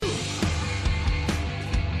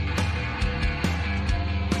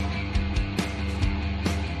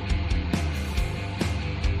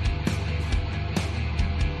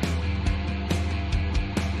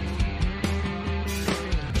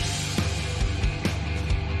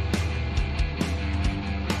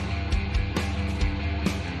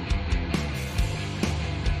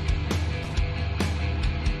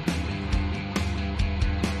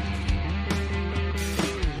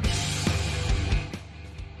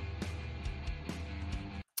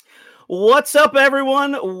What's up,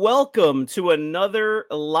 everyone? Welcome to another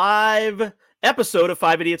live episode of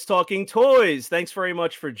Five Idiots Talking Toys. Thanks very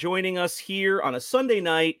much for joining us here on a Sunday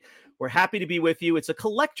night. We're happy to be with you. It's a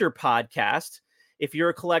collector podcast. If you're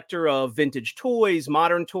a collector of vintage toys,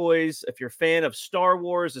 modern toys, if you're a fan of Star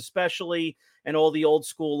Wars especially, and all the old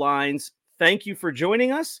school lines, thank you for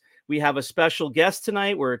joining us. We have a special guest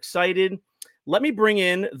tonight. We're excited. Let me bring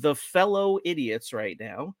in the fellow idiots right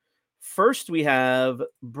now. First, we have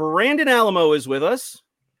Brandon Alamo is with us.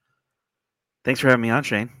 Thanks for having me on,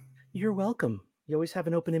 Shane. You're welcome. You always have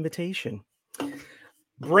an open invitation.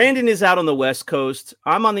 Brandon is out on the West Coast.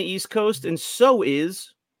 I'm on the East Coast, and so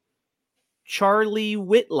is Charlie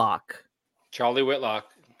Whitlock. Charlie Whitlock.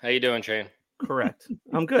 How you doing, Shane? Correct.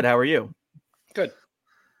 I'm good. How are you? Good.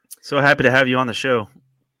 So happy to have you on the show,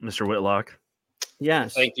 Mr. Whitlock.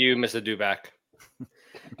 Yes. Thank you, Mr. Duback.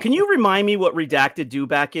 Can you remind me what redacted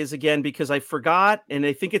dewback is again? Because I forgot, and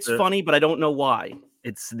I think it's funny, but I don't know why.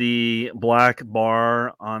 It's the black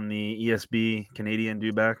bar on the ESB Canadian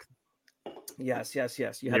dewback. Yes.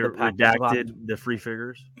 You had redacted the free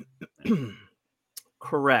figures.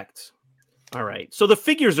 Correct. All right. So the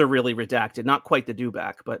figures are really redacted, not quite the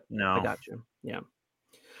dewback, but no. I got you. Yeah.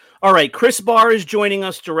 All right. Chris Barr is joining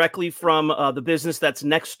us directly from the business that's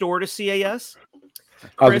next door to CAS.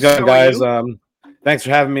 How's it going, guys? Thanks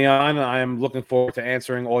for having me on. I am looking forward to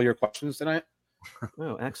answering all your questions tonight.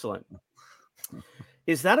 Oh, excellent.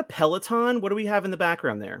 Is that a Peloton? What do we have in the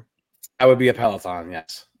background there? That would be a Peloton,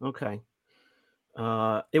 yes. Okay.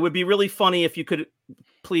 It would be really funny if you could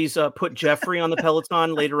please put Jeffrey on the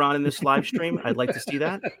Peloton later on in this live stream. I'd like to see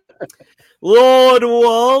that. Lord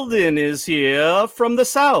Walden is here from the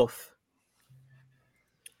South.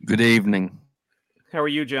 Good evening. How are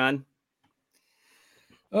you, John?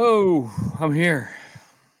 Oh, I'm here.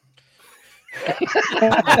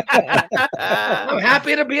 I'm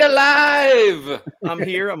happy to be alive. I'm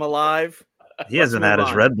here. I'm alive. He hasn't had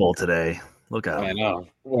his Red Bull today. Look at him. I know.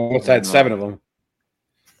 What's had 7 of them?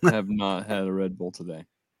 I have not had a Red Bull today.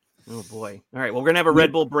 Oh, boy. All right. Well, we're going to have a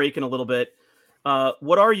Red Bull break in a little bit.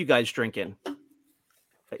 What are you guys drinking?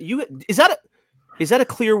 Is that a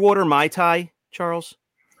Clearwater Mai Tai, Charles?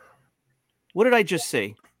 What did I just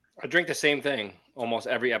see? I drink the same thing almost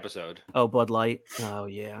every episode. Oh, Bud Light. Oh,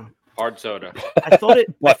 yeah. Hard soda. I thought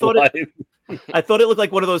it looked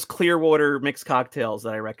like one of those Clearwater mixed cocktails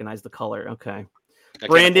that I recognize the color. Okay.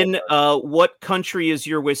 Brandon, what country is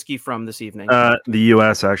your whiskey from this evening? The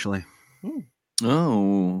U.S. actually.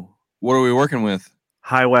 Oh, what are we working with?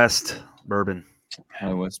 High West bourbon.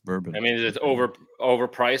 High West bourbon. I mean, it's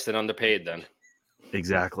overpriced and underpaid then.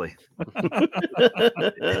 Exactly.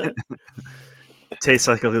 Tastes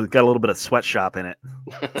like it's got a little bit of sweatshop in it.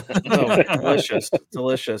 Oh,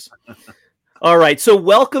 delicious. All right, so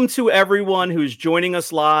welcome to everyone who's joining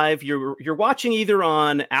us live. You're watching either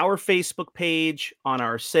on our Facebook page, on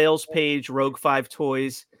our sales page, Rogue 5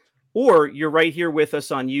 Toys, or you're right here with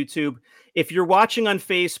us on YouTube. If you're watching on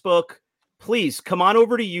Facebook, please come on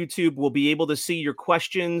over to YouTube. We'll be able to see your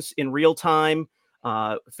questions in real time.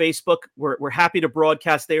 Facebook, we're happy to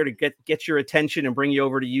broadcast there to get your attention and bring you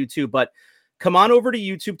over to YouTube, but come on over to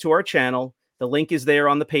YouTube to our channel. The link is there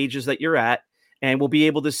on the pages that you're at, and we'll be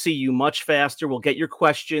able to see you much faster. We'll get your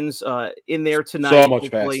questions in there tonight. So much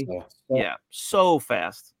faster. Yeah, so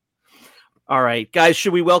fast. All right, guys,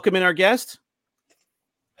 should we welcome in our guest?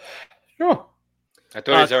 Sure. I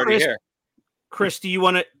thought he was already here. Chris, do you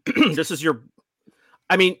want to? This is your.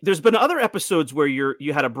 I mean, there's been other episodes where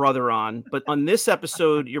you had a brother on, but on this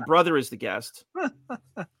episode, your brother is the guest.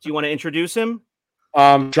 Do you want to introduce him?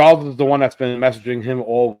 Charles is the one that's been messaging him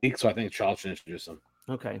all week, so I think Charles should introduce him.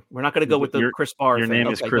 Okay, we're not going to go with the Chris Barr. Your name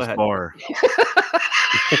is Chris Barr.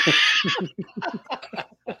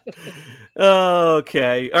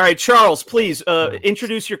 Okay, all right, Charles, please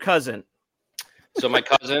introduce your cousin. So my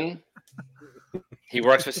cousin, he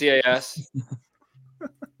works for CAS.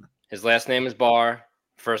 His last name is Barr.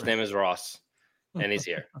 First name is Ross, and he's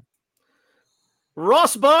here.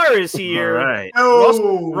 Ross Barr is here. All right.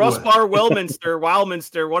 Ross Barr,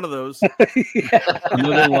 Wildminster, one of those.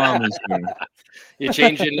 You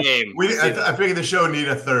changed your name. I figured the show need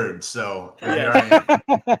a third, so yeah.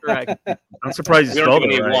 Correct. I'm surprised you spelled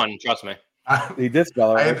it right. One, trust me. He did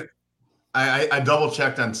spell it right. I double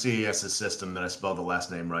checked on CES's system that I spelled the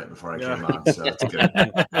last name right before I came on, so it's good.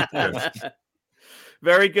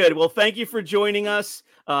 Very good. Well, thank you for joining us.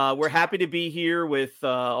 We're happy to be here with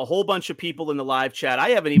a whole bunch of people in the live chat. I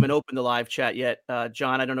haven't even opened the live chat yet.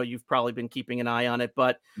 John, I don't know. You've probably been keeping an eye on it,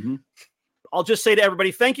 but I'll just say to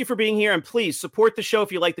everybody, thank you for being here, and please support the show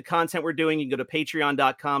if you like the content we're doing. You can go to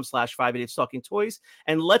patreon.com/588stalkingtoys.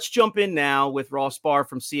 And let's jump in now with Ross Barr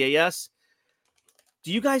from CAS.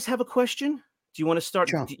 Do you guys have a question? Do you want to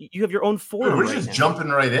start? You have your own forum. We're just jumping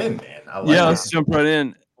right in, man. Let's jump right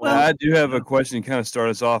in. Well, I do have a question to kind of start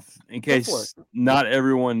us off in case not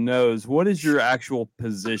everyone knows. What is your actual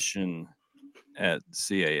position at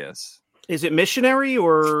CAS? Is it missionary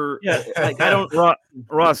or I don't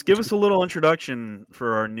Ross, give us a little introduction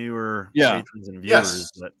for our newer patrons and viewers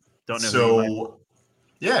that don't know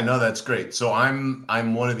no, that's great. So I'm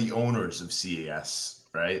one of the owners of CAS,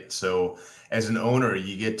 right? So as an owner,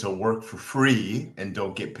 you get to work for free and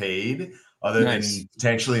don't get paid, other than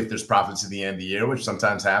potentially if there's profits at the end of the year, which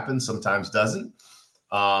sometimes happens, sometimes doesn't.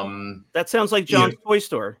 That sounds like John's toy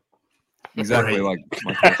store. Exactly like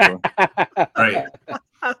my toy store. Right.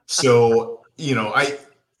 So,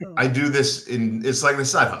 I do this it's like a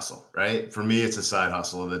side hustle, right? For me, it's a side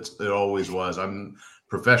hustle. It always was. I'm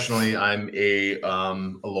a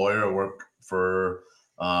lawyer. I work for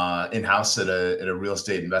in-house at a real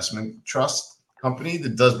estate investment trust company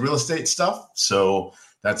that does real estate stuff. So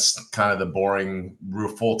that's kind of the boring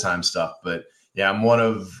full-time stuff. But yeah, I'm one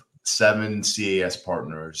of 7 CAS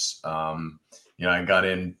partners. I got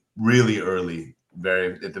in really early,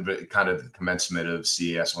 very at the kind of the commencement of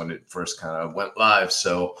CAS when it first kind of went live.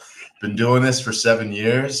 So been doing this for 7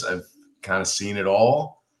 years. I've kind of seen it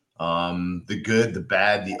all. The good, the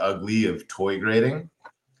bad, the ugly of toy grading,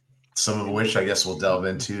 some of which I guess we'll delve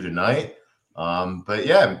into tonight. But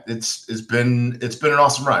yeah, it's been an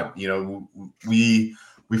awesome ride. We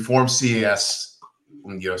formed CAS,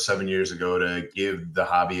 7 years ago to give the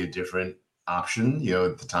hobby a different option.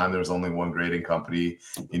 At the time there was only one grading company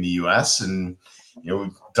in the US, and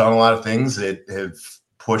we've done a lot of things that have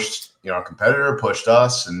pushed our competitor, pushed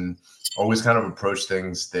us, and always kind of approached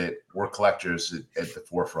things that we're collectors at the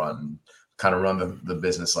forefront and kind of run the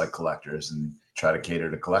business like collectors and try to cater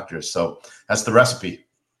to collectors. So that's the recipe.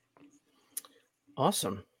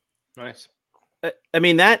 Awesome. Nice. I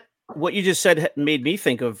mean, what you just said made me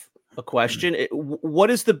think of a question. What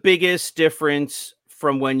is the biggest difference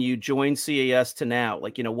from when you joined CAS to now?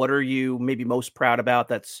 Like, what are you maybe most proud about?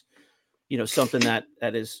 That's, something that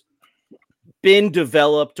has been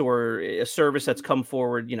developed, or a service that's come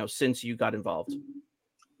forward, since you got involved.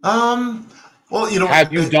 Well,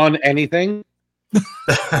 have you done anything?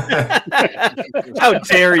 How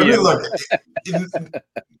dare you? Look,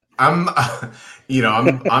 I'm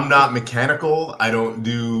not mechanical. I don't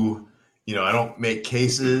do, I don't make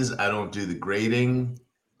cases. I don't do the grading,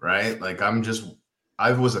 right? Like I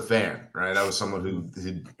was a fan, right? I was someone who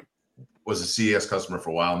was a CAS customer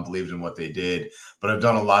for a while and believed in what they did, but I've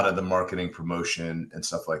done a lot of the marketing, promotion, and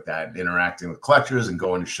stuff like that, interacting with collectors and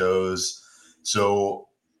going to shows. So,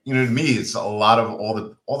 to me, it's a lot of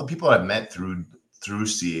all the people I've met through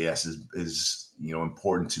CAS is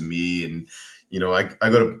important to me. And, I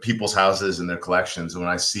go to people's houses and their collections, and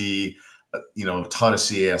when I see, a ton of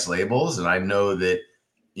CAS labels, and I know that,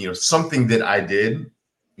 something that I did,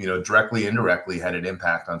 directly, indirectly had an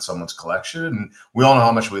impact on someone's collection. And we all know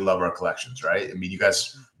how much we love our collections, right? I mean, you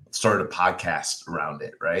guys started a podcast around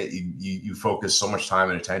it, right? You focus so much time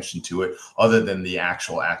and attention to it other than the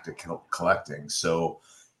actual act of collecting. So,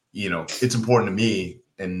 it's important to me.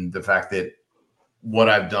 And the fact that what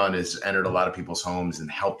I've done is entered a lot of people's homes and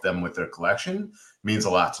helped them with their collection means a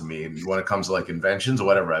lot to me. And when it comes to like inventions or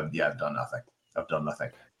whatever, I've done nothing. I've done nothing.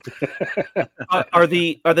 Are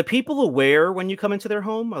the people aware when you come into their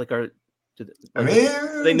home? Like, do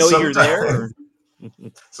they know you're there? Or?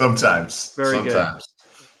 Sometimes. Very good.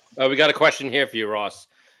 We got a question here for you, Ross.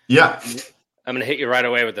 Yeah. I'm going to hit you right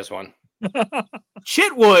away with this one.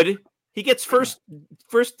 Chitwood, he gets first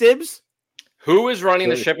dibs. Who is running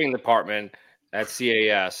the shipping department at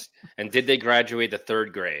CAS, and did they graduate to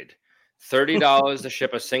 3rd grade? $30 to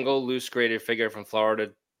ship a single loose graded figure from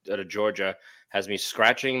Florida to Georgia has me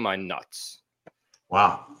scratching my nuts.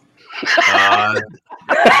 Wow. Have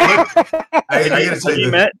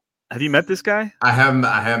you met this guy? I have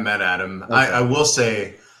met Adam. Okay. I will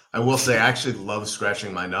say I actually love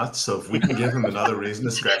scratching my nuts. So if we can give him another reason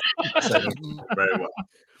to scratch very well.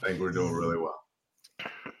 I think we're doing really well.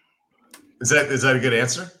 Is that a good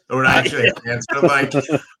answer? Or actually an answer? Like,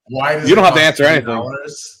 why does you don't have to answer anything?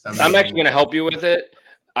 I'm actually going to help you with it.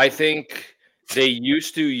 I think they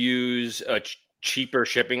used to use a cheaper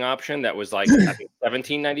shipping option that was like I think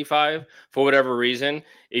 $17.95 for whatever reason.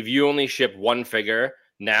 If you only ship one figure,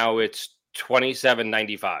 now it's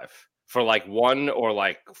 $27.95 for like 1 or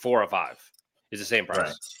like 4 or 5 is the same price.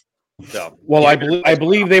 Right. So, well, I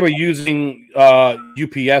believe they were using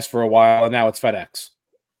UPS for a while, and now it's FedEx.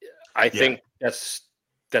 I think that's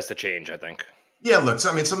the change, I think. Yeah, look, so,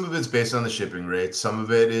 I mean, some of it's based on the shipping rates. Some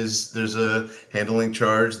of it is there's a handling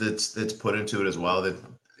charge that's put into it as well, that,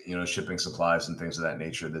 you know, shipping supplies and things of that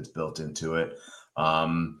nature that's built into it.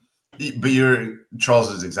 But Charles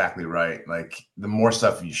is exactly right. Like, the more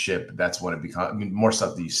stuff you ship, that's when it becomes, I mean, more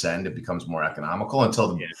stuff that you send, it becomes more economical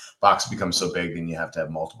until the box becomes so big, then you have to have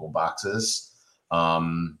multiple boxes.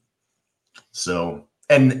 So,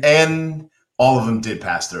 and all of them did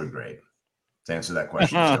pass third grade. To answer that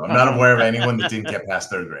question, so I'm not aware of anyone that didn't get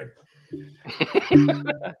past third grade.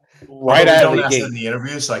 Right out of the gate. In the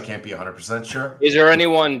interview, so I can't be 100% sure. Is there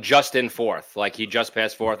anyone just in fourth? Like, he just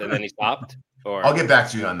passed fourth and then he stopped? Or I'll get back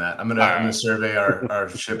to you on that. I'm gonna survey our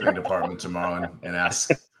shipping department tomorrow and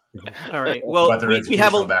ask. All right. Well, we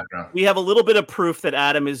have a little bit of proof that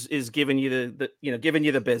Adam is giving you giving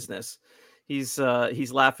you the business. He's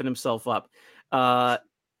laughing himself up.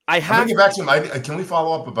 I'm gonna get back to him. Can we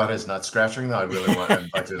follow up about his nut scratching though? I'd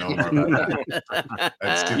like to know more about that.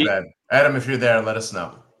 That's too bad. Adam, if you're there, let us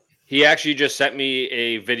know. He actually just sent me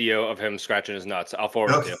a video of him scratching his nuts. I'll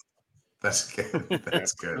forward it to you. That's good.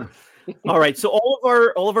 That's good. All right. So all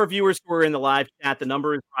of our viewers who are in the live chat, the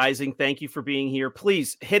number is rising. Thank you for being here.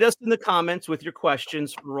 Please hit us in the comments with your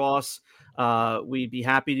questions for Ross. We'd be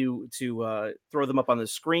happy to throw them up on the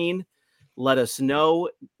screen. Let us know,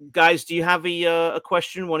 guys. Do you have a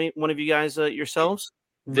question? One of you guys yourselves?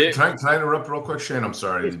 Can I interrupt real quick, Shane? I'm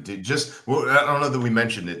sorry. I don't know that we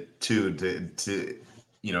mentioned it too.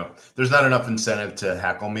 There's not enough incentive to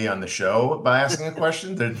heckle me on the show by asking a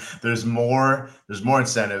question. There's more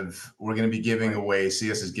incentive. We're going to be giving away.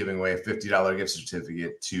 CS is giving away a $50 gift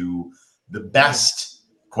certificate to the best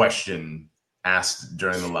question asked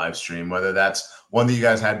during the live stream, whether that's one that you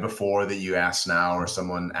guys had before that you asked now or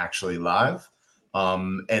someone actually live.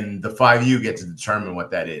 And the 5 of you get to determine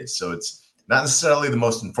what that is. So it's not necessarily the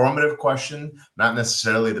most informative question, not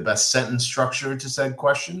necessarily the best sentence structure to said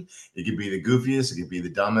question. It could be the goofiest, it could be the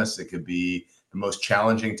dumbest, it could be the most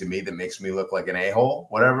challenging to me that makes me look like an a-hole,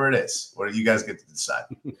 whatever it is. What do you guys get to decide?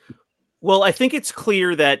 Well, I think it's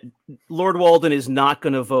clear that Lord Walden is not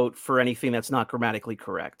going to vote for anything that's not grammatically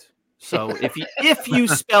correct. So if you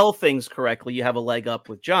spell things correctly, you have a leg up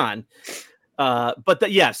with John.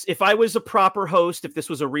 But yes, if I was a proper host, if this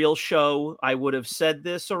was a real show, I would have said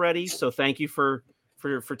this already. So thank you for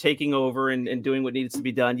taking over and doing what needs to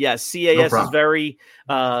be done. Yes, CAS is very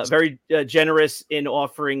generous in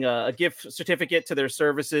offering a gift certificate to their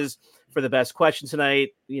services for the best question tonight.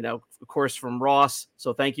 Of course, from Ross.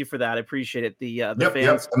 So thank you for that. I appreciate it. The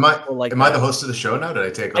fans. Yep. Am I the host of the show now? Did I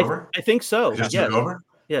take over? I think so. Just took over.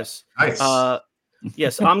 Yes. Nice.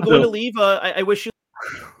 Yes, I'm going to leave. I wish you.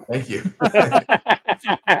 Thank you.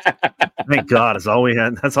 Thank God. That's all we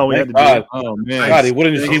had to do. Oh man, God, he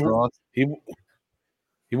wouldn't.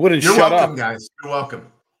 He wouldn't You're shut welcome, up, guys. You're welcome.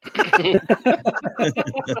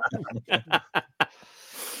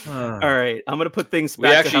 All right, I'm going to put things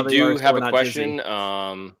back. We actually do have a question,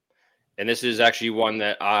 and this is actually one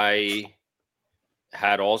that I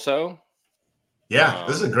had also. Yeah,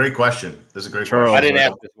 this is a great question. Charles, I didn't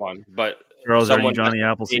ask this one, but Charles, are you Johnny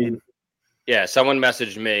Appleseed? Yeah, someone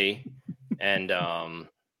messaged me, and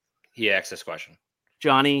he asked this question.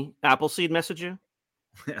 Johnny Appleseed message you?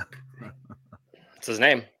 Yeah. It's his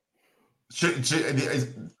name.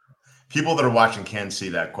 People that are watching can see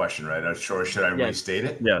that question, right? Should I restate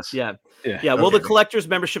it? Yes. Yeah. Will the collector's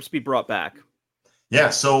memberships be brought back? Yeah.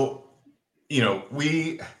 So,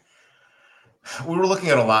 we were looking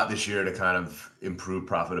at a lot this year to kind of improve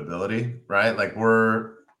profitability, right? Like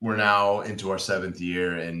we're now into our 7th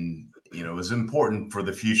year, and it was important for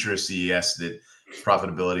the future of CES that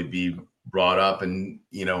profitability be brought up. And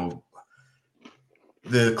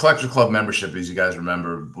the Collector Club membership, as you guys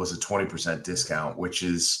remember, was a 20% discount, which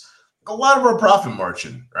is a lot of our profit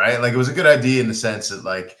margin, right? Like, it was a good idea in the sense that,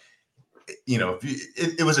 like,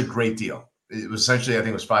 it was a great deal. It was essentially, I think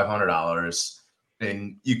it was $500,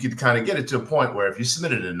 and you could kind of get it to a point where if you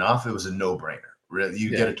submitted enough, it was a no-brainer. You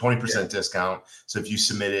get a 20% discount. So if you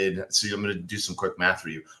submitted, I'm going to do some quick math for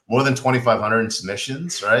you. More than 2,500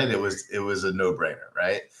 submissions, right? It was a no-brainer,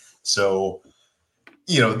 right? So,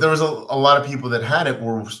 there was a lot of people that had it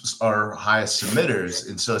were our highest submitters.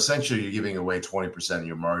 And so essentially you're giving away 20% of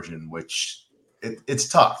your margin, which it's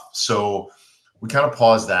tough. So we kind of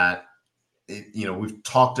paused that. We've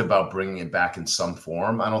talked about bringing it back in some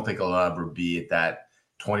form. I don't think it'll ever be at that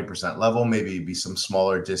 20% level, maybe be some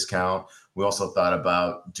smaller discount. We also thought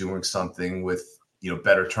about doing something with,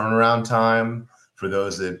 better turnaround time for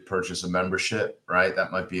those that purchase a membership, right?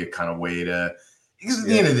 That might be a kind of way to, because at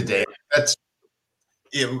the end of the day,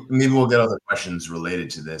 maybe we'll get other questions related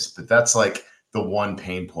to this, but that's like the one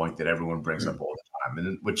pain point that everyone brings up all the time,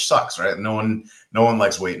 and which sucks, right? No one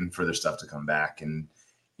likes waiting for their stuff to come back, and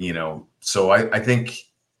so I think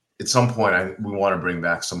at some point we want to bring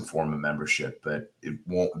back some form of membership, but it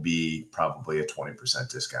won't be probably a 20%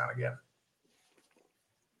 discount again.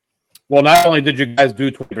 Well, not only did you guys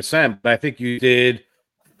do 20%, but I think you did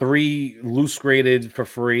 3 loose graded for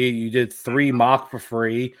free. You did 3 mock for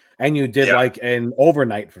free, and you did like an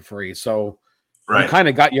overnight for free. So you kind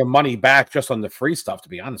of got your money back just on the free stuff, to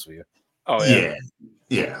be honest with you. Oh yeah,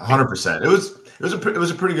 100%. It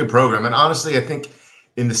was a pretty good program, and honestly, I think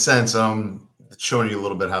in the sense showing you a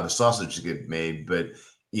little bit how the sausage get made, but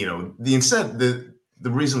the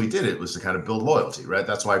reason we did it was to kind of build loyalty, right?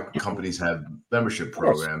 That's why companies have membership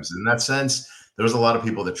programs. In that sense, there was a lot of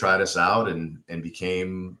people that tried us out and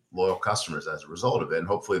became loyal customers as a result of it. And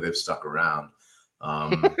hopefully they've stuck around.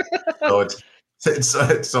 So it's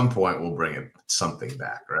at some point we'll bring something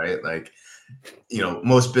back, right? Like,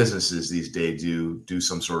 most businesses these days do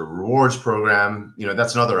some sort of rewards program.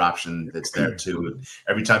 That's another option that's there too.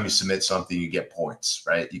 Every time you submit something, you get points,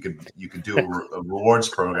 right? You could do a rewards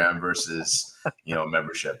program versus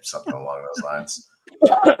membership, something along those lines.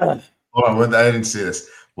 Hold on, I didn't see this.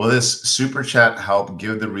 Will this super chat help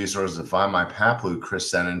give the resources to find my Paplu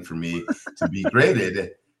Chris sent in for me to be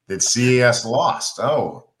graded that CAS lost?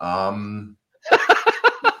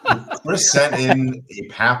 Chris sent in a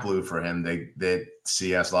Paplu for him that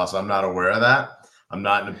CS lost. I'm not aware of that. I'm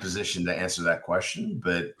not in a position to answer that question.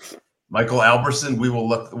 But Michael Alberson, we will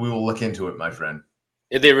look into it, my friend.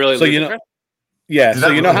 Did they really? So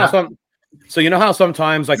So how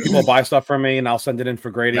sometimes like people buy stuff from me and I'll send it in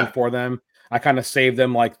for grading for them. I kind of save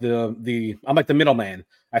them like I'm like the middleman.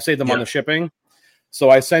 I save them on the shipping. So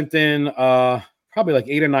I sent in probably like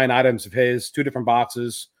 8 or 9 items of his, 2 different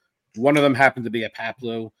boxes. One of them happened to be a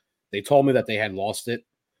Paplu. They told me that they had lost it.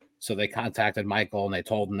 So they contacted Michael and they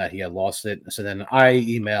told him that he had lost it. So then I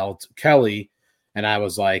emailed Kelly and I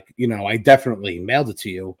was like, I definitely mailed it to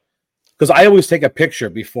you. Because I always take a picture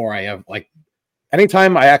before I have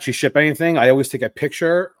anytime I actually ship anything, I always take a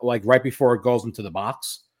picture like right before it goes into the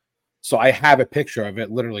box. So I have a picture of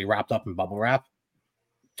it literally wrapped up in bubble wrap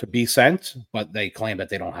to be sent, but they claim that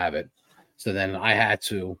they don't have it. So then I had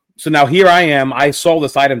to. So now here I am. I sold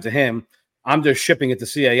this item to him. I'm just shipping it to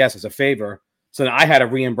CAS as a favor. So then I had to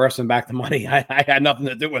reimburse him back the money. I had nothing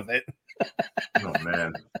to do with it. Oh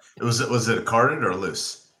man, was it carded or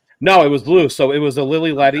loose? No, it was loose. So it was a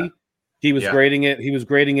Lily Letty. He was grading it. He was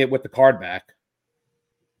grading it with the card back.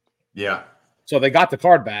 Yeah. So they got the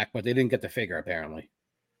card back, but they didn't get the figure apparently.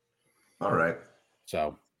 All right.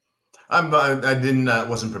 So I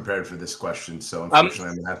wasn't prepared for this question, so unfortunately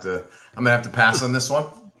I'm gonna have to pass on this one.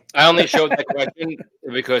 I only showed that question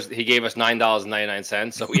because he gave us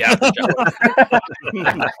 $9.99, so we have to show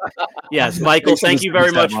it. Yes, Michael, thank you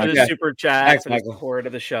very much for the super chat. Thanks, for the support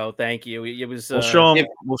of the show. Thank you. It was. We'll show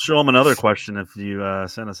him another question if you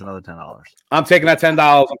send us another $10. I'm taking that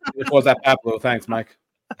 $10. Which was that Paplu? Thanks, Mike.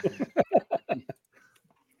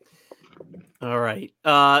 All right.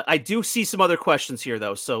 I do see some other questions here,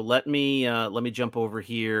 though. So let me jump over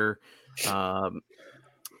here.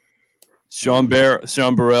 Sean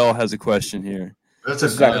Burrell has a question here. That's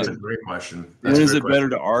a great question. When is it better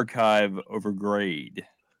to archive over grade?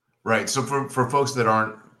 Right. So for folks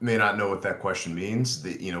that may not know what that question means,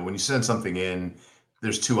 when you send something in,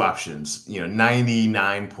 there's 2 options.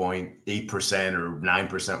 99.8% or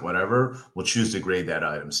 9%, whatever, will choose to grade that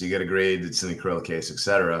item. So you get a grade that's in the acrylic case,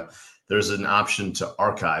 etc. There's an option to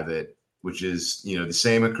archive it, which is the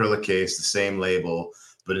same acrylic case, the same label.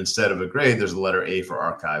 But instead of a grade, there's a letter A for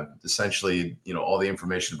archive. Essentially, all the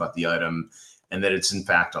information about the item and that it's in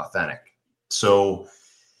fact authentic. So,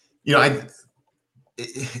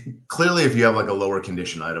 clearly, if you have like a lower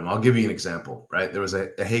condition item, I'll give you an example, right? There was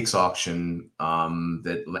a Hakes auction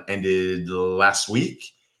that ended last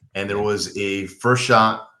week, and there was a first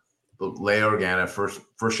shot Leia Organa, first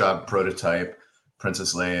shot prototype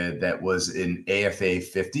Princess Leia that was in AFA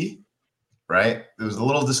 50. Right? It was a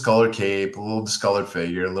little discolored cape, a little discolored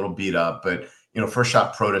figure, a little beat up, but first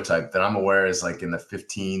shot prototype that I'm aware is like in the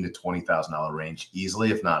 $15,000 to $20,000 range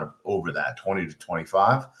easily, if not over that, 20 to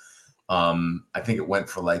 25. I think it went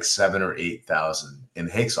for like 7,000 or 8,000 in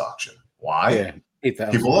the Hakes auction. Why? Yeah,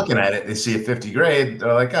 8,000. People looking at it, they see a 50 grade,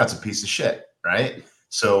 they're like, oh, it's a piece of shit, right?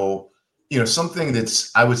 So something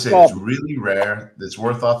that's I would say that's really rare, that's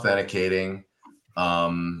worth authenticating,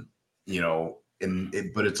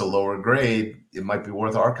 but it's a lower grade, it might be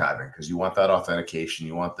worth archiving because you want that authentication,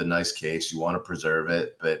 you want the nice case, you want to preserve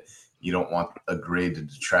it, but you don't want a grade to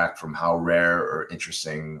detract from how rare or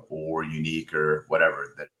interesting or unique or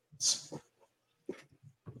whatever that is.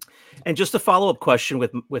 And just a follow-up question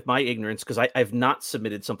with my ignorance, because I've not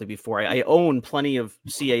submitted something before. I own plenty of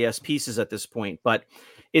CAS pieces at this point, but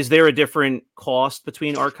is there a different cost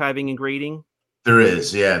between archiving and grading? There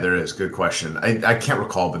is. Yeah, there is. Good question. I can't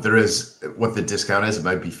recall, but there is. What the discount is, it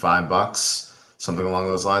might be $5, something along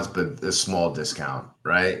those lines, but a small discount,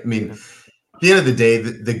 right? I mean, at the end of the day,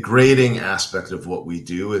 the grading aspect of what we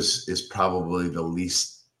do is probably the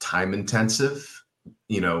least time intensive.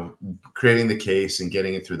 Creating the case and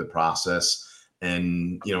getting it through the process.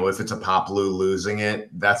 And, if it's a pop losing it,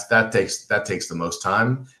 that takes the most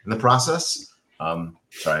time in the process. Sorry,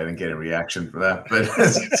 I didn't get a reaction for that, but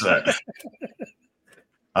sorry.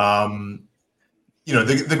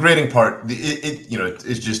 The grading part,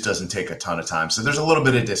 it just doesn't take a ton of time. So there's a little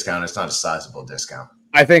bit of discount. It's not a sizable discount.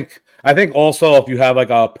 I think also if you have like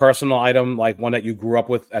a personal item, like one that you grew up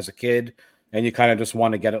with as a kid, and you kind of just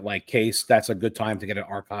want to get it like case, that's a good time to get it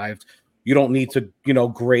archived. You don't need to,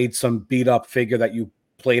 grade some beat up figure that you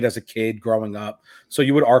played as a kid growing up. So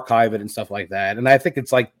you would archive it and stuff like that. And I think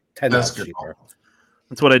it's like $10 cheaper.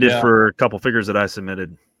 That's what I did for a couple figures that I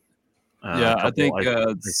submitted. I think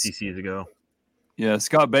CCs ago. Yeah,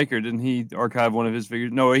 Scott Baker, didn't he archive one of his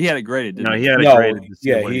figures? No, he had it graded. He had it graded.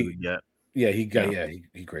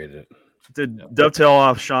 He graded it. To dovetail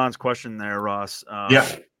off Sean's question there, Ross.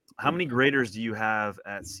 How many graders do you have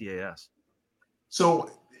at CAS?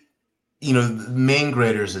 So, the main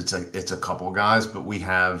graders, it's a couple guys, but we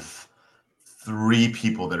have 3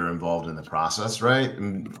 people that are involved in the process, right?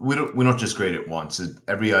 And we don't just grade it once.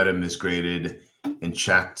 Every item is graded and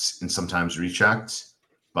checked and sometimes rechecked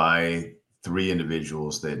by 3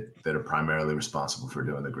 individuals that are primarily responsible for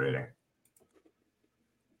doing the grading.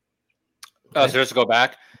 So just to go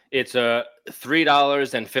back, it's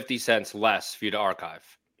 $3.50 less for you to archive.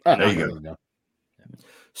 There you go.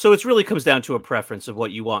 So it really comes down to a preference of what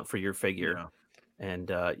you want for your figure,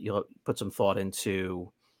 and you'll put some thought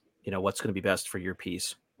into, what's going to be best for your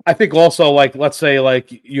piece. I think also, like, let's say like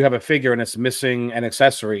you have a figure and it's missing an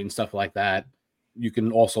accessory and stuff like that, you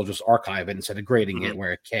can also just archive it instead of grading it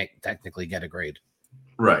where it can't technically get a grade.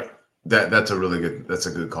 Right. That's a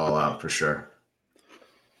good call out for sure.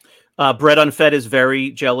 Brett Unfed is very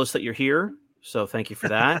jealous that you're here, so thank you for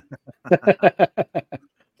that.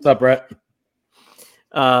 What's up, Brett?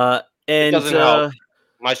 And it doesn't help.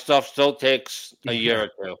 My stuff still takes a year or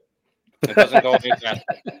 2. It doesn't go any faster.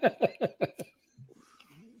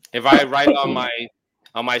 If I write on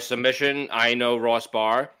my submission, I know Ross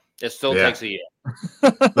Barr, it still takes a year.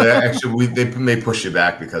 But actually, they may push you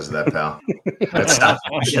back because of that, pal. Stop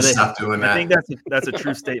doing that. I think that's a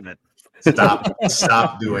true statement.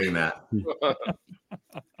 Stop doing that.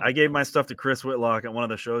 I gave my stuff to Chris Whitlock at one of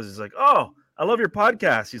the shows. He's like, "Oh, I love your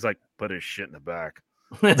podcast." He's like, "Put his shit in the back."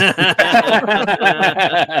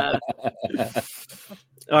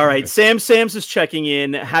 All right, Sam's is checking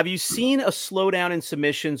in. Have you seen a slowdown in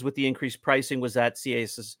submissions with the increased pricing? Was that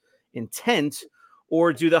CAS's intent,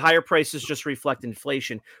 or do the higher prices just reflect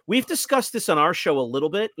inflation? We've discussed this on our show a little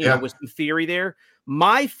bit, with some theory there.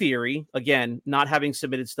 My theory, again, not having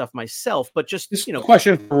submitted stuff myself, but just,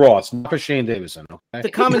 question for Ross, not for Shane Davison. Okay?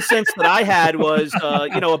 The common sense that I had was,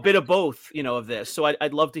 a bit of both, of this. So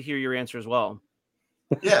I'd love to hear your answer as well.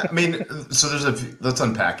 Yeah, I mean, so let's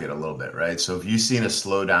unpack it a little bit, right? So have you seen a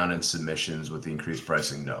slowdown in submissions with the increased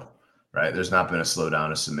pricing? No, right? There's not been a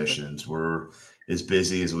slowdown of submissions. We're as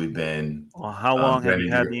busy as we've been. Well, how long have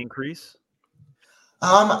you had the increase?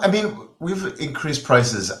 I mean, we've increased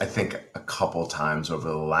prices, I think, a couple times over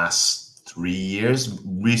the last 3 years.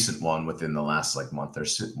 Recent one within the last month or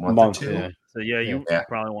 2. Yeah. So you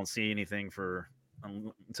probably won't see anything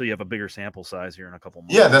until you have a bigger sample size here in a couple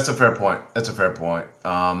months. Yeah, that's a fair point.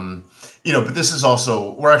 But this is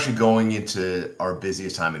also, we're actually going into our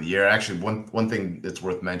busiest time of the year. Actually, one thing that's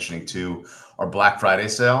worth mentioning too, our Black Friday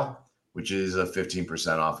sale, which is a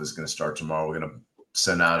 15% off, is going to start tomorrow. We're going to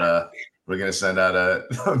send out a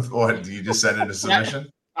what? Do you just send in a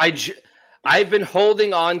submission? I've been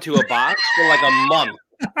holding on to a box for like a month,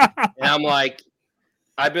 and I'm like,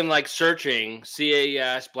 I've been searching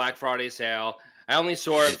CAS Black Friday sale. I only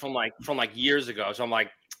saw it from years ago, so I'm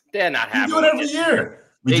like, they're not having it. We do it every year.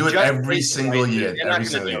 We do it every single year. They're not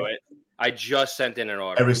going to do it. I just sent in an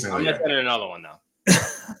order. Every single year. I'm going to send in another one though.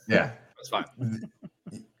 Yeah, that's fine.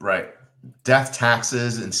 Right. Death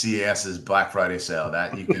taxes and CAS's Black Friday sale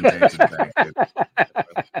that you can take to the bank.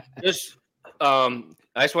 I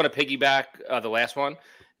just want to piggyback the last one.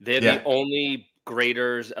 They're the only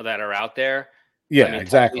graders that are out there. Yeah,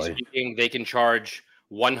 exactly. Speaking, they can charge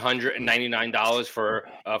 $199 for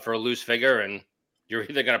a loose figure, and you're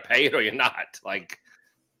either going to pay it or you're not. You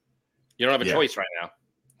don't have a choice right now.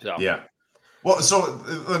 So yeah. Well, so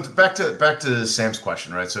back to Sam's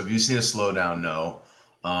question, right? So have you seen a slowdown? No.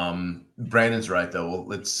 Brandon's right though.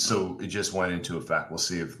 Well, so it just went into effect. We'll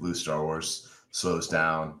see if Loose Star Wars slows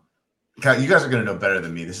down. You guys are going to know better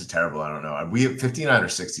than me. This is terrible. I don't know. Are we at 59 or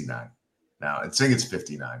 69 now? I think it's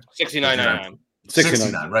 59. 69.99.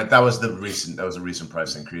 69, right? That was a recent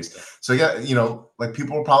price increase. So yeah, like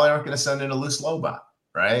people probably aren't going to send in a loose low bot,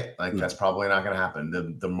 right? Like that's probably not going to happen.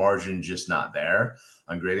 The margin just not there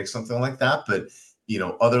on grading something like that. But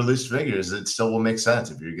other loose figures, it still will make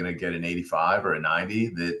sense if you're going to get an 85 or a 90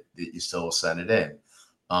 that you still will send it in.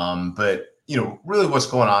 But really what's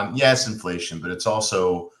going on? Yes, inflation, but it's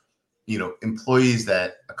also employees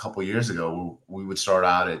that a couple years ago we would start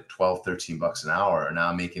out at $12, $13 an hour are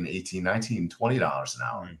now making $18, $19, $20 an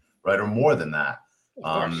hour, right? Or more than that.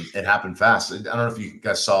 It happened fast. I don't know if you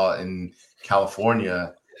guys saw in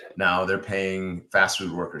California, now they're paying fast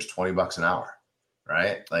food workers $20 an hour,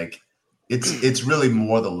 right? Like it's really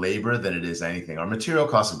more the labor than it is anything. Our material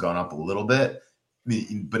costs have gone up a little bit,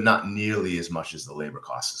 but not nearly as much as the labor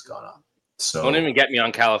cost has gone up. So don't even get me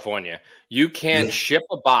on California. You can't ship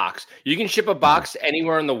a box. You can ship a box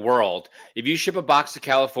anywhere in the world. If you ship a box to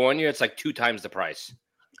California, it's like 2 times the price.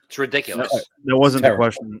 It's ridiculous. That wasn't the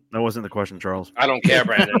question. That wasn't the question, Charles. I don't care,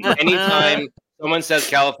 Brandon. Anytime someone says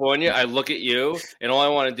California, I look at you, and all I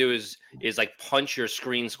want to do is like punch your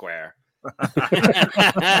screen square. Well,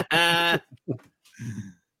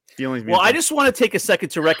 I just want to take a second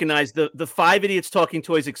to recognize the 5 Idiots Talking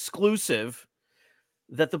Toys exclusive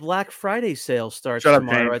that the Black Friday sale starts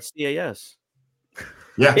tomorrow at CAS.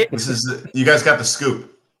 Yeah, you guys got the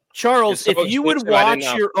scoop. Charles, if you would watch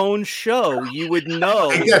your own show, you would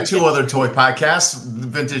know. They got 2 other toy podcasts,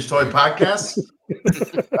 vintage toy podcasts.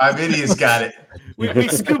 5 Idiots got it. We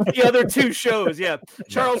scooped the other 2 shows. Yeah,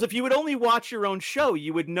 Charles, if you would only watch your own show,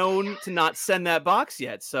 you would know to not send that box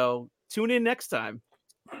yet. So tune in next time.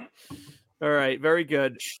 All right, very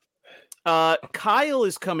good. Kyle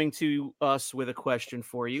is coming to us with a question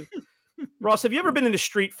for you. Ross, have you ever been in a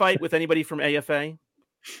street fight with anybody from AFA?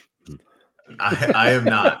 I am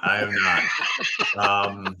not. I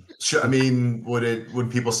mean,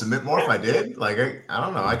 would people submit more if I did? Like, I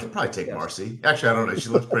don't know. I could probably take Marcy. Actually, I don't know. She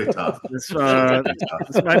looks pretty tough. This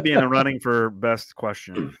might be in a running for best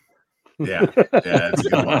question. Yeah, it's a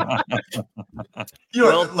good one.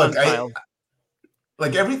 Look,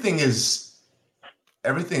 like everything is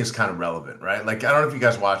kind of relevant, right? Like, I don't know if you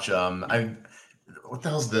guys watch what the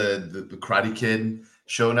hell's the Karate Kid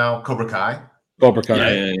show now? Cobra Kai. Cobra Kai.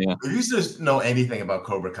 Yeah. If you used to know anything about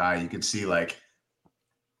Cobra Kai, you could see like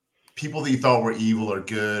people that you thought were evil or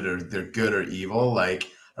good, or they're good or evil. Like,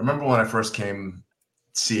 I remember when I first came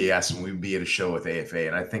to CAS and we'd be at a show with AFA,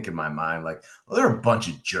 and I think in my mind, like, well, they're a bunch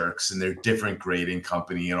of jerks and they're different grading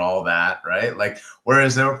company and all that, right? Like,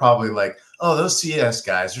 whereas they were probably like, oh, those CS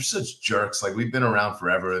guys are such jerks. Like, we've been around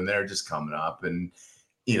forever and they're just coming up. And,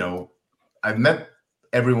 I've met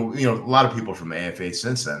everyone, a lot of people from AFA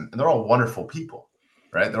since then, and they're all wonderful people,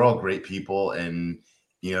 right? They're all great people and,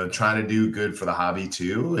 trying to do good for the hobby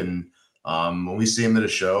too. And when we see them at a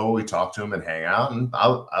show, we talk to them and hang out, and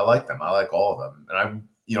I like them. I like all of them. And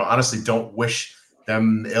I, honestly don't wish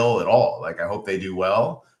them ill at all. Like, I hope they do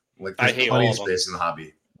well. Like, there's plenty of space in the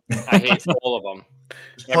hobby. I hate all of them.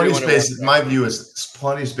 Plenty of space. My view is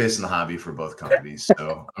plenty of space in the hobby for both companies.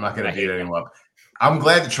 So I'm not going to beat anyone up. I'm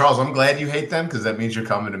glad, Charles. I'm glad you hate them because that means you're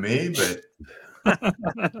coming to me. But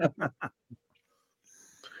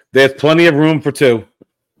there's plenty of room for 2.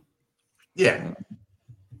 Yeah,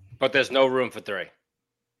 but there's no room for 3.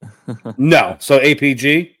 No. So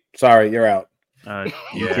APG, sorry, you're out.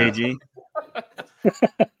 UKG.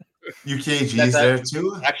 UKG's there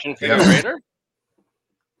too. Action Figure Raider.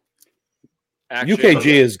 UKG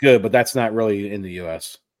is good, but that's not really in the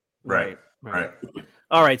US. Right.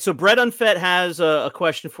 All right. So Brett Unfet has a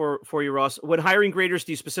question for you, Ross. When hiring graders,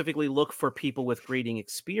 do you specifically look for people with grading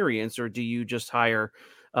experience, or do you just hire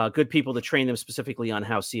good people to train them specifically on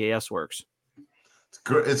how CAS works?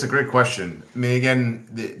 It's a great question. I mean,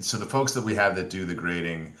 again, so the folks that we have that do the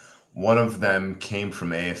grading, one of them came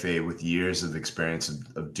from AFA with years of experience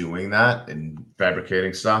of doing that and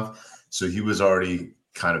fabricating stuff. So he was already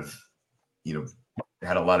kind of,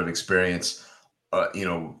 had a lot of experience.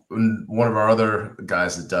 One of our other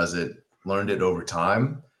guys that does it learned it over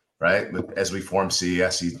time, right? As we formed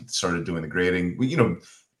CES, he started doing the grading. We,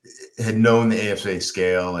 had known the AFA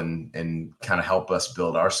scale and kind of helped us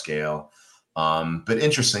build our scale. But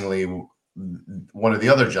interestingly, one of the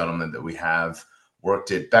other gentlemen that we have worked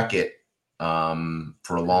at Beckett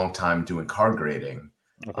for a long time doing card grading,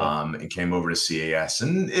 and came over to CAS.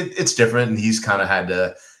 And it's different. And he's kind of had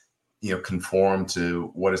to conform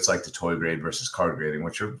to what it's like to toy grade versus card grading,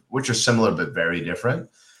 which are similar but very different.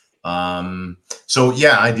 So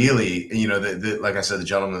yeah, ideally, like I said, the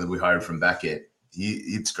gentleman that we hired from Beckett,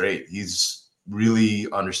 it's great. He's really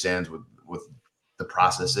understands what the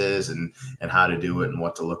process is and how to do it and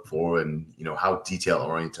what to look for and how detail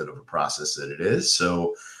oriented of a process that it is.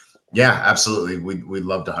 So yeah, absolutely, we'd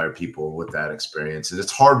love to hire people with that experience. And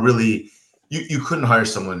it's hard, really. You couldn't hire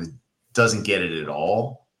someone that doesn't get it at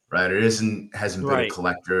all, right? Or hasn't been a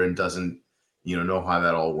collector and doesn't know how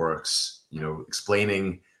that all works.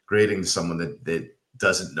 Explaining grading to someone that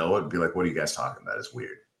doesn't know it, be like, what are you guys talking about? It's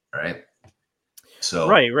weird, right? So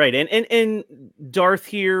right, and Darth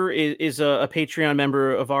here is a Patreon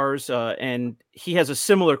member of ours, and he has a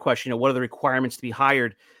similar question. What are the requirements to be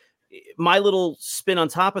hired? My little spin on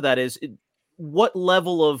top of that is, what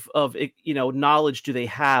level of knowledge do they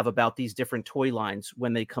have about these different toy lines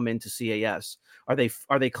when they come into CAS? Are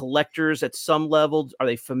they collectors at some level? Are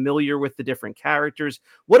they familiar with the different characters?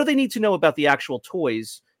 What do they need to know about the actual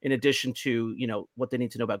toys in addition to what they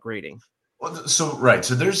need to know about grading? Well, so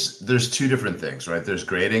there's two different things, right? There's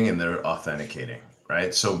grading and there's authenticating,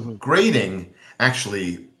 right? So grading,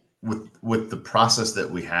 actually, with the process that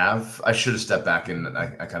we have, I should have stepped back and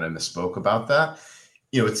I kind of misspoke about that.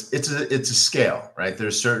 It's a scale, right?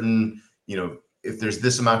 There's certain, if there's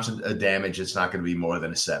this amount of damage, it's not going to be more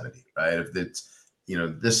than a 70, right? If it's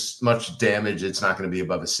this much damage, it's not going to be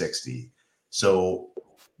above a 60. So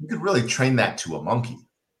you could really train that to a monkey,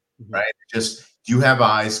 right? Just, do you have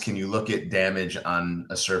eyes? Can you look at damage on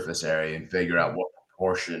a surface area and figure out what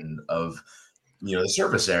proportion of the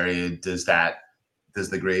surface area does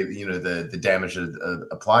the grade the damage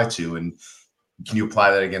apply to, and can you apply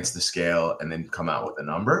that against the scale and then come out with a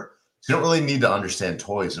number? So you don't really need to understand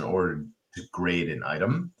toys in order to grade an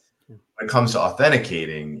item. When it comes to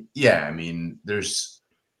authenticating, there's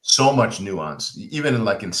so much nuance. Even in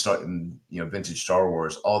vintage Star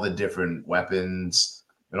Wars, all the different weapons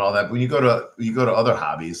and all that. When you go to other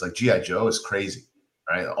hobbies, like G.I. Joe is crazy,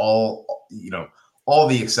 right? All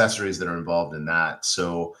the accessories that are involved in that.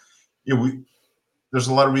 So there's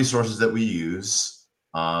a lot of resources that we use,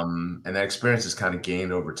 and that experience is kind of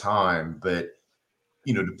gained over time. But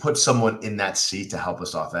to put someone in that seat to help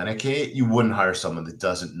us authenticate, you wouldn't hire someone that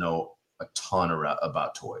doesn't know a ton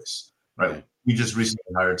about toys, right? We just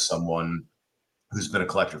recently hired someone who's been a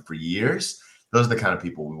collector for years. Those are the kind of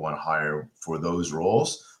people we want to hire for those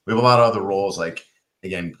roles. We have a lot of other roles, like,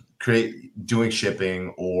 again, doing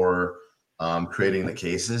shipping or creating the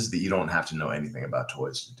cases, that you don't have to know anything about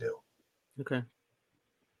toys to do. Okay.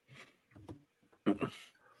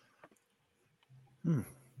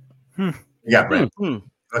 Yeah, Brent. You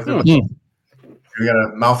got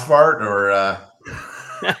a mouth fart or?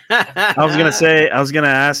 I was gonna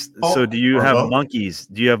ask. So, do you have monkeys?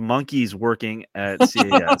 Do you have monkeys working at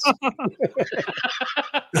CAS?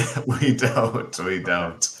 We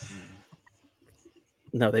don't.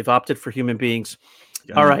 No, they've opted for human beings.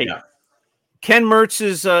 All right. Yeah. Ken Mertz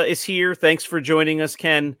is here. Thanks for joining us,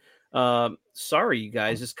 Ken. Sorry, you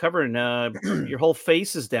guys, just covering your whole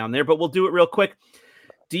face is down there, but we'll do it real quick.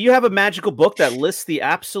 Do you have a magical book that lists the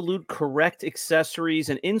absolute correct accessories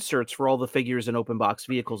and inserts for all the figures and open box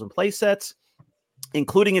vehicles and play sets,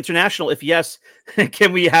 including international? If yes,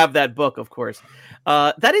 can we have that book? Of course.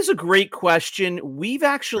 That is a great question. We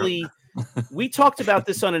talked about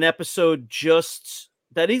this on an episode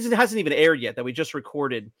hasn't even aired yet, that we just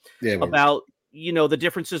recorded, about the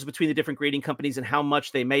differences between the different grading companies and how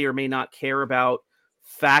much they may or may not care about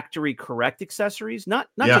factory correct accessories, not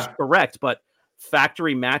just correct, but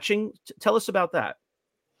factory matching. Tell us about that.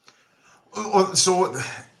 So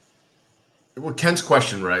Ken's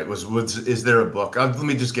question, right, was is there a book? Let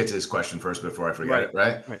me just get to his question first before I forget it,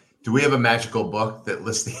 right? Do we have a magical book that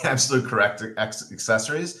lists the absolute correct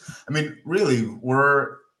accessories? I mean, really,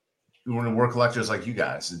 we're collectors like you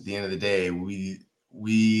guys. At the end of the day, we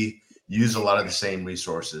use a lot of the same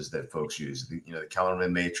resources that folks use. The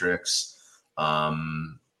Kellerman Matrix, I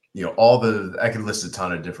can list a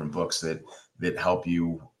ton of different books that help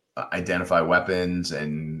you identify weapons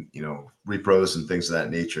and repros and things of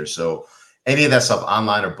that nature. So any of that stuff,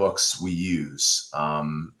 online or books, we use.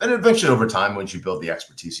 And eventually, over time, once you build the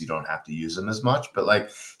expertise, you don't have to use them as much.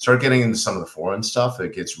 But start getting into some of the foreign stuff,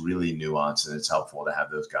 it gets really nuanced, and it's helpful to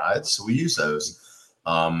have those guides. So we use those.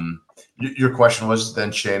 Your question was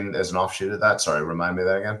then, Shane, as an offshoot of that. Sorry, remind me of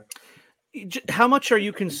that again. How much are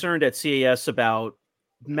you concerned at CAS about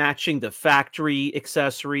matching the factory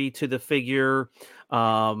accessory to the figure?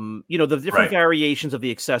 The different variations of the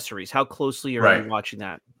accessories. How closely are you watching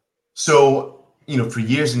that? So, for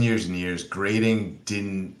years and years and years, grading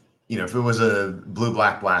didn't, if it was a blue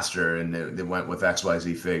black blaster and they went with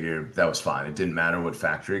XYZ figure, that was fine. It didn't matter what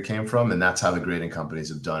factory it came from. And that's how the grading companies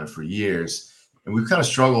have done it for years. And we've kind of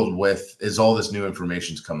struggled with, as all this new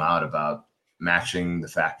information's come out about matching the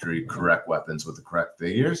factory correct weapons with the correct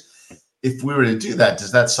figures. If we were to do that,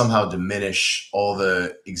 does that somehow diminish all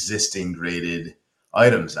the existing graded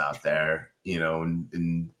items out there?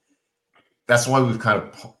 And that's why we've kind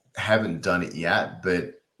of haven't done it yet,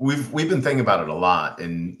 but we've been thinking about it a lot,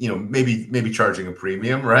 and maybe charging a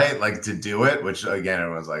premium, right? Like to do it, which again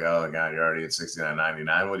everyone's like, oh god, you're already at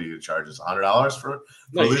 $69.99. What do you charge us $100 for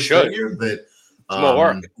this figure? But it's more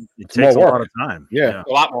work. It takes a lot of time. Yeah,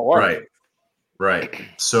 a lot more work. Right.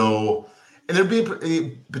 So, and there'd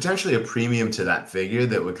be potentially a premium to that figure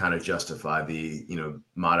that would kind of justify the,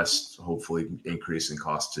 modest, hopefully increase in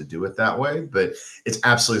cost to do it that way. But it's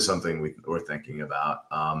absolutely something we're thinking about.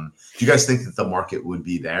 Do you guys think that the market would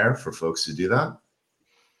be there for folks to do that?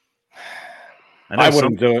 I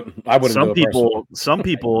wouldn't do it. I wouldn't. Some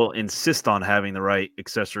people insist on having the right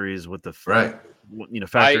accessories with the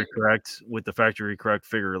factory correct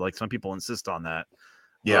figure. Like some people insist on that.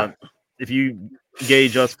 Yeah. If you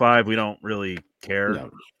gauge us 5, we don't really care.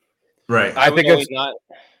 No. Right. I would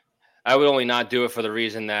only not do it for the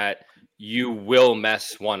reason that you will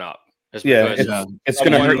mess one up. It's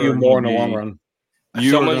going to hurt you more in the long run.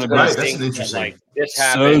 Someone's going to think that, like this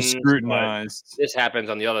happens. So scrutinized. This happens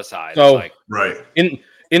on the other side. So in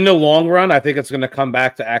the long run, I think it's going to come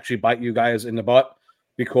back to actually bite you guys in the butt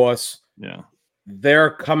because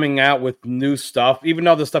they're coming out with new stuff. Even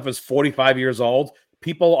though the stuff is 45 years old,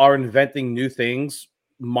 people are inventing new things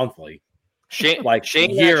monthly. Shane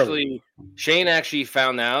actually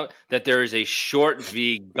found out that there is a short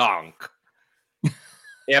V gonk.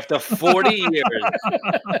 After 40 years,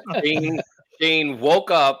 Shane woke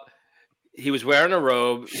up. He was wearing a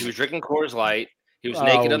robe. He was drinking Coors Light. He was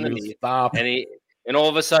naked underneath. And all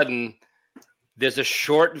of a sudden, there's a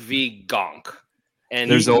short V gonk. And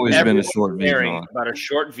there's always been a short V gonk. About a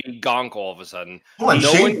short V gonk all of a sudden.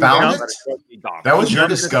 Shane found it? That was your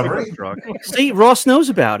discovery? See, Ross knows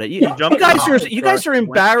about it. You guys are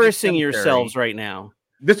embarrassing yourselves right now.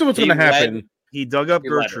 This is what's going to happen. He dug up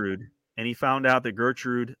Gertrude, and he found out that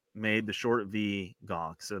Gertrude made the short V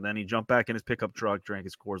gonk. So then he jumped back in his pickup truck, drank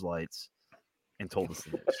his Coors Lights, and told us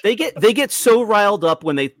the news. They get so riled up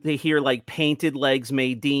when they hear like painted legs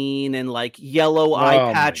Maydeen and like yellow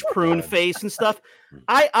eye patch prune face and stuff.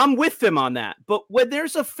 I'm with them on that. But when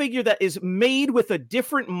there's a figure that is made with a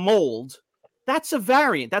different mold, that's a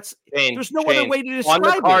variant. There's no other way to describe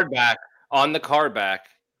it. On the card back,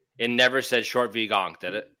 it never said short V gonk,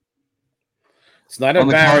 did it? It's not a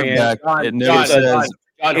variant. It never says.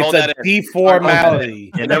 It's a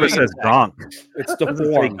deformality. It never says gonk. It's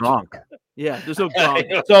deformed. Gonk. Yeah, there's no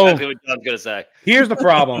gonk. So what John's gonna say. Here's the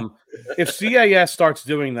problem: if CAS starts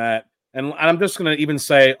doing that, and I'm just going to even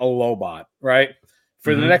say a Lobot, right?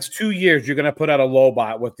 For the next 2 years, you're going to put out a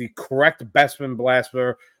Lobot with the correct Bestman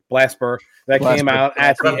Blasper that came out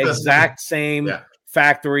at the exact same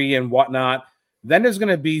factory and whatnot. Then there's going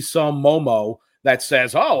to be some Momo that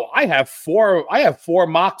says, "Oh, I have four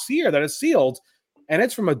mocks here that are sealed, and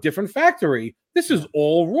it's from a different factory. This is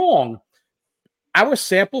all wrong." Our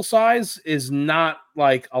sample size is not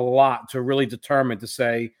like a lot to really determine to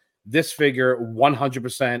say this figure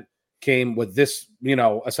 100% came with this,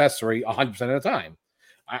 accessory 100% of the time.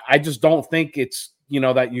 I just don't think it's,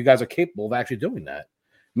 that you guys are capable of actually doing that.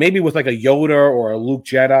 Maybe with like a Yoda or a Luke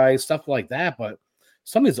Jedi, stuff like that. But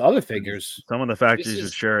some of these other figures. Some of the factories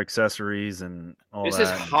would share accessories and all that. This is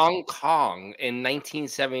Hong Kong in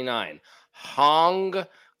 1979. Hong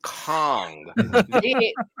Kong.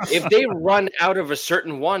 If they run out of a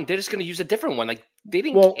certain one, they're just going to use a different one. Like they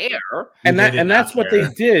didn't care, and that's what they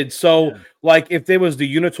did. So, like, if there was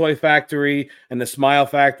the Unitoy factory and the Smile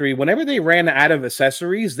factory, whenever they ran out of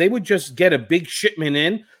accessories, they would just get a big shipment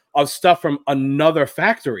in of stuff from another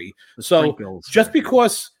factory. So, just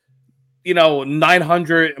because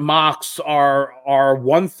 900 mocks are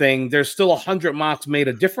one thing, there's still 100 mocks made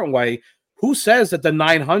a different way. Who says that the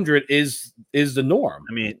 900 is the norm?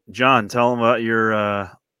 I mean, John, tell them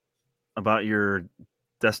about your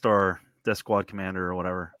Death Squad commander or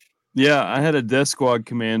whatever. Yeah, I had a Death Squad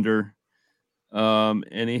commander,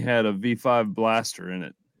 and he had a V5 blaster in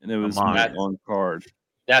it, and it was on card.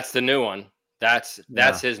 That's the new one. That's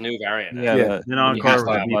his new variant. Yeah. Then on card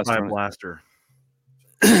with a V5 blaster.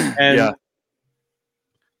 And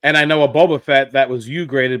I know a Boba Fett that was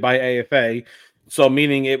graded by AFA. So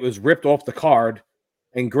meaning it was ripped off the card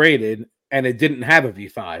and graded, and it didn't have a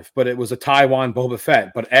V5, but it was a Taiwan Boba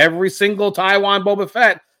Fett. But every single Taiwan Boba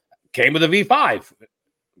Fett came with a V5.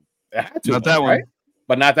 Not that one.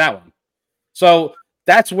 but not that one. So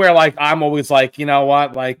that's where like I'm always like, you know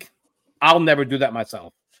what, like I'll never do that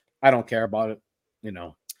myself. I don't care about it, you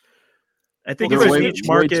know. I think There it's are a way niche too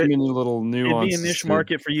market. many little It'd nuances. be a niche to-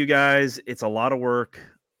 market for you guys. It's a lot of work,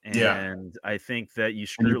 and Yeah. I think that you And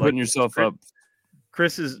screw you're putting yourself up.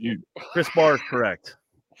 Chris Barr is correct.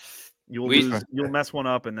 You'll We- you'll mess one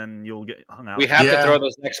up, and then you'll get hung out. We have to Yeah. throw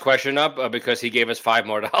this next question up because he gave us $5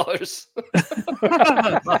 more.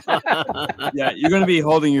 Yeah, you're going to be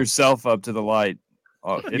holding yourself up to the light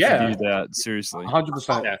if Yeah. you do that. Seriously.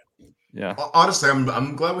 100%. Yeah. Yeah. Honestly,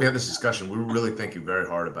 I'm glad we had this discussion. We were really thinking very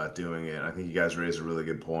hard about doing it. I think you guys raised a really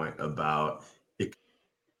good point about it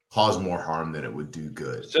cause more harm than it would do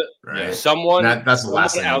good. So, right? Someone That's the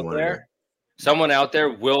last someone thing you out want to do. there. Someone out there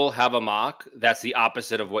will have a mock that's the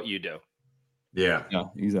opposite of what you do. Yeah. Yeah,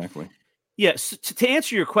 exactly. Yes. To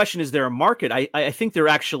answer your question, is there a market? I think there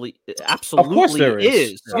actually absolutely course there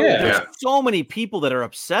is. There's Yeah. so many people that are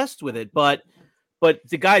obsessed with it, but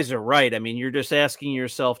the guys are right. I mean, you're just asking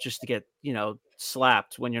yourself just to get,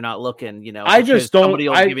 slapped when you're not looking, I just because don't- somebody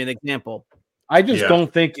will I- give you an example. I just Yeah.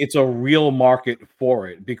 don't think it's a real market for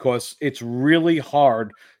it because it's really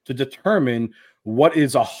hard to determine what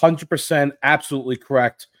is 100% absolutely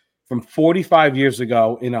correct from 45 years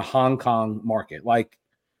ago in a Hong Kong market. Like,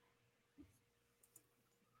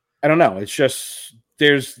 I don't know. It's just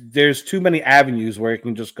there's too many avenues where it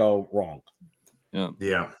can just go wrong.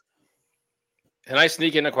 Yeah. Can I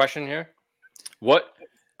sneak in a question here? What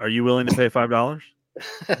Are you willing to pay $5?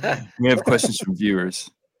 We have questions from viewers.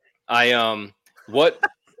 what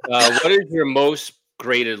is your most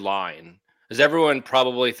graded line? Because everyone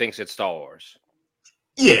probably thinks it's Star Wars.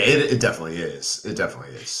 Yeah, it definitely is. It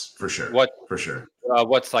definitely is for sure. For sure.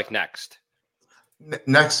 What's like next?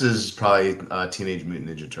 Next is probably Teenage Mutant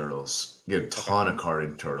Ninja Turtles. You get a ton of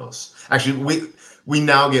carded turtles. Actually, we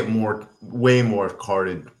now get way more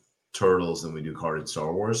carded turtles than we do carded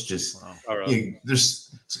Star Wars. Just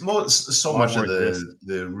there's so much of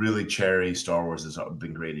the really cherry Star Wars has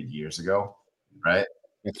been graded years ago, right?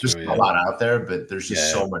 There's a lot out there, but there's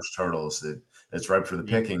just so much turtles that's ripe for the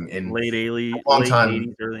picking. In late 80s,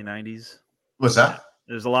 early 90s. What's that?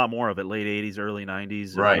 There's a lot more of it. Late 80s, early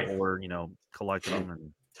 90s. Right. Or collecting them.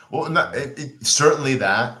 And well, certainly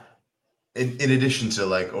that. In addition to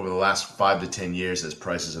like over the last 5 to 10 years, as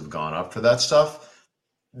prices have gone up for that stuff,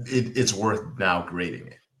 it's worth now grading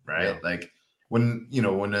it, right? Yeah. Like when a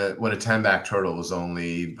 10-back turtle was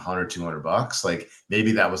only $100, $200, like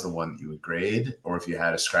maybe that was the one that you would grade, or if you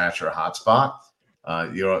had a scratch or a hot spot,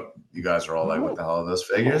 you guys are all like, what the hell are those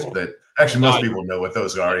figures? But actually, most people know what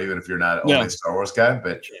those are, even if you're not only a Star Wars guy.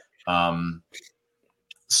 But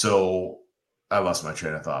so I lost my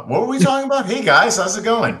train of thought. What were we talking about? Hey guys, how's it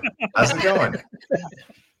going?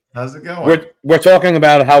 We're talking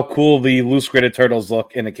about how cool the loose graded turtles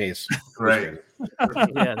look in a case. Right.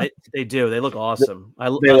 Yeah, they do. They look awesome. I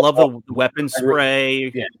love the weapon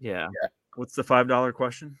spray. Yeah. What's the $5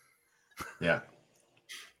 question? Yeah.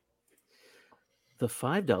 The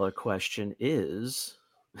 $5 question is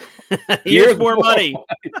here's more money.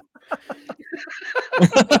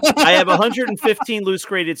 I have 115 loose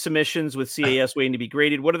graded submissions with CAS waiting to be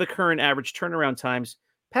graded. What are the current average turnaround times?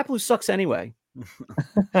 Papalu sucks anyway.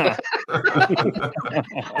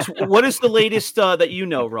 What is the latest that you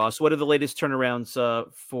know, Ross? What are the latest turnarounds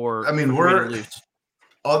for? I mean, we're loose?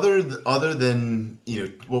 Other than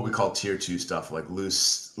what we call tier 2 stuff like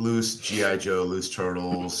loose GI Joe, loose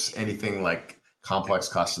turtles, anything like complex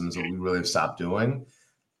customs that we really have stopped doing.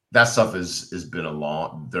 That stuff has been a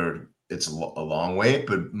long wait,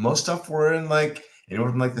 but most stuff we're in like anywhere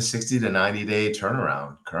from like the 60 to 90 day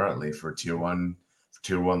turnaround currently for tier one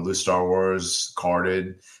loose Star Wars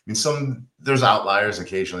carded. I mean, there's outliers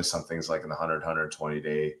occasionally. Some things like in the 120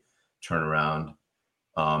 day turnaround.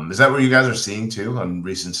 Is that what you guys are seeing too on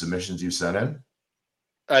recent submissions you sent in?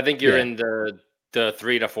 I think you're in the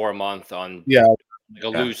 3 to 4 month on like a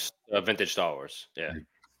loose vintage Star Wars.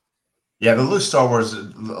 Yeah, the loose Star Wars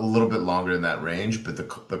is a little bit longer in that range, but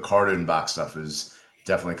the carded and box stuff is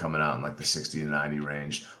definitely coming out in like the 60 to 90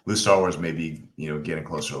 range. Loose Star Wars may be getting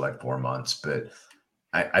closer to like 4 months, but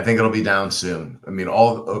I think it'll be down soon. I mean,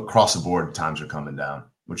 all across the board, times are coming down,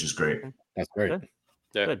 which is great. That's great.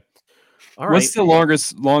 Good. All right. What's the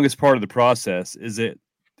longest part of the process? Is it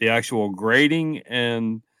the actual grading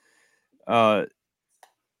and or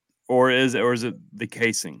is it the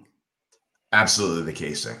casing? Absolutely the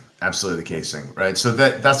casing, right? So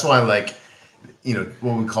that's why, like,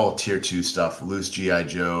 what we call tier 2 stuff, loose GI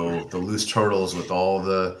Joe, the loose turtles with all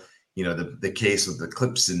the the case with the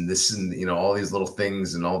clips and this and all these little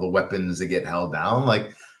things and all the weapons that get held down.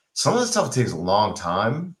 Like, some of the stuff takes a long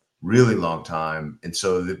time, really long time. And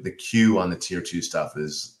so the queue on the tier 2 stuff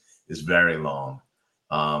is very long.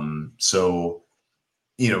 So,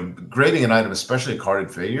 grading an item, especially a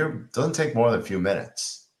carded figure, doesn't take more than a few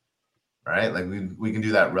minutes, right? Like we can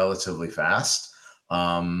do that relatively fast.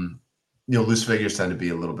 Loose figures tend to be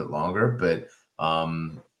a little bit longer, but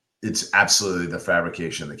it's absolutely the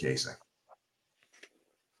fabrication of the casing.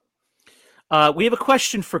 We have a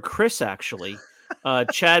question for Chris, actually.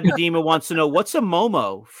 Chad Medema wants to know, what's a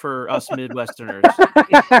Momo for us Midwesterners?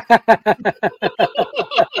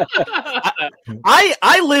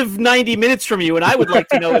 I live 90 minutes from you, and I would like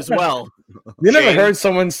to know as well. You never heard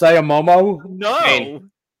someone say a Momo? No.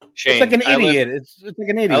 Shane, it's like an idiot. It's like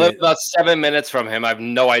an idiot. I live about 7 minutes from him. I have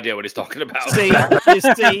no idea what he's talking about. See,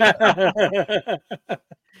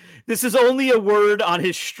 this is only a word on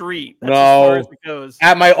his street. That's as far as it goes.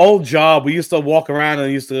 At my old job, we used to walk around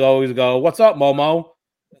and used to always go, "What's up, Momo?"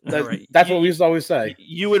 That's what we used to always say.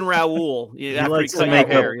 You and Raul. He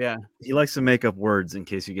likes to make up words in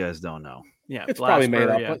case you guys don't know. Yeah, it's probably made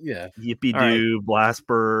up, but yeah. Yippee doo,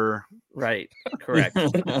 Blasper. Right, correct.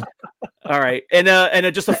 All right,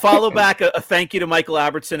 and just a follow back, a thank you to Michael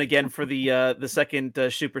Albertson again for the second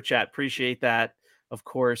super chat. Appreciate that, of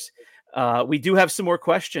course. We do have some more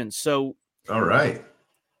questions, so all right.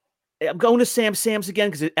 I'm going to Sam's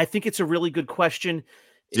again because I think it's a really good question.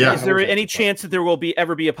 Yeah. Is there any chance that there will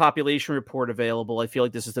ever be a population report available? I feel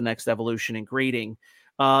like this is the next evolution in grading.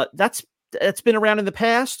 That's been around in the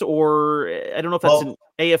past, or I don't know if that's an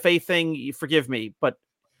AFA thing. Forgive me, but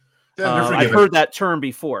I've heard that term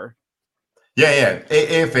before. Yeah.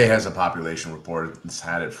 AFA has a population report. It's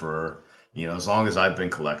had it for as long as I've been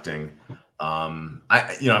collecting. I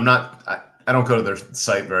don't go to their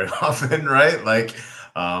site very often, right? Like,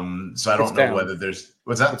 so I don't know whether there's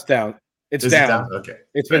what's that? It's down. It's down. Okay.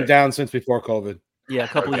 It's been down since before COVID. Yeah, a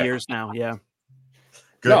couple of years now. Yeah.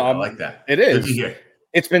 Good. No, I like that. It is.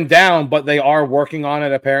 It's been down, but they are working on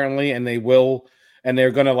it apparently, and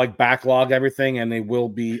they're going to like backlog everything, and they will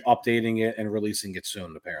be updating it and releasing it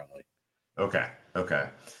soon apparently. Okay.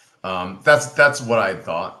 That's what I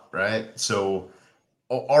thought, right? So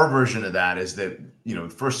our version of that is that,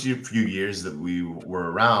 first few years that we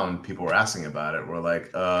were around, people were asking about it. We're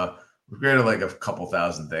like, we've graded like a couple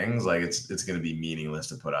thousand things. Like it's going to be meaningless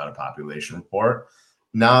to put out a population report.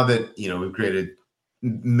 Now that, we've graded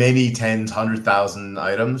many tens, 100,000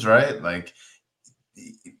 items, right? Like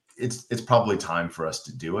it's probably time for us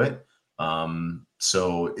to do it.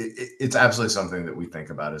 So it's absolutely something that we think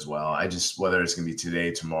about as well. Whether it's going to be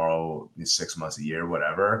today, tomorrow, 6 months, a year,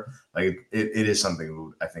 whatever, like it is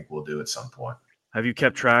something I think we'll do at some point. Have you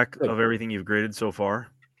kept track of everything you've graded so far?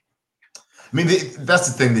 I mean,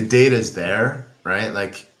 that's the thing. The data is there, right?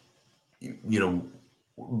 Like,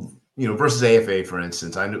 versus AFA, for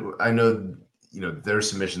instance, I know, their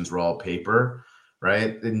submissions were all paper,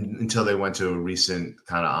 right? Until they went to a recent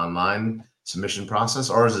kind of online submission process.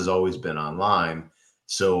 Ours has always been online.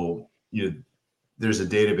 So, there's a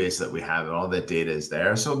database that we have and all that data is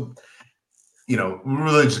there. So, we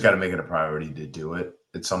really just got to make it a priority to do it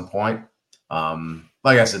at some point.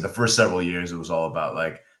 Like I said, the first several years, it was all about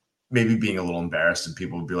like maybe being a little embarrassed and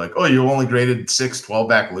people would be like, "Oh, you only graded 6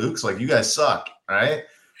 12-back Lukes? Like you guys suck." Right.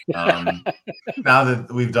 Now that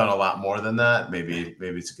we've done a lot more than that, maybe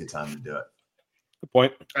it's a good time to do it. Good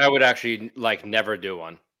point. I would actually never do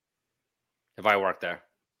one if I worked there.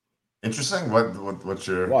 Interesting. What's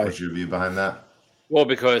your view behind that? Well,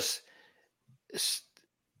 because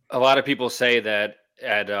a lot of people say that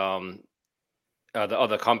at the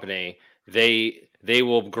other company, they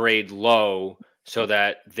will grade low so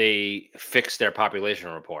that they fix their population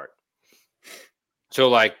report.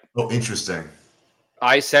 So interesting.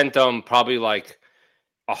 I sent them probably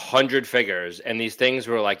 100 figures, and these things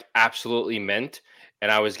were absolutely mint,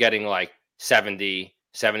 and I was getting 70,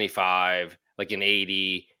 75, an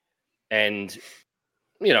 80, and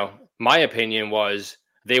my opinion was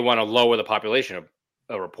they want to lower the population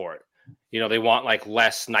report. They want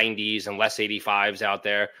less 90s and less 85s out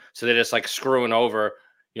there, so they're just screwing over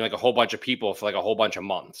a whole bunch of people for a whole bunch of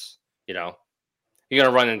months. You're gonna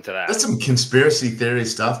run into that. That's some conspiracy theory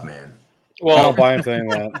stuff, man. Well, I don't buy anything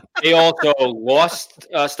that. They also lost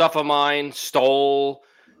stuff of mine, stole.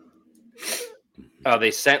 They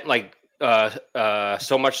sent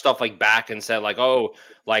so much stuff back and said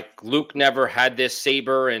Luke never had this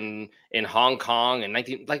saber in Hong Kong and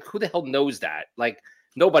 19. Who the hell knows that?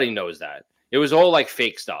 Nobody knows that. It was all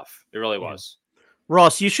fake stuff. It really was.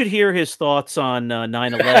 Ross, you should hear his thoughts on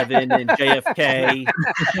 9/11 and JFK.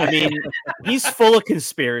 I mean, he's full of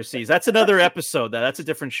conspiracies. That's another episode. That's a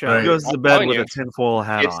different show. He goes to bed with a tinfoil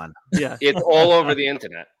hat on. Yeah, it's all over the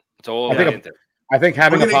internet. It's all over the internet. I think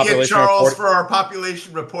having We're a going to get population Charles report for our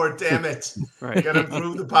population report. Damn it! Right. Got to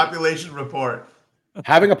improve the population report.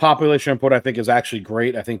 having a population report, I think, is actually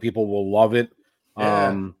great. I think people will love it.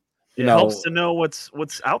 Yeah. It helps to know what's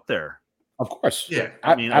out there. Of course. Yeah.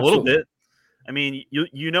 I mean, a little bit. I mean,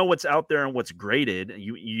 you know what's out there and what's graded.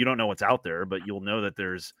 You don't know what's out there, but you'll know that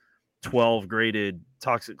there's 12 graded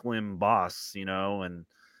toxic limb boss, and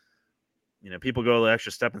people go the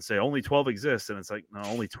extra step and say only 12 exist, and it's like no,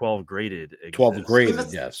 only 12 graded exist. 12 graded,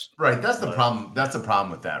 yes. Right. That's the problem. That's the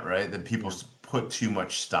problem with that, right? That people put too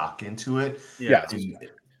much stock into it. Yeah.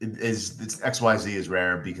 It's XYZ is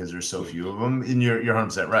rare because there's so few of them. And you're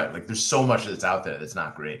 100% right. Like there's so much that's out there that's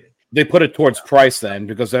not graded. They put it towards price then,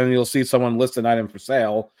 because then you'll see someone list an item for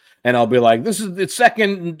sale, and I'll be like, "This is the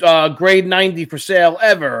second grade 90 for sale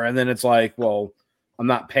ever," and then it's like, "Well, I'm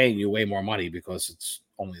not paying you way more money because it's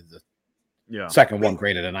only the second one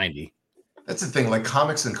graded a 90." That's the thing. Like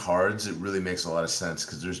comics and cards, it really makes a lot of sense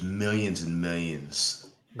because there's millions and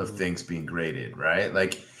millions of things being graded, right?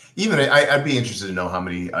 Like even I'd be interested to know how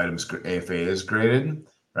many items AFA is graded,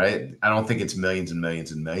 right? I don't think it's millions and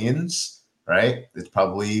millions and millions. Right, it's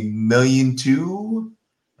probably 1.2 million,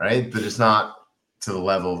 right? But it's not to the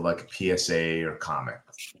level of like a PSA or comic.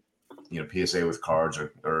 PSA with cards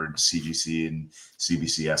or CGC and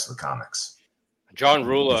CBCS with comics. John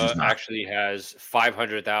Rula actually has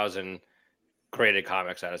 500,000 graded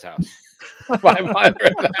comics at his house.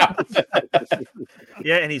 500,000.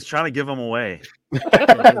 Yeah, and he's trying to give them away.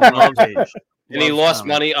 And he lost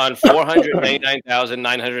money on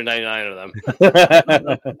 499,999 of them.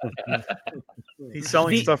 He's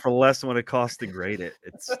selling stuff for less than what it costs to grade it.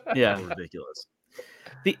 It's ridiculous.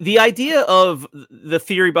 The idea of the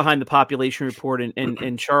theory behind the population report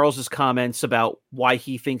and Charles's comments about why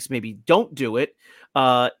he thinks maybe don't do it.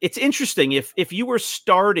 It's interesting if you were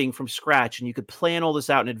starting from scratch and you could plan all this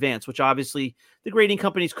out in advance, which obviously the grading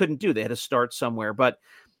companies couldn't do. They had to start somewhere. But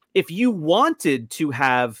if you wanted to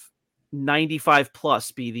have 95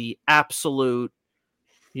 plus be the absolute,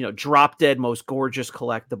 drop dead most gorgeous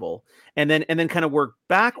collectible, and then kind of work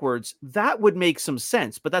backwards, that would make some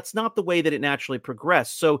sense. But that's not the way that it naturally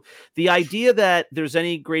progressed. So the idea that there's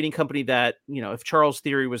any grading company that, if Charles'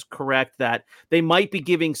 theory was correct, that they might be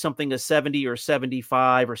giving something a 70 or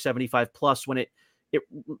 75 or 75 plus when it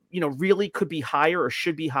really could be higher or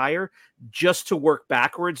should be higher, just to work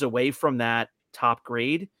backwards away from that top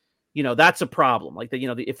grade. That's a problem. Like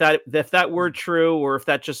if that were true, or if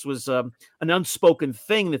that just was an unspoken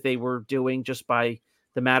thing that they were doing just by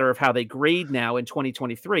the matter of how they grade now in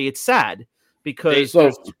 2023, it's sad because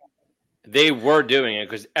they were doing it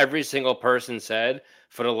because every single person said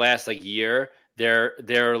for the last year,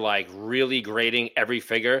 they're like really grading every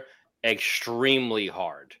figure extremely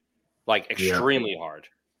hard, extremely hard.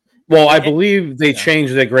 Well, I believe they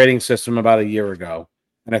changed their grading system about a year ago,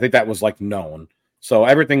 and I think that was known. So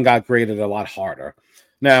everything got graded a lot harder.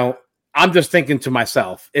 Now, I'm just thinking to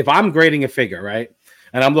myself, if I'm grading a figure, right,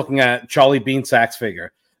 and I'm looking at Charlie Beansack's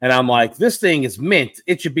figure, and I'm like, this thing is mint,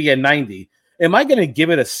 it should be a 90. Am I going to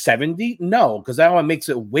give it a 70? No, because that one makes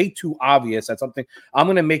it way too obvious that something. I'm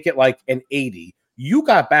going to make it like an 80. You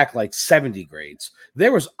got back 70 grades.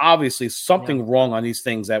 There was obviously something wrong on these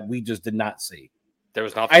things that we just did not see. There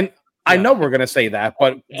was nothing. I know we're going to say that,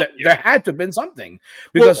 but there had to have been something.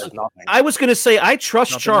 Because I was going to say I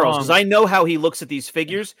trust Charles because I know how he looks at these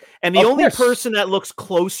figures. And the only person that looks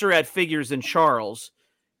closer at figures than Charles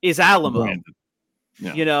is Alamo.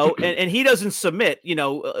 Yeah. And he doesn't submit, a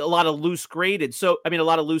lot of loose graded. So, a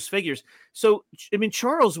lot of loose figures. So,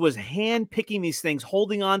 Charles was hand picking these things,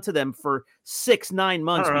 holding on to them for 6-9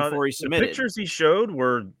 months before he submitted. The pictures he showed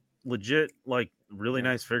were legit, really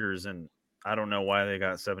nice figures. And I don't know why they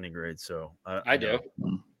got 70 grades. So I do,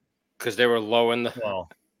 because they were lowering the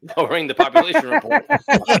population report.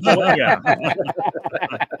 Yeah.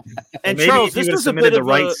 And Charles, this was a bit of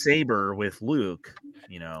right saber with Luke.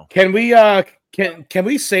 Can we can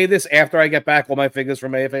we say this after I get back all my figures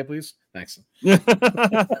from AFA, please? Thanks.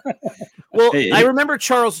 Well, I remember,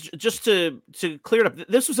 Charles, just to clear it up,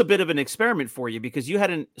 this was a bit of an experiment for you because you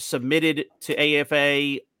hadn't submitted to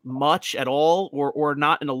AFA much at all or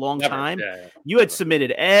not in a long time. You had submitted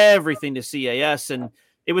everything to CAS, and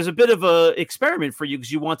it was a bit of a experiment for you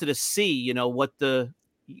because you wanted to see,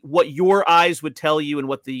 what your eyes would tell you and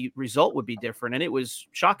what the result would be different, and it was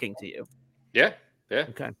shocking to you. Yeah.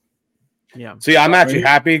 Okay. Yeah. See, I'm actually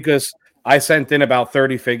happy because I sent in about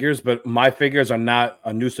 30 figures, but my figures are not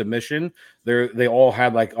a new submission. They all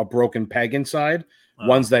had a broken peg inside,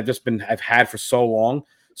 ones that I've had for so long.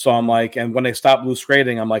 So I'm like, and when they stop loose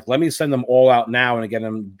grading, I'm like, let me send them all out now and get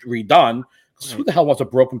them redone. Because who the hell wants a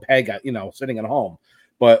broken peg, sitting at home?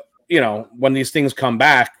 But when these things come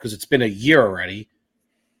back, because it's been a year already,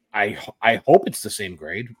 I hope it's the same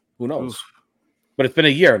grade. Who knows? Oof. But it's been a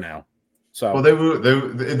year now. So well,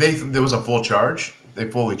 there was a full charge. They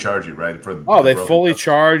fully charge you, right? They fully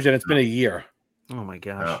charge, and it's been a year. Oh my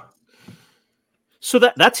gosh. Yeah. So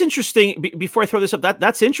that's interesting. Before I throw this up,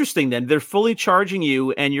 that's interesting. Then they're fully charging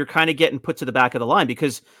you, and you're kind of getting put to the back of the line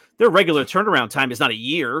because their regular turnaround time is not a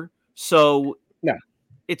year. So yeah,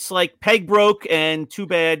 it's like peg broke, and too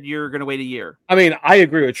bad you're going to wait a year. I mean, I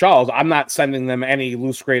agree with Charles. I'm not sending them any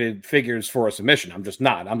loose graded figures for a submission. I'm just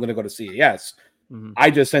not. I'm going to go to CAS. Mm-hmm.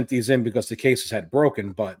 I just sent these in because the cases had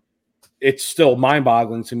broken, but it's still mind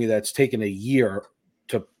boggling to me that it's taken a year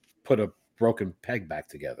to put a broken peg back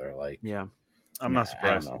together. Like, yeah. I'm not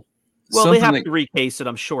surprised. Well, something they have to recase it,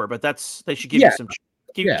 I'm sure, but they should give you some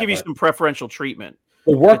give you some preferential treatment.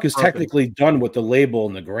 The work is technically done with the label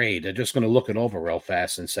and the grade. They're just going to look it over real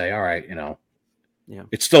fast and say, all right,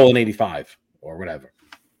 it's still an 85 or whatever.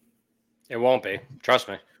 It won't be. Trust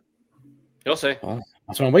me. You'll see. Well,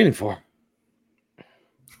 that's what I'm waiting for.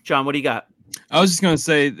 John, what do you got? I was just going to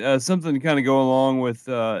say something to kind of go along with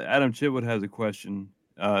Adam Chitwood has a question.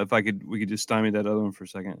 If we could just stymie that other one for a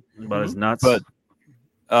second. About his nuts. But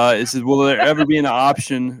it says, will there ever be an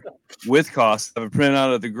option with cost of a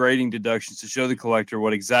printout of the grading deductions to show the collector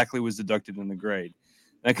what exactly was deducted in the grade?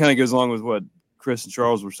 That kind of goes along with what Chris and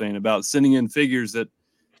Charles were saying about sending in figures that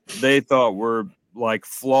they thought were like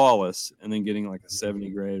flawless and then getting like a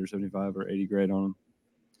 70 grade or 75 or 80 grade on them.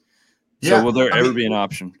 Yeah, so will there ever be an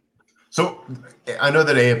option? So I know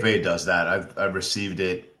that AFA does that. I've received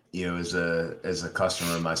it, as a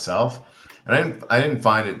customer myself, and I didn't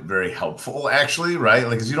find it very helpful actually, right?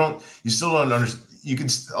 Like, because you still don't understand.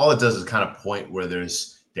 All it does is kind of point where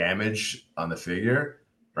there's damage on the figure,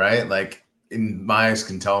 right? Like, my eyes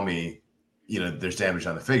can tell me, there's damage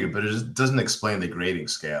on the figure, but it doesn't explain the grading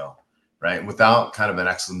scale, right? And without kind of an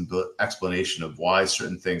excellent explanation of why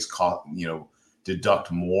certain things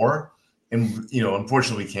deduct more. And,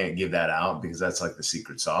 unfortunately, we can't give that out because that's like the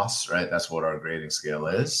secret sauce, right? That's what our grading scale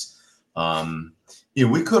is.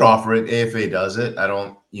 We could offer it. AFA does it. I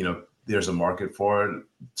don't, there's a market for it.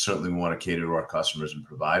 Certainly we want to cater to our customers and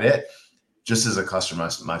provide it. Just as a customer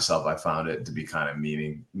myself, I found it to be kind of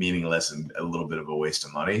meaningless and a little bit of a waste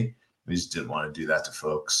of money. We just didn't want to do that to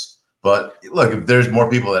folks. But look, if there's more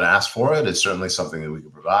people that ask for it, it's certainly something that we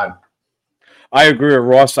can provide. I agree with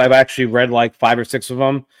Ross. I've actually read like 5 or 6 of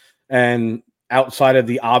them. And outside of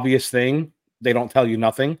the obvious thing, they don't tell you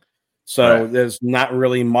nothing. So There's not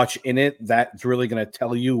really much in it that's really going to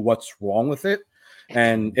tell you what's wrong with it.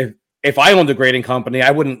 And if I owned a grading company,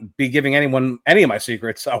 I wouldn't be giving anyone any of my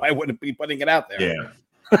secrets, so I wouldn't be putting it out there. Yeah.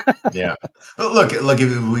 Yeah. But look,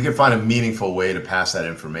 if we could find a meaningful way to pass that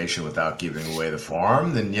information without giving away the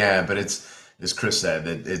farm, then yeah, but it's, as Chris said,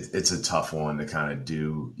 that it's a tough one to kind of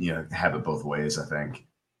do, have it both ways, I think.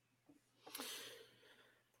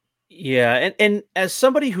 Yeah, and as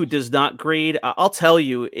somebody who does not grade, I'll tell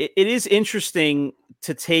you, it is interesting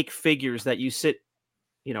to take figures that you sit,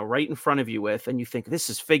 right in front of you with, and you think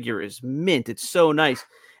this figure is mint, it's so nice,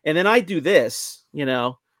 and then I do this,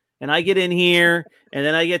 and I get in here, and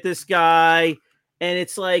then I get this guy, and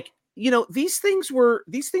it's like, these things were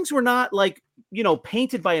not like,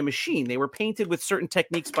 painted by a machine. They were painted with certain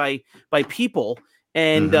techniques by people,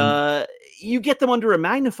 and you get them under a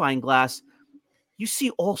magnifying glass. You see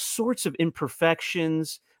all sorts of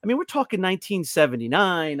imperfections. I mean, we're talking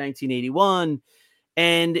 1979, 1981,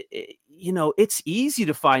 and, it's easy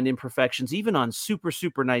to find imperfections even on super,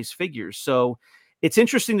 super nice figures. So it's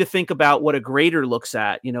interesting to think about what a grader looks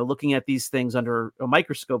at, looking at these things under a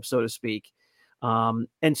microscope, so to speak. And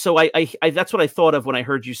so I that's what I thought of when I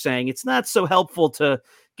heard you saying it's not so helpful to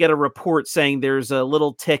get a report saying there's a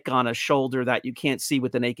little tick on a shoulder that you can't see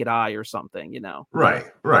with the naked eye or something, Right.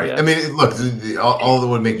 Yeah. I mean, look, all that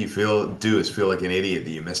would make you do is feel like an idiot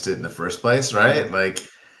that you missed it in the first place, right? Like,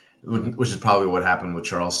 which is probably what happened with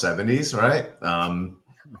Charles 70s, right?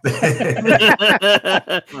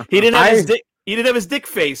 He didn't have his dick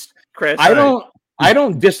faced, Chris. I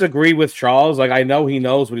don't disagree with Charles. Like, I know he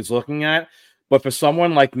knows what he's looking at. But for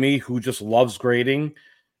someone like me who just loves grading,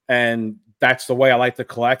 and that's the way I like to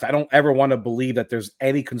collect, I don't ever want to believe that there's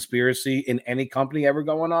any conspiracy in any company ever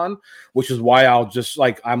going on, which is why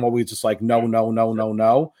I'm always just like, no,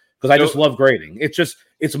 because I just love grading.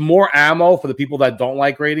 It's more ammo for the people that don't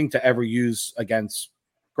like grading to ever use against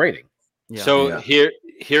grading. Yeah. So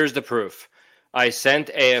here's the proof. I sent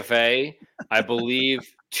AFA, I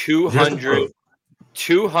believe,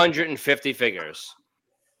 250 figures.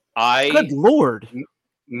 Good Lord.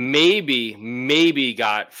 maybe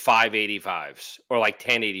got 585s or like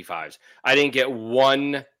 1085s. I didn't get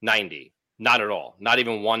 190. Not at all. Not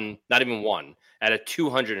even one at a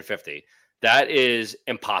 250. That is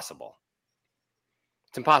impossible.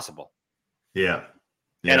 It's impossible. Yeah.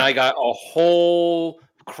 And I got a whole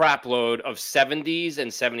crap load of 70s and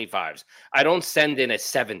 75s. I don't send in a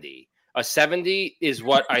 70. A 70 is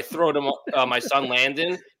what I throw to my son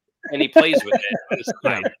Landon, and he plays with it on the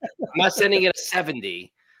side. I'm not sending in a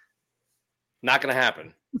 70. Not going to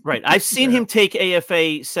happen. Right. I've seen him take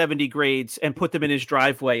AFA 70 grades and put them in his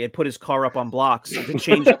driveway and put his car up on blocks to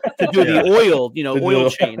change, to do the oil, oil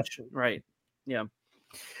change. Right. Yeah.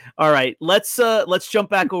 All right. Let's jump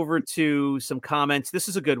back over to some comments. This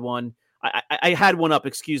is a good one. I had one up.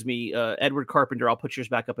 Excuse me. Edward Carpenter. I'll put yours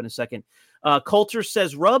back up in a second. Coulter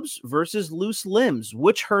says rubs versus loose limbs.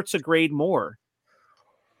 Which hurts a grade more?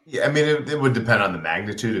 Yeah, I mean, it would depend on the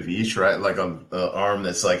magnitude of each, right? Like on the arm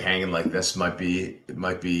that's like hanging like this might be,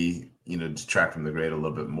 detract from the grade a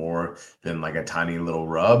little bit more than like a tiny little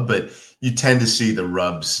rub, but you tend to see the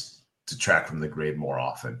rubs detract from the grade more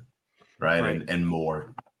often, right? And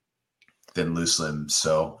more than loose limbs.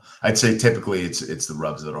 So I'd say typically it's the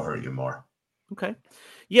rubs that'll hurt you more. Okay.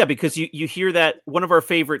 Yeah, because you hear that one of our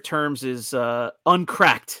favorite terms is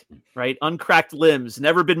uncracked, right? Uncracked limbs,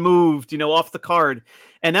 never been moved, off the card.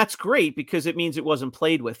 And that's great because it means it wasn't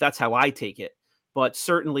played with. That's how I take it. But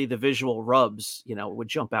certainly the visual rubs, would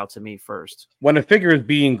jump out to me first. When a figure is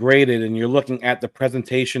being graded and you're looking at the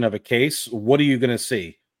presentation of a case, what are you going to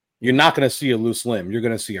see? You're not going to see a loose limb. You're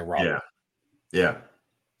going to see a rub. Yeah.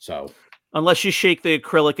 So unless you shake the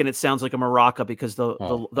acrylic and it sounds like a maraca because the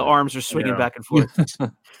arms are swinging back and forth. That's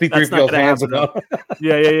not going to happen.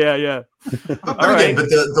 Yeah. But again, but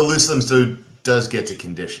the loose limbs does get to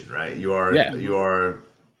condition, right? You are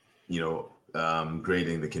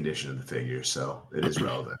grading the condition of the figure, so it is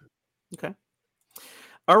relevant. Okay.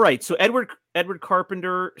 All right. So Edward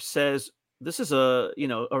Carpenter says this is a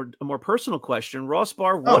more personal question. Ross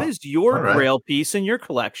Barr, what is your Grail piece in your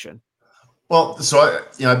collection? Well, so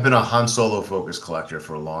I've been a Han Solo focused collector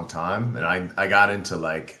for a long time, and I got into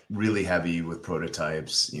like really heavy with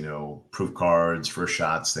prototypes, proof cards, first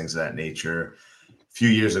shots, things of that nature. A few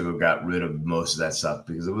years ago, got rid of most of that stuff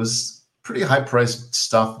because it was pretty high priced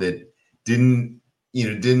stuff that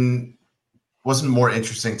wasn't more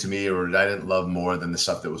interesting to me, or I didn't love more than the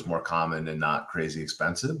stuff that was more common and not crazy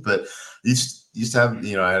expensive. But used to have,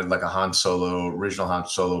 I had like a original Han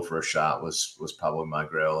Solo for a shot was probably my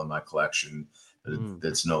Grail in my collection.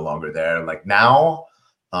 That's no longer there. Like now,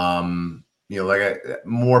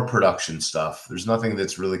 more production stuff. There's nothing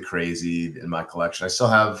that's really crazy in my collection. I still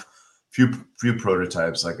have few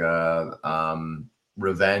prototypes, like a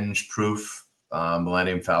Revenge proof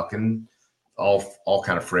Millennium Falcon, all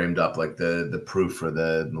kind of framed up, like the proof for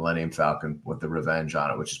the Millennium Falcon with the Revenge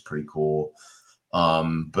on it, which is pretty cool.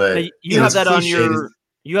 But you have that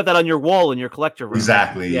on your wall in your collector room.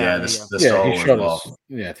 Exactly. The Star Wars wall.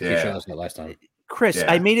 He showed us that last time. Chris,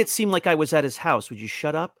 I made it seem like I was at his house. Would you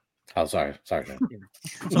shut up? Oh, sorry, John.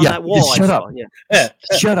 It's on that wall. Shut up. Yeah.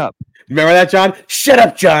 Shut up. Remember that, John? Shut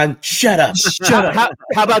up, John. Shut up. Shut up.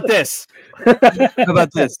 How about this? How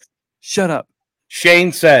about this? Shut up.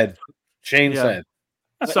 Shane said.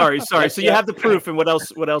 Sorry. So you have the proof, and what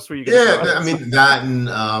else were you going to say? I mean that,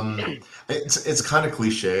 and it's kind of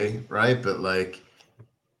cliche, right? But like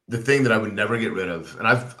the thing that I would never get rid of, and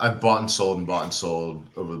I've bought and sold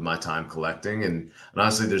over my time collecting, and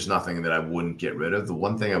honestly, there's nothing that I wouldn't get rid of. The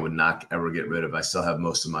one thing I would not ever get rid of, I still have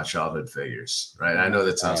most of my childhood figures, right? I know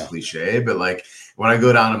that sounds cliche, but like when I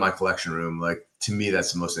go down to my collection room, like to me,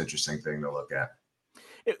 that's the most interesting thing to look at.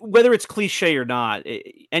 Whether it's cliche or not,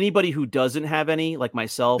 anybody who doesn't have any, like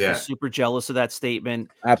myself, is super jealous of that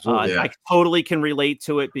statement. Absolutely. I totally can relate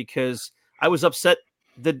to it because I was upset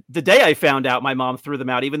the day I found out my mom threw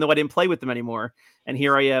them out, even though I didn't play with them anymore. And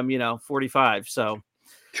here I am, 45. So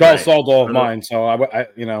Charles sold all of mine, so I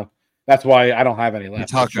that's why I don't have any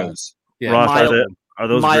left. Tacos. Yeah. Ross, are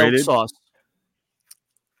those graded? Sauce.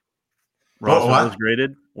 Ross, are those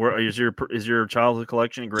graded? Or is your childhood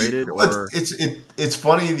collection graded? Or it's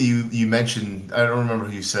funny that you mentioned. I don't remember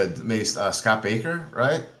who you said. Maybe Scott Baker,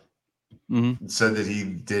 right? Mm-hmm. Said that he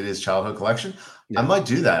did his childhood collection. I might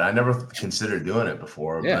do that. I never considered doing it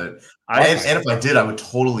before, but and if I did, I would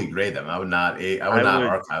totally grade them. I would not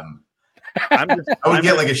archive them. I would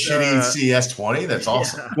get like a shitty CS 20. That's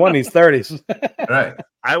awesome. 20s, 30s. Right.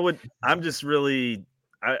 I'm just really.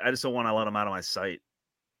 I just don't want to let them out of my sight.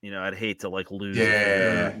 I'd hate to like lose.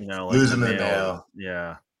 Lose them in the mail.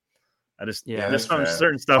 Yeah, I just Yeah, there's that's fair.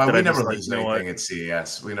 certain stuff Well, that we I never just like. lose You know anything what? at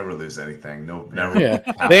CES. We never lose anything. No, never. Yeah,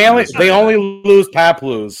 they only lose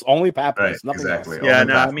Paploos. Only Paploos. Right, Nothing exactly. else. Yeah,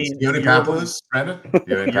 Only no, I Paploos. mean, you have any you're a little- Paploos, Brandon? You have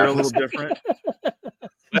any You're a Paploos? little different.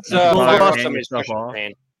 Let's Well, fire Ross, off hang some of these yourself questions, off.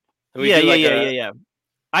 Shane. Can we do like a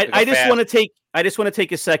I just fast- want to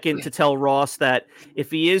take a second to tell Ross that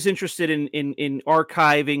if he is interested in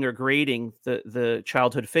archiving or grading the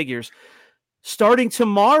childhood figures, starting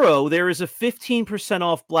tomorrow there is a 15%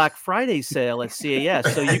 off Black Friday sale at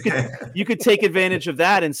CAS. So you could take advantage of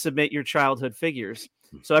that and submit your childhood figures.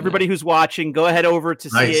 So everybody who's watching, go ahead over to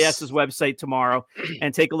Nice. CAS's website tomorrow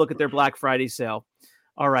and take a look at their Black Friday sale.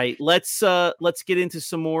 All right, let's get into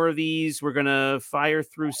some more of these. We're gonna fire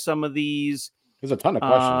through some of these. There's a ton of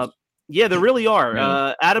questions. Yeah, there really are.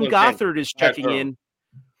 Yeah. Adam Okay. Gothard is Fire checking through. in.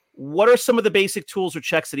 What are some of the basic tools or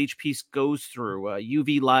checks that each piece goes through?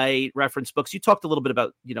 UV light, reference books. You talked a little bit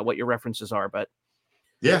about what your references are, but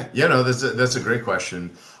No, that's a great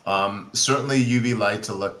question. Certainly UV light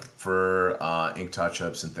to look for ink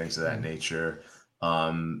touch-ups and things of that nature.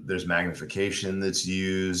 There's magnification that's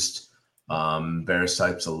used, various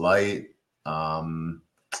types of light.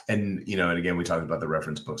 And again, we talked about the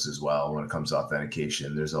reference books as well. When it comes to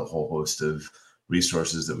authentication, there's a whole host of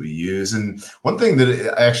resources that we use. And one thing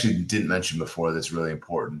that I actually didn't mention before that's really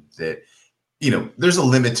important, that there's a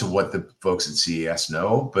limit to what the folks at CES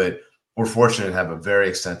know, but we're fortunate to have a very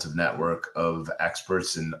extensive network of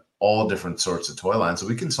experts in all different sorts of toy lines that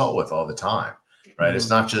we consult with all the time, right? Mm-hmm. It's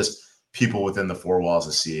not just people within the four walls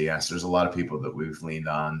of CES. There's a lot of people that we've leaned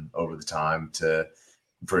on over the time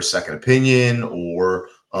for a second opinion, or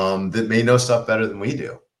that may know stuff better than we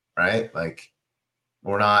do, right? Like,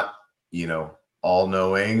 we're not, all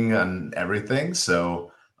knowing on everything.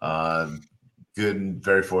 So good and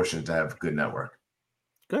very fortunate to have a good network.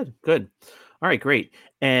 Good. All right, great.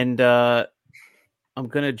 And I'm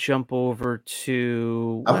gonna jump over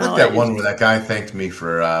to. I like that one where that guy thanked me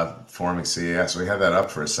for forming CES. We had that up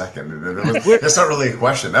for a second. That's not really a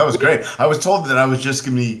question. That was great. I was told that I was just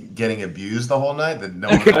gonna be getting abused the whole night. That no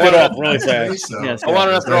one Kicked it off really fast. So Yes. I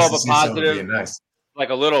wanted to throw up a see someone positive, being nice. like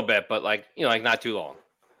a little bit, but like not too long.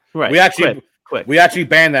 Right. We actually quick. We actually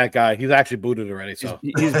banned that guy. He's actually booted already. So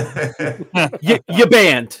you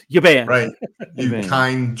banned. Right. You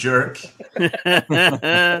kind jerk.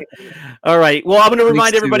 All right. Well, I'm going to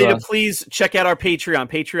remind everybody to to please check out our Patreon,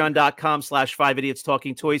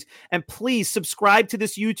 patreon.com/5idiots-talking-toys. And please subscribe to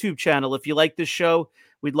this YouTube channel. If you like this show,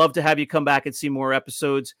 we'd love to have you come back and see more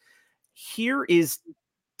episodes. Here is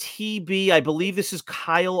TB. I believe this is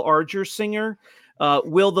Kyle Argersinger.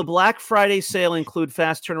 Will the Black Friday sale include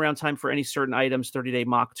fast turnaround time for any certain items, 30-day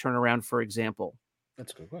mock turnaround, for example?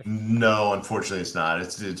 that's a good question. No, unfortunately, it's not.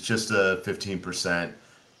 It's just a 15%.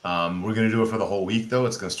 We're going to do it for the whole week, though.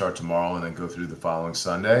 It's going to start tomorrow and then go through the following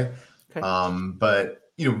Sunday. Okay. But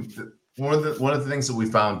one of the things that we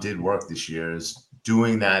found did work this year is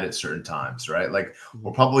doing that at certain times, right? Like,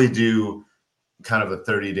 we'll probably do kind of a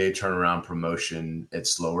 30-day turnaround promotion at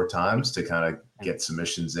slower times to kind of get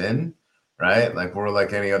submissions in, right? Like, we're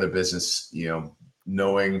like any other business,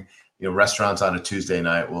 knowing, restaurants on a Tuesday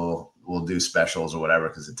night will do specials or whatever,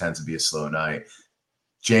 because it tends to be a slow night.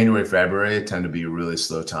 January, February tend to be a really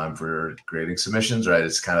slow time for grading submissions, right?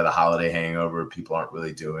 It's kind of the holiday hangover. People aren't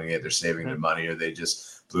really doing it. They're saving their money, or they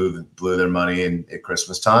just blew their money at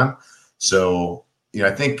Christmas time. So,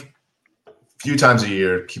 I think a few times a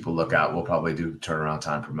year, keep a lookout. We'll probably do turnaround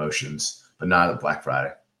time promotions, but not at Black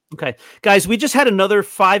Friday. Okay, guys, we just had another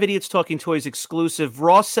 5 Idiots Talking Toys exclusive.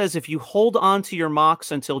 Ross says if you hold on to your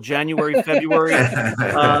mocks until January, February,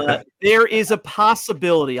 there is a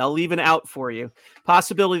possibility, I'll leave it out for you,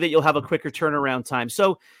 possibility that you'll have a quicker turnaround time.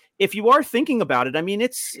 So if you are thinking about it, I mean,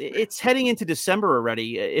 it's heading into December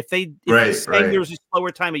already. If they're saying there's a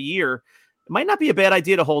slower time of year, it might not be a bad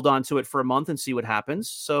idea to hold on to it for a month and see what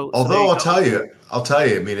happens. Although I'll tell you, I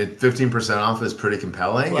mean, 15% off is pretty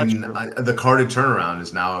compelling, Well, and the carded turnaround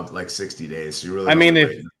is now like 60 days. So you really, I mean,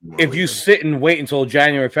 if you sit and wait until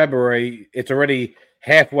January, February, it's already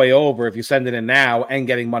halfway over if you send it in now and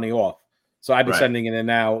getting money off. So I'd be sending it in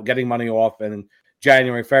now, getting money off, and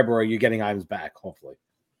January, February, you're getting items back, hopefully.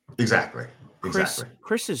 Exactly.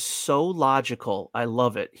 Chris is so logical. I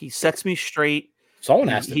love it. He sets me straight. Someone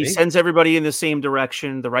has to. He sends everybody in the same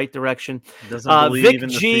direction, the right direction. Doesn't believe Vic in the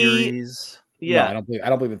G, theories. Yeah, No, I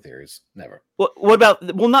don't believe in theories. Never. What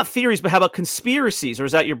about? Well, not theories, but how about conspiracies? Or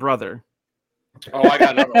is that your brother? Oh, I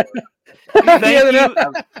got another one.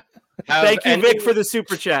 Thank you, Vic, for the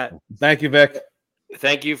super chat. Thank you, Vic.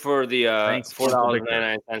 Thank you for the Thanks,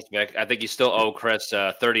 $4.99, Vic. I think you still owe Chris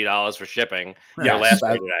 $30 for shipping your Yes, last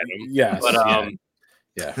graded item. Yes. But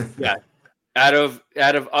yeah. yeah. Out of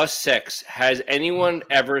us 6, has anyone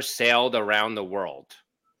ever sailed around the world?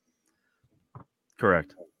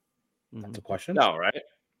 Correct. That's a question. No, right?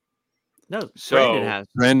 No, So Brandon has.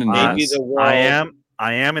 Brandon maybe has. the world.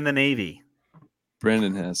 I am in the Navy.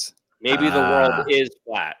 Brandon has. Maybe the world is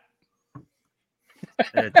flat.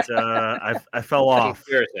 I fell off.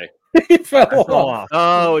 Conspiracy. He I fell off.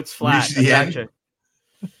 Oh, it's flat. Reached the I end. gotcha.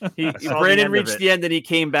 saw the Brandon end of reached it. the end and he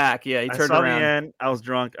came back. Yeah, he I turned saw around. the end. I was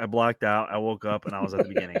drunk. I blacked out. I woke up and I was at the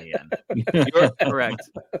beginning of the end. Correct.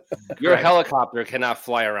 Your helicopter cannot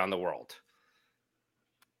fly around the world.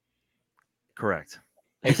 Correct.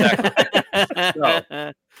 Exactly.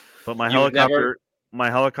 But my You've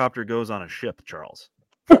helicopter goes on a ship, Charles.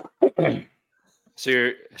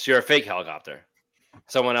 So you're a fake helicopter.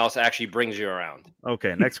 Someone else actually brings you around.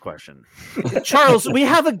 Okay, next question. Charles, we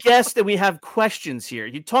have a guest and we have questions here.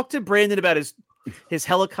 You talked to Brandon about his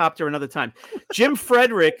helicopter another time. Jim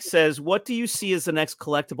Frederick says, what do you see as the next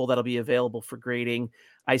collectible that'll be available for grading?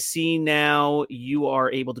 I see now you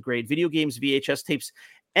are able to grade video games, VHS tapes,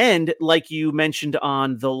 and like you mentioned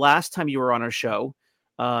on the last time you were on our show,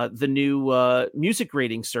 the new music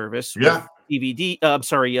grading service. Yeah. DVD,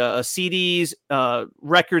 CDs,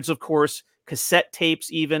 records, of course, cassette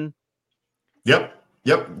tapes, even. Yep.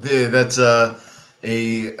 That's a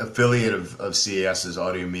affiliate of CAS's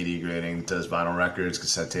Audio Media Grading, does vinyl records,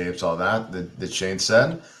 cassette tapes, all that Shane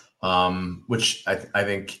said. Which I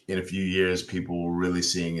think in a few years people will really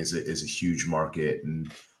seeing is a huge market,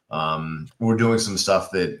 and we're doing some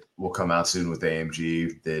stuff that will come out soon with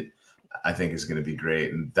AMG that I think is going to be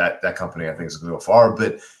great, and that company I think is going to go far.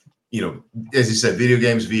 But as you said, video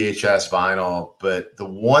games, VHS, vinyl. But the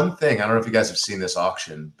one thing, I don't know if you guys have seen this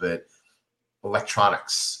auction, but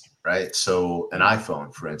electronics, right? So an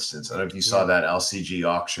iPhone, for instance. I don't know if you saw that LCG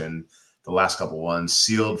auction, the last couple ones,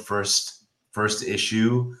 sealed first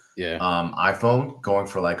issue. Yeah. iPhone going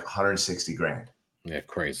for like 160 grand. Yeah,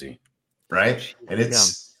 crazy. Right? And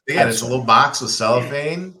it's a little box with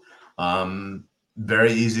cellophane.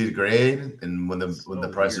 Very easy to grade. And when the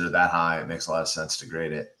prices are that high, it makes a lot of sense to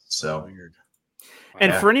grade it. So weird.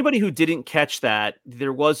 And for anybody who didn't catch that,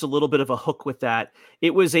 there was a little bit of a hook with that.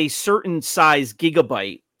 It was a certain size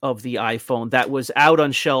gigabyte of the iPhone that was out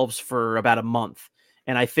on shelves for about a month.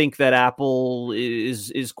 And I think that Apple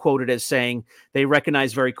is quoted as saying they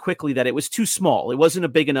recognized very quickly that it was too small. It wasn't a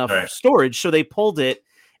big enough storage. So they pulled it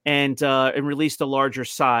and released a larger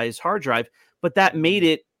size hard drive. But that made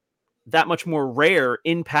it that much more rare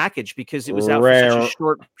in package because it was out for such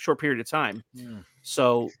a short period of time. Yeah.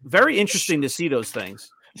 So very interesting to see those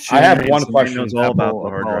things. I have one question. All about the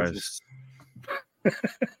hard drives.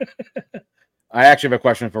 I actually have a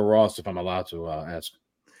question for Ross, if I'm allowed to ask.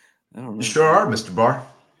 I don't know. You sure are, Mr. Barr.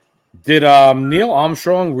 Did Neil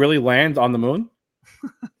Armstrong really land on the moon?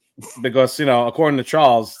 Because according to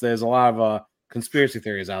Charles, there's a lot of conspiracy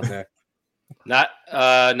theories out there. Not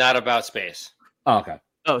about space. Oh, okay.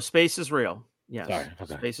 Oh, space is real. Yes. Sorry.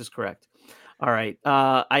 Okay. Space is correct. All right.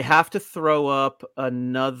 I have to throw up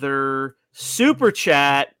another super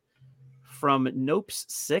chat from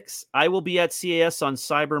Nopes6. I will be at CAS on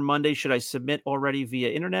Cyber Monday. Should I submit already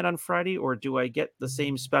via internet on Friday, or do I get the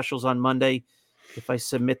same specials on Monday if I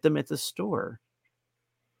submit them at the store?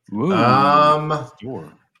 Ooh,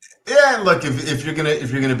 store. Yeah, look, if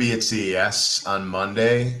you're gonna be at CES on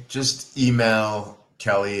Monday, just email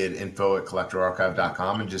Kelly at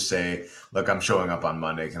info@collectorarchive.com and just say, look, I'm showing up on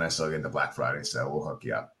Monday. Can I still get the Black Friday sale? We'll hook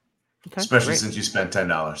you up. Okay, especially since you spent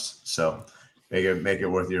 $10. So make it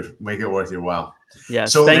worth your while. Yeah.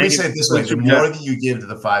 So let me say it this way: the more that you give to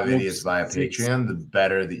the Five Idiots via Patreon, the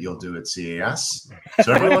better that you'll do at CES.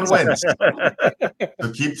 So everyone wins.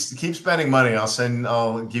 So keep spending money.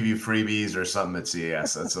 I'll give you freebies or something at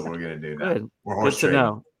CES. That's what we're gonna do now. Good. We're horse trading.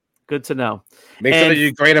 Know. Good to know. Make sure that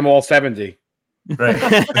you grade them all 70. Right.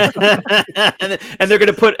 and they're going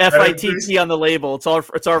to put FITT on the label. It's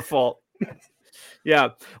our fault. Yeah.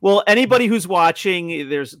 Well, anybody who's watching,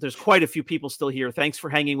 there's quite a few people still here. Thanks for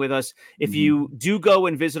hanging with us. If you do go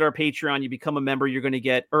and visit our Patreon, you become a member, you're going to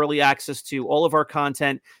get early access to all of our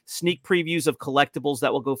content, sneak previews of collectibles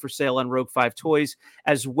that will go for sale on Rogue 5 Toys,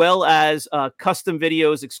 as well as custom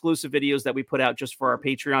videos, exclusive videos that we put out just for our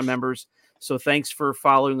Patreon members. So thanks for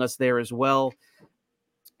following us there as well.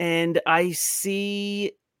 And I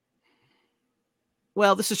see,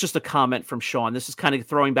 well, this is just a comment from Sean. This is kind of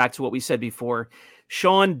throwing back to what we said before.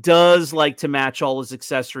 Sean does like to match all his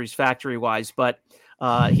accessories factory-wise, but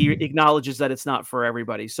he acknowledges that it's not for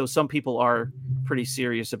everybody. So some people are pretty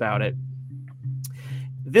serious about it.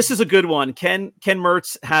 This is a good one. Ken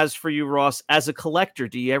Mertz has for you, Ross, as a collector,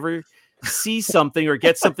 do you ever see something or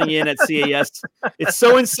get something in at CAS, it's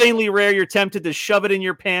so insanely rare you're tempted to shove it in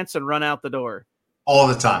your pants and run out the door. All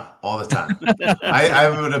the time. I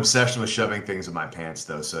have an obsession with shoving things in my pants,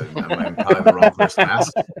 though. So I'm probably the wrong person to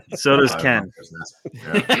ask. So does Ken.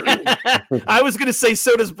 Yeah. I was going to say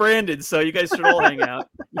so does Brandon. So you guys should all hang out.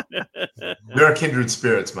 There are kindred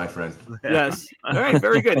spirits, my friend. Yes. All right.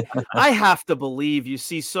 Very good. I have to believe you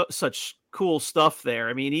see such cool stuff there.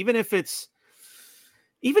 I mean, even if it's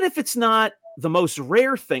not the most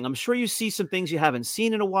rare thing, I'm sure you see some things you haven't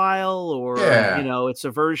seen in a while, or it's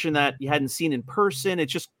a version that you hadn't seen in person.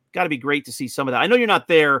 It's just got to be great to see some of that. I know you're not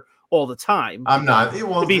there all the time. I'm not.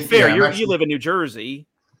 Well, to be fair, you live in New Jersey.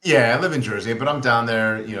 Yeah, I live in Jersey, but I'm down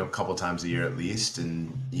there, a couple times a year at least.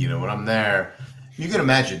 And when I'm there, you can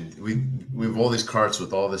imagine we have all these carts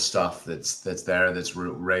with all this stuff that's there, that's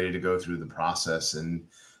ready to go through the process, and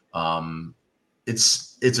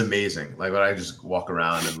it's amazing. Like when I just walk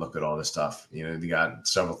around and look at all this stuff, you got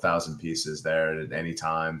several thousand pieces there at any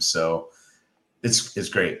time. So it's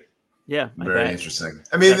great. Yeah. Very interesting.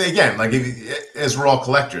 I mean, again, like as we're all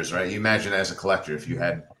collectors, right? You imagine as a collector, if you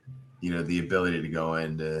had, the ability to go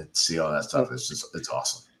in to see all that stuff, it's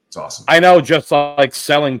awesome. It's awesome. I know, just like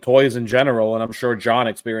selling toys in general, and I'm sure John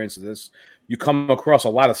experiences this, you come across a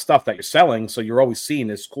lot of stuff that you're selling. So you're always seeing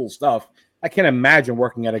this cool stuff. I can't imagine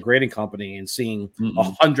working at a grading company and seeing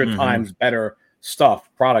 100 times better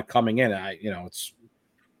product coming in. I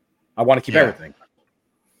want to keep everything.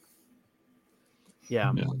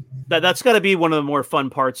 Yeah. That's got to be one of the more fun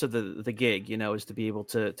parts of the gig, is to be able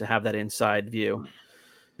to have that inside view.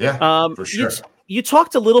 Yeah, for sure. You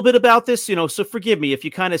talked a little bit about this, so forgive me if you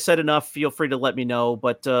kind of said enough, feel free to let me know,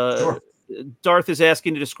 but sure. Darth is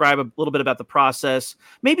asking to describe a little bit about the process.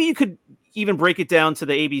 Maybe you could even break it down to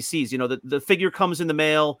the ABCs. The figure comes in the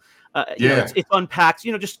mail. It's unpacked.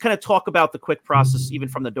 Just kind of talk about the quick process, even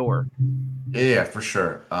from the door. Yeah, for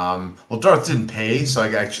sure. Well, Darth didn't pay, so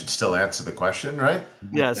I should still answer the question, right?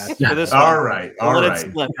 Yes. For this one. All right.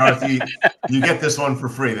 Darth, you get this one for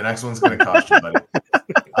free. The next one's going to cost you, buddy.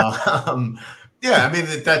 I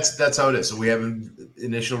mean, that's how it is. So we have an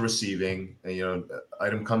initial receiving.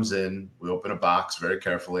 Item comes in. We open a box very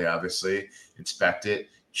carefully, obviously, inspect it,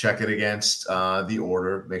 check it against the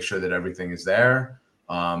order, make sure that everything is there.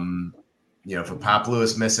 If a pop glue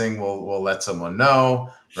is missing, we'll let someone know,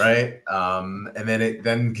 right? And then it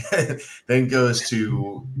then goes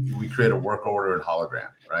to, we create a work order and hologram,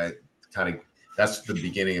 right? That's the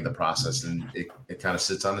beginning of the process, and it kind of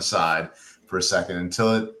sits on the side for a second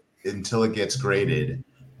until it gets graded.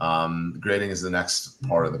 Grading is the next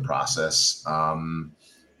part of the process.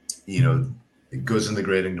 It goes in the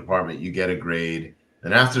grading department. You get a grade,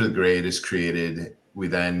 and after the grade is created, we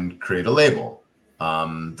then create a label.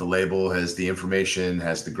 The label has the information,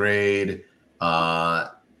 has the grade. I'm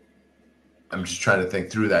just trying to think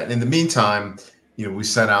through that. And in the meantime, we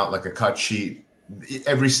sent out like a cut sheet.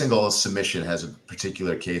 Every single submission has a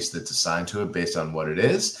particular case that's assigned to it based on what it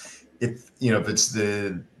is. If it's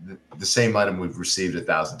the same item we've received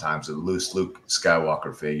 1,000 times, a loose Luke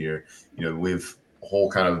Skywalker figure, we've a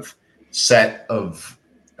whole kind of set of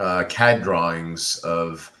CAD drawings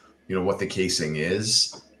of what the casing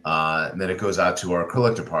is. And then it goes out to our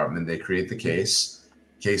acrylic department. They create the case.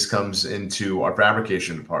 Case comes into our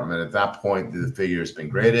fabrication department. At that point, the figure has been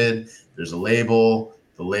graded. There's a label.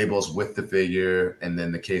 The label's with the figure, and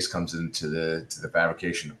then the case comes into the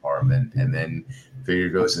fabrication department. And then the figure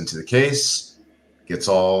goes into the case, gets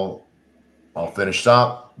all finished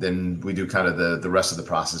up. Then we do kind of the rest of the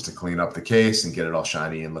process to clean up the case and get it all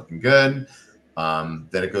shiny and looking good.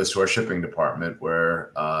 Then it goes to our shipping department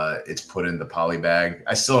where it's put in the poly bag.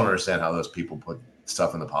 I still don't understand how those people put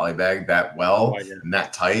stuff in the poly bag that well and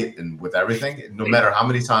that tight and with everything. No matter how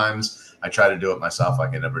many times I try to do it myself, I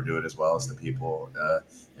can never do it as well as the people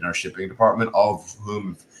in our shipping department, all of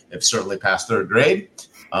whom have certainly passed third grade.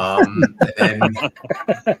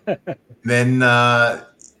 Then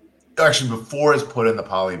actually, before it's put in the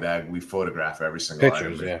poly bag, we photograph every single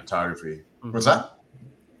item with photography. Mm-hmm. What's that?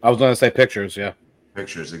 I was going to say pictures, yeah.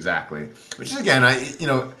 Pictures, exactly. Which is, again, it's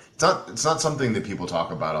not something that people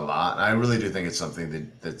talk about a lot. And I really do think it's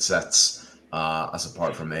something that sets us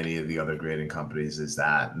apart from any of the other grading companies. Is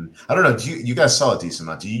that, and I don't know, do you guys saw a decent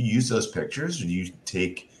amount? Do you use those pictures, or do you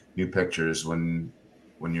take new pictures when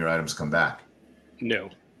your items come back? No.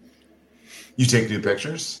 You take new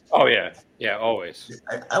pictures? Oh yeah, always.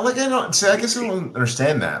 I guess I don't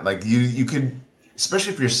understand that. Like you could.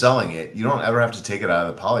 Especially if you're selling it, you don't ever have to take it out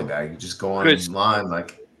of the poly bag. You just go online.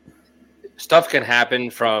 Like stuff can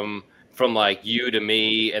happen from like you to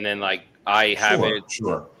me, and then like I have it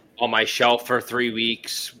on my shelf for 3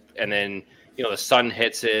 weeks, and then the sun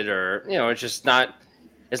hits it, or it's not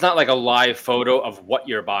like a live photo of what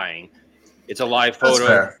you're buying. It's a live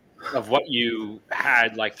photo of what you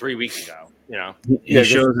had like 3 weeks ago. He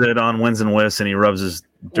shows it on Wins and Lists, and he rubs his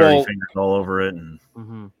dirty fingers all over it.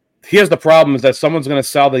 And here's the problem: is that someone's going to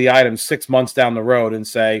sell the item 6 months down the road and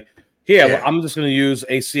say, "Here, I'm just going to use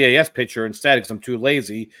a CAS picture instead because I'm too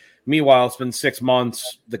lazy." Meanwhile, it's been 6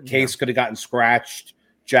 months. The case could have gotten scratched,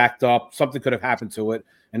 jacked up. Something could have happened to it,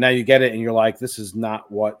 and now you get it, and you're like, "This is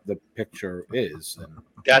not what the picture is." And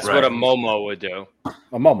that's what a Momo would do.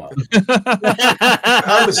 A Momo.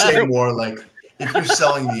 I would say more like if you're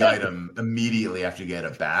selling the item immediately after you get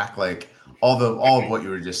it back, like all of what you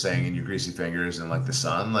were just saying in your greasy fingers and like the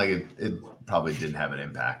sun, like it probably didn't have an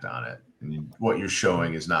impact on it. And what you're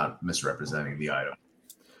showing is not misrepresenting the item.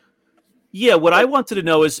 Yeah, what I wanted to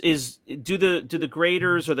know is do the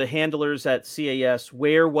graders or the handlers at CAS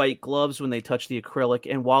wear white gloves when they touch the acrylic,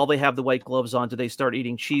 and while they have the white gloves on, do they start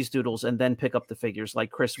eating cheese doodles and then pick up the figures like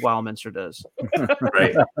Chris Wildminster does?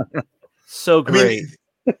 Right. So great.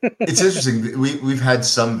 I mean, it's interesting. We've had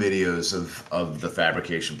some videos of the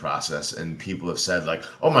fabrication process, and people have said like,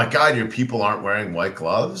 "Oh my God, your people aren't wearing white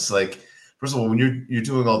gloves." Like, first of all, when you're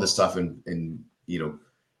doing all this stuff in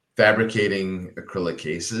fabricating acrylic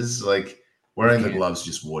cases, like wearing the gloves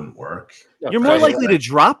just wouldn't work. You're more likely to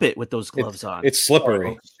drop it with those gloves on. It's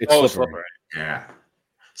slippery. It's slippery. Yeah.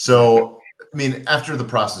 So, I mean, after the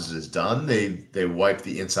process is done, they wipe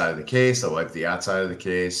the inside of the case, they wipe the outside of the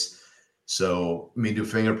case. So, I mean, do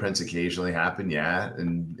fingerprints occasionally happen? Yeah.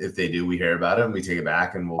 And if they do, we hear about it and we take it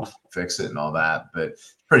back and we'll fix it and all that. But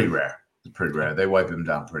it's pretty rare. They wipe them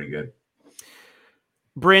down pretty good.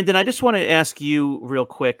 Brandon, I just want to ask you real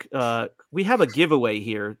quick. We have a giveaway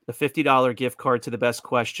here, a $50 gift card to the best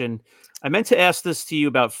question. I meant to ask this to you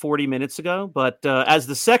about 40 minutes ago, but as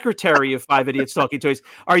the secretary of Five Idiots Talking Toys,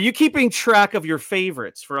 are you keeping track of your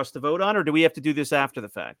favorites for us to vote on, or do we have to do this after the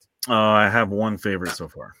fact? I have one favorite so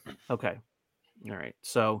far. Okay. All right.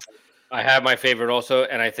 So I have my favorite also,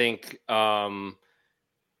 and I think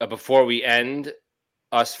before we end,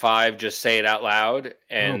 us five just say it out loud,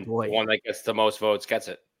 and the one that gets the most votes gets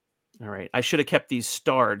it. All right. I should have kept these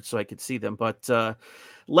starred so I could see them, but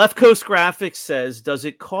Left Coast Graphics says, does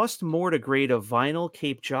it cost more to grade a vinyl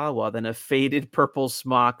Cape Jawa than a faded purple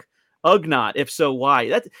smock Ugnaught? If so,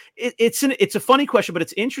 why? It's a funny question, but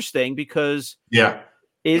it's interesting because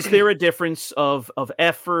is there a difference of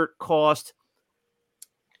effort, cost?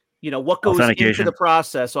 What goes into the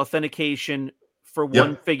process, authentication for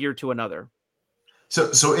one figure to another?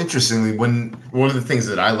 So interestingly, one of the things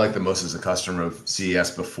that I like the most as a customer of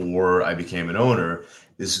CES before I became an owner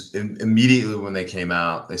is immediately when they came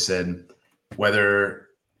out, they said whether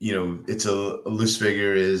it's a loose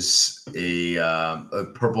figure is a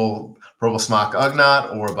purple smock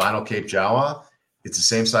Ugnaught or a vinyl Cape Jawa, it's the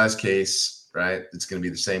same size case, right? It's going to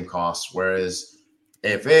be the same cost. Whereas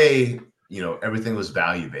AFA, everything was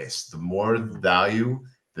value based. The more value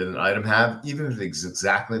that an item have, even if it's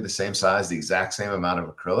exactly the same size, the exact same amount of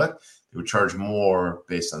acrylic, they would charge more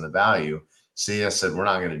based on the value. CES said, we're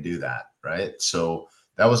not going to do that, right? So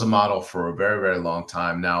that was a model for a very, very long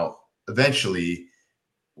time. Now, eventually,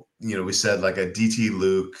 we said like a DT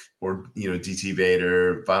Luke or, DT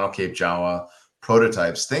Vader, vinyl Cape Jawa,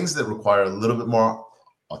 prototypes, things that require a little bit more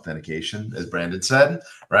authentication, as Brandon said,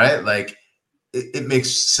 right? Like it makes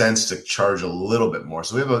sense to charge a little bit more.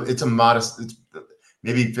 So it's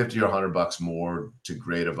maybe 50 or $100 more to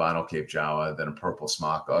grade a vinyl Cape Jawa than a purple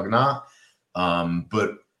smock Ugnaught.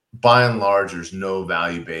 But by and large, there's no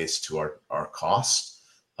value base to our cost.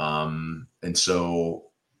 And so,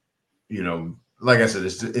 like I said,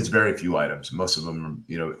 it's very few items. Most of them,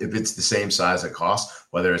 if it's the same size it costs,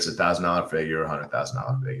 whether it's $1,000 figure or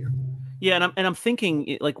 $100,000 figure. Yeah, and I'm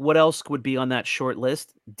thinking like, what else would be on that short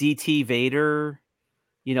list? DT Vader.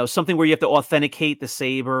 Something where you have to authenticate the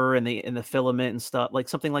saber and the filament and stuff, like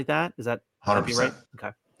something like that. Is that 100%? Right?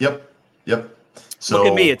 Okay. Yep. So look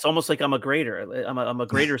at me. It's almost like I'm a grader. I'm a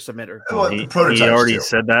grader submitter. He already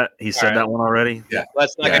said that. He said that one already. Yeah.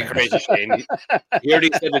 Let's not get crazy, Shane. He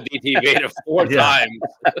already said the DT Beta 4 times.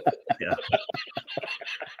 Yeah.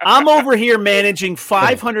 I'm over here managing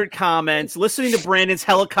 500 comments, listening to Brandon's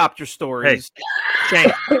helicopter stories.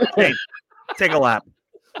 Hey, Shane, take a lap.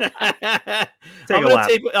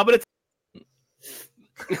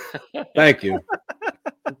 Thank you.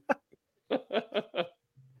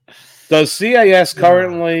 Does CAS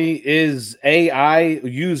currently use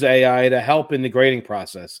AI to help in the grading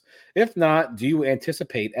process? If not, do you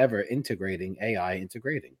anticipate ever integrating AI into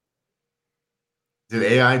grading? Did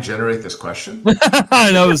AI generate this question?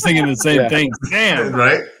 I know. I was thinking the same thing. Damn.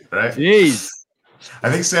 Right. Jeez.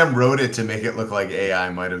 I think Sam wrote it to make it look like AI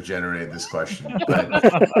might have generated this question, but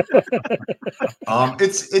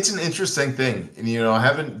it's an interesting thing, and I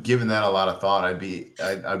haven't given that a lot of thought.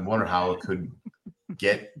 I'd wonder how it could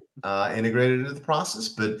get integrated into the process.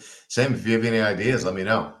 But Sam, if you have any ideas, let me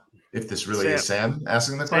know. If this really is Sam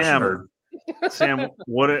asking the question, or Sam,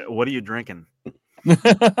 what are you drinking? It's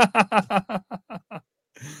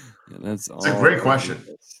a great question.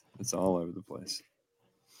 It's all over the place.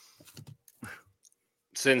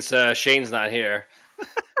 Since Shane's not here,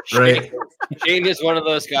 right? Shane is one of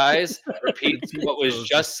those guys repeats what was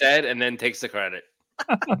just said and then takes the credit.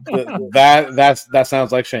 That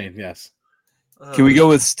sounds like Shane. Yes. Can we go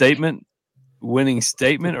with winning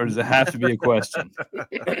statement, or does it have to be a question?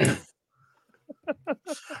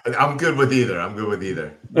 I'm good with either.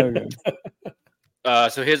 Okay.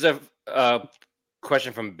 So here's a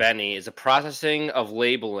question from Benny: is the processing of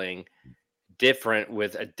labeling different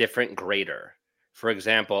with a different grader? For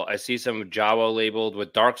example, I see some Jawa labeled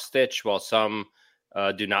with dark stitch, while some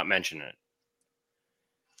do not mention it.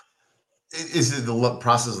 Is it the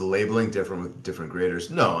process of labeling different with different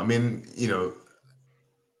graders? No, I mean,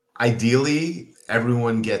 ideally,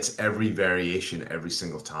 everyone gets every variation every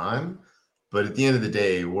single time. But at the end of the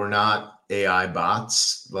day, we're not AI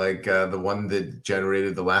bots like the one that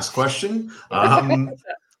generated the last question,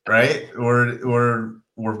 right?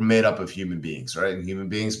 We're made up of human beings, right? And human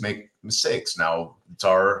beings make mistakes. Now it's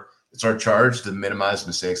our charge to minimize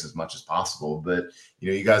mistakes as much as possible. But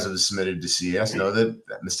you guys have submitted to CAS, know that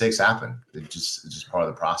mistakes happen. It's just part of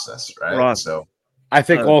the process, right? Ross, so I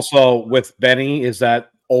think also with Benny is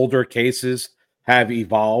that older cases have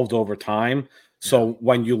evolved over time. So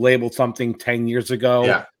when you labeled something 10 years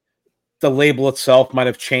ago, the label itself might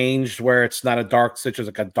have changed where it's not a dark stitch, it's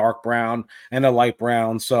like a dark brown and a light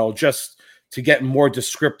brown. So just to get more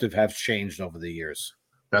descriptive has changed over the years.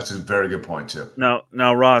 That's a very good point too.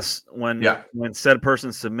 Now Ross, when said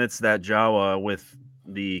person submits that Jawa with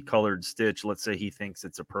the colored stitch, let's say he thinks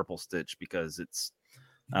it's a purple stitch because it's,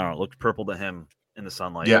 I don't know, it looked purple to him in the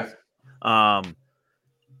sunlight. Yeah.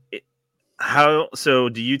 So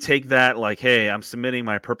do you take that like, hey, I'm submitting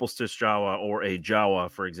my purple stitch Jawa or a Jawa,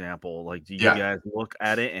 for example? Like, do you guys look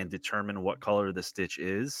at it and determine what color the stitch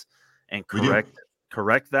is and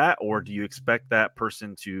correct that? Or do you expect that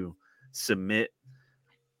person to submit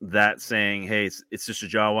that saying, hey, it's just a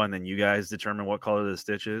Jawa, and then you guys determine what color the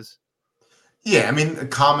stitch is? Yeah, I mean,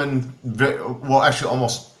 actually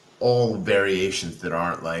almost all variations that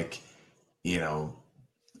aren't like,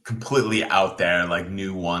 completely out there, like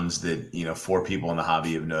new ones that 4 people in the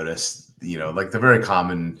hobby have noticed, like the very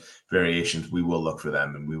common variations, we will look for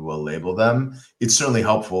them and we will label them. It's certainly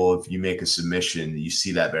helpful if you make a submission, you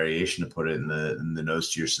see that variation, to put it in the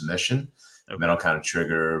notes to your submission. Okay. And that'll kind of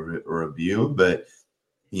trigger a review. But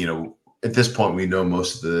at this point, we know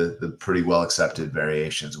most of the pretty well accepted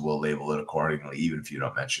variations. Will label it accordingly, even if you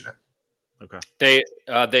don't mention it. Okay. They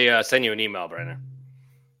send you an email, Brandon.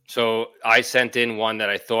 So I sent in one that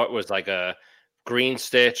I thought was like a green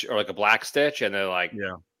stitch or like a black stitch, and they're like,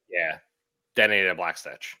 yeah, then it ain't a black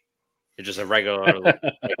stitch. It's just a regular like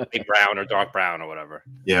brown or dark brown or whatever.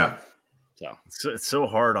 Yeah. So it's so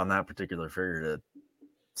hard on that particular figure to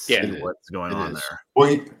see what's going on there.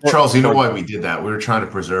 Well, Charles, you know why we did that? We were trying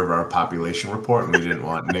to preserve our population report, and we didn't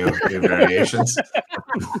want new variations.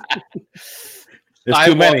 There's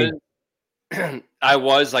too many. I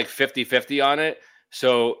was like 50-50 on it.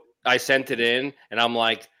 So I sent it in and I'm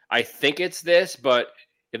like, I think it's this, but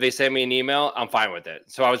if they send me an email, I'm fine with it.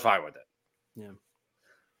 So I was fine with it. Yeah.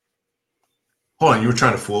 Hold on, you were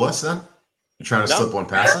trying to fool us then? You're trying to slip one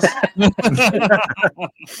past us?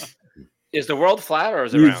 Is the world flat or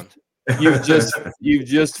is it round? You've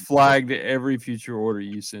just flagged every future order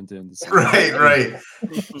you sent in. Right.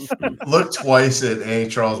 Look twice at a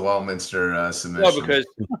Charles Wildminster submission. Well, because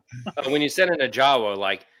when you send in a Jawa,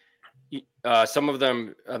 like some of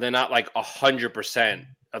them, they're not like 100%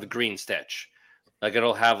 of the green stitch. Like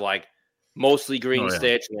it'll have like mostly green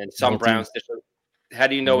stitch and then some brown stitch. How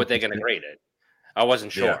do you know what they're going to grade it? I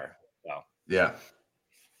wasn't sure. Yeah.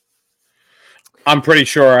 I'm pretty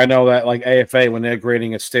sure. I know that like AFA, when they're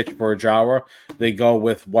grading a stitch for a Jawa, they go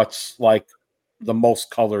with what's like the most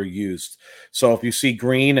color used. So if you see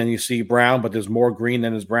green and you see brown, but there's more green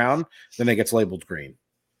than is brown, then it gets labeled green.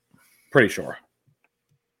 Pretty sure.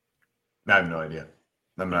 I have no idea.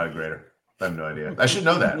 I'm not a grader. I have no idea. I should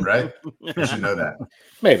know that, right? I should know that.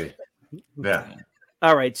 Maybe. Yeah.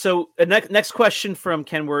 All right. So next question from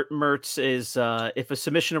Ken Mertz is, if a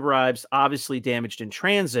submission arrives obviously damaged in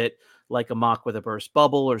transit, like a mock with a burst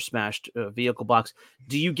bubble or smashed vehicle box,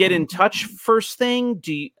 do you get in touch first thing?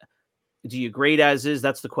 do you grade as is?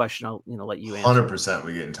 That's the question. I'll let you answer. 100%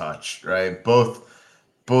 we get in touch, right? Both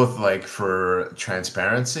like for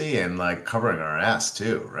transparency and like covering our ass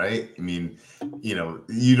too, right? I mean, you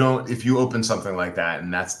don't, if you open something like that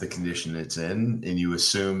and that's the condition it's in and you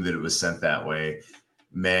assume that it was sent that way,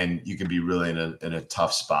 man, you can be really in a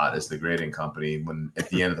tough spot as the grading company when at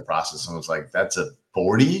the end of the process someone's like, that's a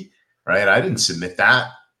 40, right? I didn't submit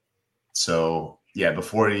that. So yeah,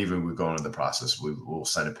 before it even we go into the process, we'll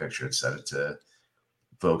send a picture and send it to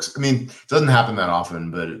folks. I mean, it doesn't happen that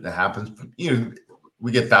often, but it happens.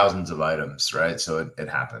 We get thousands of items, right? So it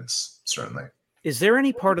happens, certainly. Is there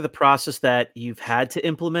any part of the process that you've had to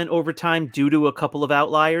implement over time due to a couple of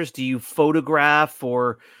outliers? Do you photograph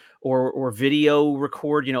or video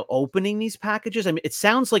record, opening these packages? I mean, it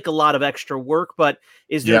sounds like a lot of extra work, but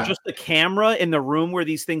is there just a camera in the room where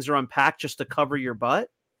these things are unpacked just to cover your butt?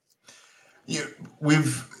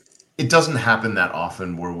 It doesn't happen that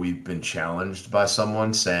often where we've been challenged by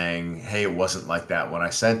someone saying, hey, it wasn't like that when I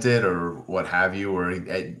sent it or what have you, or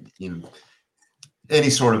any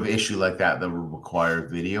sort of issue like that would require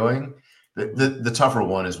videoing. The tougher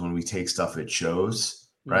one is when we take stuff it shows,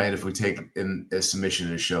 right? If we take in a submission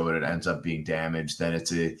to show it ends up being damaged, then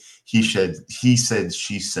it's a he said,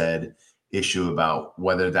 she said issue about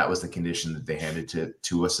whether that was the condition that they handed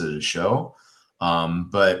to us at a show.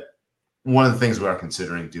 But one of the things we are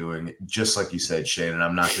considering doing, just like you said, Shane, and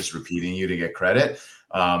I'm not just repeating you to get credit,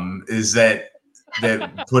 is that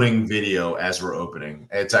putting video as we're opening.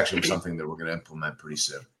 It's actually something that we're going to implement pretty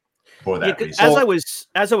soon for that reason.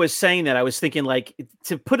 As I was saying that, I was thinking like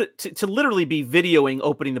to literally be videoing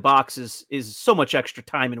opening the boxes is so much extra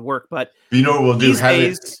time and work. But you know what we'll do? Have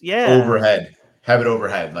it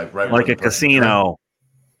overhead, like right, like a casino.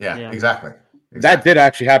 Yeah, exactly. That did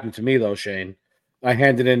actually happen to me though, Shane. I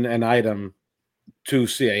handed in an item to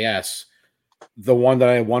CAS, the one that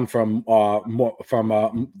I won from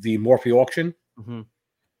the Morphe auction. Mm-hmm.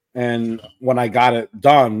 And when I got it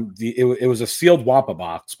done, it was a sealed Wampa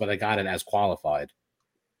box, but I got it as qualified.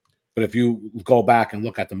 But if you go back and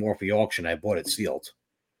look at the Morphe auction, I bought it sealed,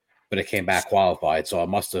 but it came back qualified. So it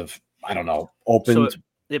must have, I don't know, opened. So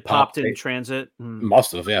it popped in transit.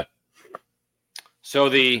 Must have, yeah. So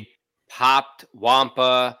the popped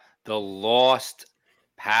Wampa, the lost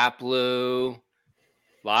Paplu,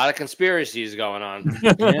 a lot of conspiracies going on.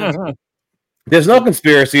 Yeah. There's no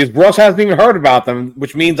conspiracies. Ross hasn't even heard about them,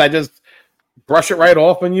 which means I just brush it right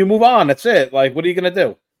off and you move on. That's it. Like, what are you going to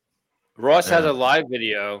do? Ross has a live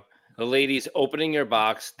video. The lady's opening your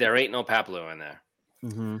box. There ain't no Paplu in there.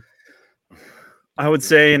 Mm-hmm. I would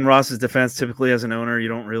say in Ross's defense, typically as an owner, you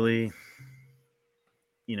don't really,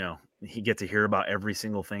 you get to hear about every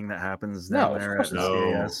single thing that happens down there at the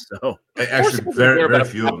CAS. So actually, very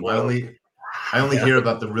few of them. I only hear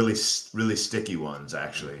about the really, really sticky ones,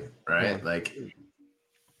 actually, right? Yeah. Like,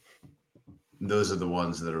 those are the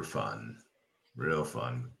ones that are fun, real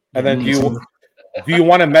fun. And then do you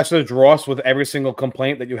want to message Ross with every single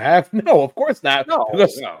complaint that you have? No, of course not. No,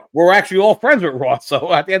 because we're actually all friends with Ross.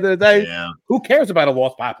 So at the end of the day, who cares about a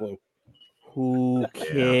lost Paplu? Who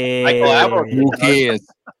cares? Who cares?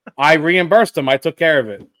 I reimbursed him. I took care of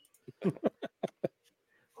it.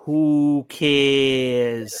 Who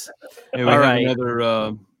cares? Hey, we have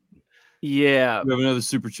another. We have another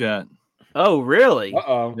super chat. Oh, really?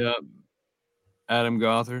 Uh-oh. Yep. Adam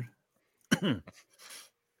Gothard.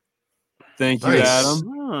 Thank you, Nice.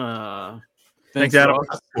 Adam. Thanks, Adam.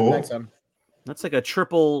 That's cool. Thanks, Adam. That's like a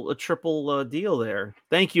triple deal there.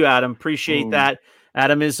 Thank you, Adam. Appreciate that.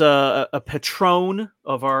 Adam is a patron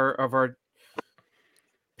of our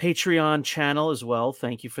Patreon channel as well.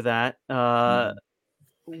 Thank you for that.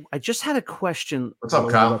 I just had a question. What's up,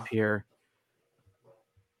 Kyle? Up here.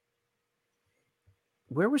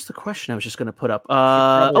 Where was the question I was just going to put up?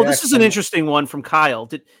 This is an interesting one from Kyle.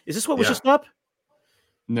 Is this what was just up?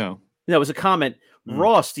 No, it was a comment.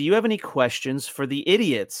 Ross, do you have any questions for the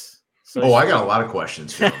idiots? So I got a lot of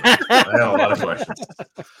questions. I got a lot of questions.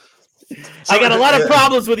 I got a lot of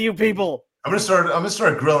problems with you people. I'm gonna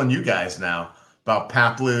start grilling you guys now about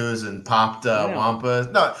Paplus and popped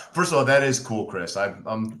Wampas. No, first of all, that is cool, Chris.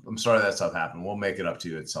 I'm sorry that stuff happened. We'll make it up to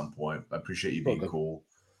you at some point. I appreciate you being cool.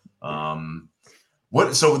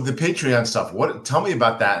 So the Patreon stuff? Tell me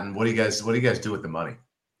about that, and what do you guys do with the money?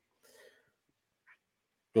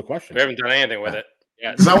 Good question. We haven't done anything with it.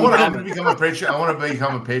 Yeah, because I want to become a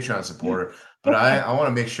Patreon supporter, but I want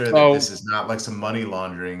to make sure that this is not like some money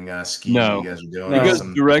laundering scheme you guys are doing. It goes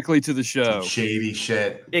directly to the show. Some shady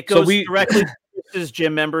shit. It goes directly to his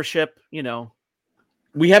gym membership.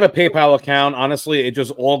 We have a PayPal account. Honestly, it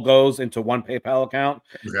just all goes into one PayPal account.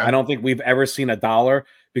 Okay. I don't think we've ever seen $1.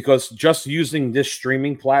 because just using this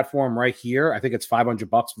streaming platform right here, I think it's $500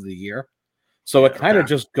 for the year. So it kind of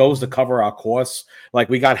just goes to cover our costs. Like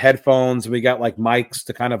we got headphones, we got like mics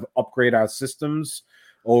to kind of upgrade our systems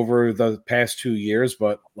over the past 2 years,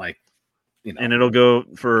 but like, you know, and it'll go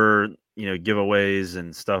for, you know, giveaways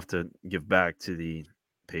and stuff to give back to the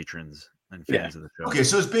patrons and fans of the show. Okay,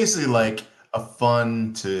 so it's basically like a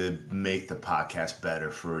fun to make the podcast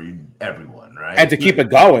better for everyone, right? And to keep it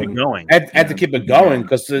going, and to keep it going,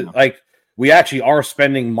 because like we actually are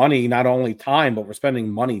spending money, not only time, but we're spending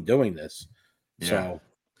money doing this. Yeah. So,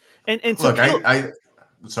 and look,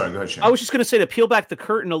 sorry, go ahead, Shane. I was just going to say, to peel back the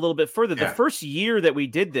curtain a little bit further, the first year that we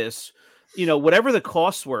did this, you know, whatever the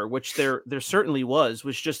costs were, which there certainly was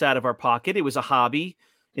just out of our pocket. It was a hobby,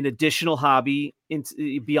 an additional hobby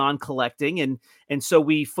beyond collecting. And so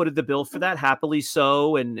we footed the bill for that, happily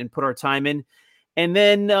so, and put our time in. And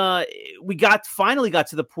then we finally got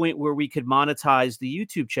to the point where we could monetize the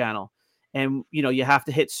YouTube channel. And, you know, you have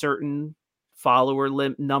to hit certain follower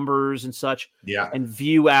numbers and such, and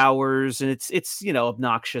view hours. And it's, you know,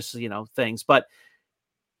 obnoxious, you know, things. But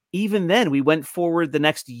even then we went forward the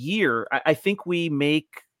next year. I think we make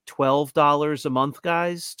 $12 a month,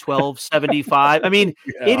 guys. $12.75. I mean,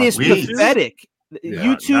 it is pathetic.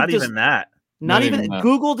 YouTube not even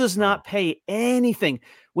Google does not pay anything.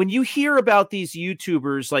 When you hear about these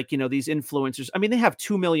YouTubers, like, you know, these influencers, I mean, they have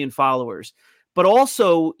 2 million followers, but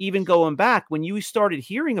also even going back when you started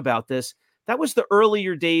hearing about this, that was the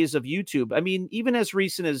earlier days of YouTube. I mean, even as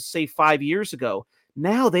recent as say 5 years ago,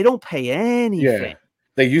 now they don't pay anything. Yeah.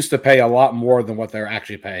 They used to pay a lot more than what they're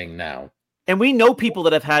actually paying now. And we know people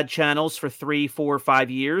that have had channels for 3, 4, 5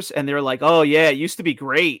 years, and they're like, oh yeah, it used to be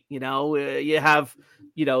great. You know, you have,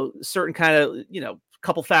 you know, certain kind of, you know,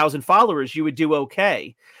 couple thousand followers, you would do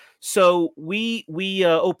okay. So we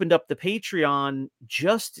opened up the Patreon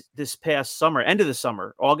just this past summer, end of the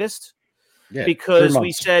summer, August. Yeah, because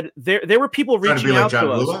we said there were people reaching out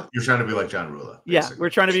to us. You're trying to be like John Rula. Yeah, we're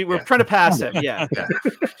trying to pass him. Yeah.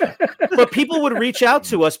 But people would reach out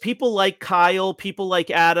to us, people like Kyle, people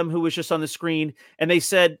like Adam, who was just on the screen, and they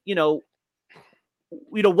said, you know,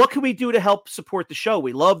 what can we do to help support the show?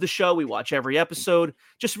 We love the show. We watch every episode.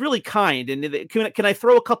 Just really kind. And can I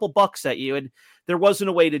throw a couple bucks at you? And there wasn't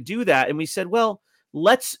a way to do that. And we said, well,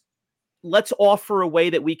 let's offer a way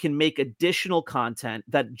that we can make additional content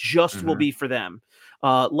that just will be for them.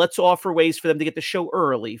 Let's offer ways for them to get the show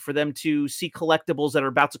early, for them to see collectibles that are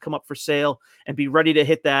about to come up for sale and be ready to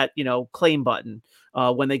hit that, you know, claim button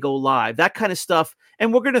when they go live, that kind of stuff.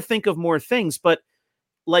 And we're going to think of more things. But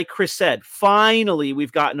like Chris said, finally,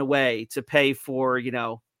 we've gotten a way to pay for, you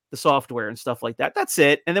know, the software and stuff like that. That's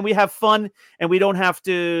it. And then we have fun, and we don't have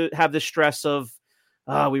to have the stress of,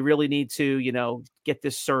 we really need to, you know, get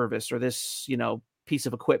this service or this, you know, piece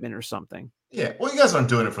of equipment or something. Yeah. Well, you guys aren't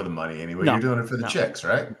doing it for the money anyway. No, you're doing it for the chicks,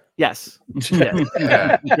 right? Yes.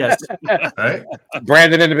 Yeah. Yes. Right.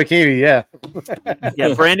 Brandon in the bikini. Yeah.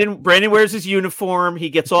 Yeah. Brandon wears his uniform. He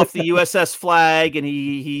gets off the USS flag, and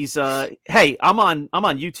he's hey, I'm on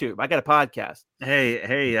YouTube. I got a podcast.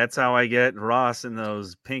 Hey, that's how I get Ross in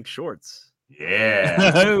those pink shorts.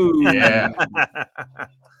 Yeah.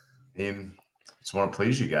 Yeah. Just want to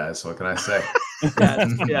please you guys. What can I say?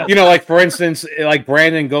 Yeah. You know, like for instance, like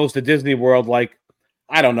Brandon goes to Disney World, like,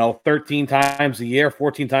 I don't know, 13 times a year,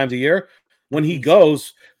 14 times a year. When he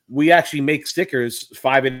goes, we actually make stickers,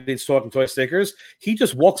 5 Idiots Talking Toy stickers. He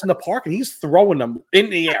just walks in the park and he's throwing them in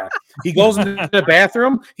the air. He goes into the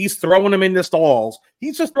bathroom, he's throwing them in the stalls.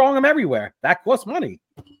 He's just throwing them everywhere. That costs money.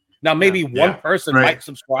 Now, maybe one person might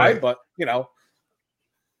subscribe, but, you know.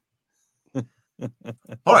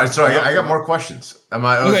 All right, so I got more questions. That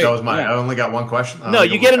was mine. I only got one question. No,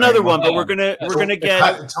 you get another one, but we're gonna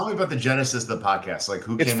get. Tell me about the genesis of the podcast. Like,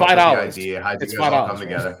 who came up with the idea? How did you guys all come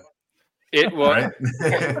together? It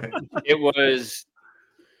was.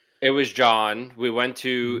 It was John. We went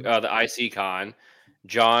to the IC Con.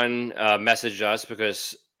 John messaged us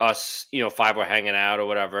because us, you know, 5 were hanging out or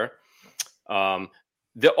whatever.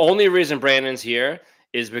 The only reason Brandon's here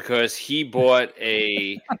is because he bought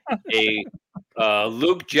a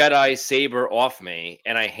Luke Jedi saber off me,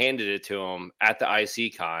 and I handed it to him at the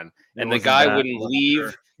IC Con, and the guy wouldn't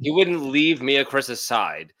leave. He wouldn't leave me or Chris's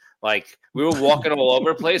side. Like, we were walking all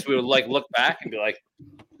over the place. We would like look back and be like,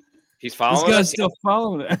 "He's following us." This guy's still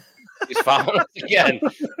following it. He's following us again.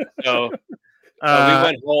 So we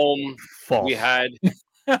went home. False. We had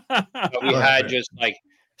just like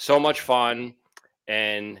so much fun,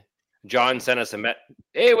 and John sent us a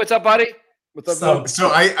hey, what's up, buddy? What's up? So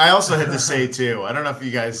I also had to say too. I don't know if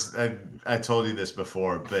you guys, I told you this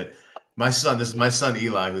before, but this is my son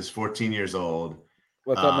Eli, who's 14 years old.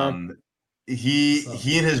 What's up, man? he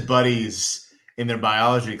and his buddies in their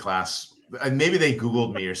biology class, maybe they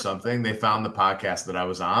Googled me or something. They found the podcast that I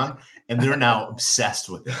was on, and they're now obsessed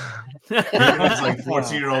with it. It's like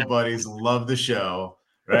 14-year-old buddies love the show,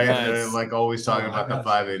 right? Nice. They're like always talking about the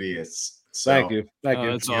 5 idiots. So, Thank you.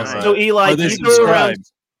 That's awesome. So Eli, Are they do you go around?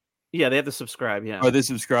 subscribed? Yeah, they have to subscribe. Yeah. Are they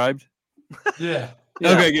subscribed? Yeah.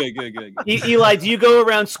 Okay, good. Eli, do you go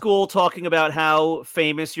around school talking about how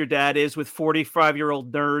famous your dad is with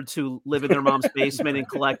 45-year-old nerds who live in their mom's basement and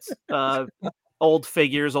collect old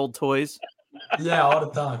figures, old toys? Yeah, all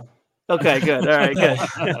the time. Okay, good. All right, good.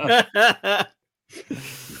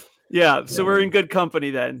 Yeah, so we're in good company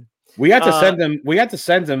then. We had to send him. We had to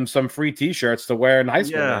send him some free T-shirts to wear in high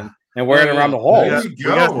school, man, and wear it around the halls. there you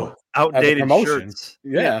go. Outdated promotion. shirts.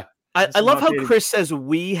 Yeah. I love how Chris says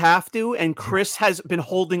we have to, and Chris has been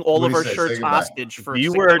holding all of our shirts hostage for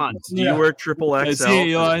 6 months. Do you wear triple XL? See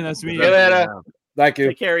you, Eli. Nice to meet you. Thank you.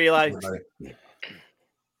 Take care, Eli.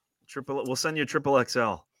 We'll send you a triple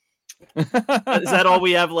XL. Is that all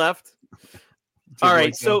we have left? All Triple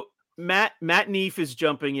right. XL. So Matt Neef is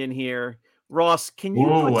jumping in here. Ross, can you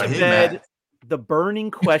Ooh, put to hey, bed Matt. the burning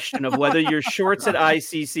question of whether your shorts at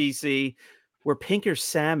ICCC were pink or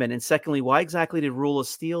salmon? And secondly, why exactly did Rula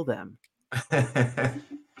steal them?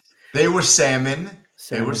 They were salmon.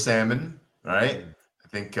 They were salmon, right? I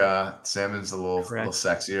think salmon's a little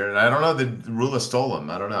sexier. And I don't know. The Rula stole them.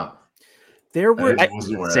 I don't know. There were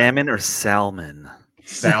salmon or salmon.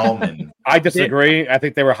 Salmon. I disagree. I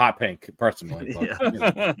think they were hot pink, personally. But,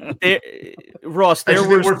 Ross, there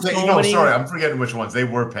Actually, were pink. so No, many. sorry, I'm forgetting which ones. They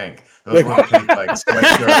were pink. Those were pink, like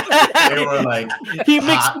sweatshirts. They were like He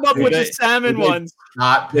mixed them up with the salmon ones.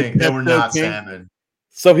 hot pink. They were not salmon.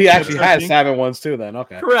 So he actually has salmon ones too. Then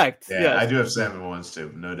okay, correct. Yeah, yes. I do have salmon ones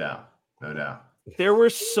too. No doubt. There were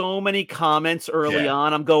so many comments early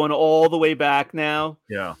on. I'm going all the way back now.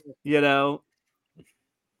 Yeah. You know,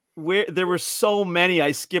 where there were so many,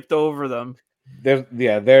 I skipped over them.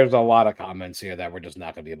 There's a lot of comments here that we're just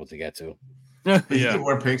not going to be able to get to. You can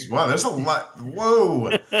wear pinks. Wow, there's a lot. Whoa,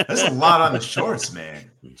 there's a lot on the shorts,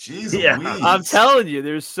 man. Jeez, Louise. I'm telling you,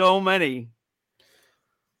 there's so many.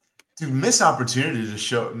 Dude, missed opportunity to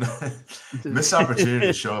show up in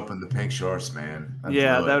the pink shorts, man.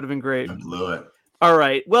 That would have been great. I blew it. All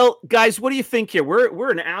right. Well, guys, what do you think here?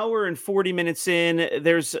 We're an hour and 40 minutes in.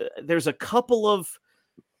 There's a couple of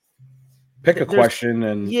pick a question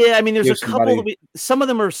and I mean, there's a couple some of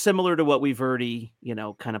them are similar to what we've already,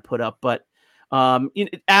 kind of put up, but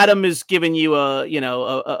Adam is giving you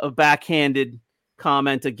a backhanded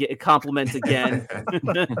compliment again.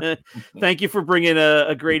 Thank you for bringing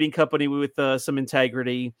a grading company with some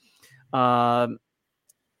integrity.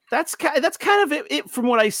 That's kind of it from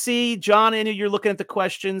what I see. John, I know you're looking at the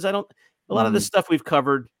questions. A lot of the stuff we've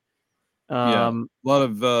covered. A lot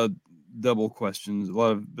of double questions,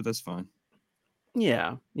 but that's fine.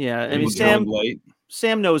 Yeah. I mean,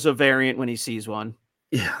 Sam knows a variant when he sees one.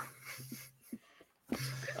 Yeah.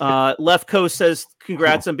 Left Coast says,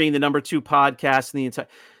 congrats on being the number 2 podcast in the entire.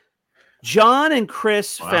 John and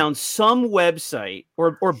Chris found some website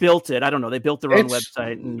or built it. I don't know. They built their own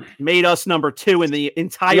website and made us number 2 in the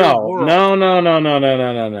entire world. No.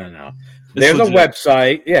 There's a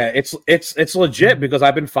website. Yeah, it's legit because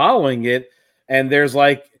I've been following it, and there's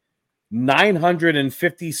like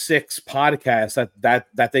 956 podcasts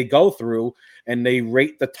that they go through, and they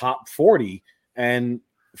rate the top 40. And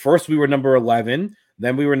first we were number 11.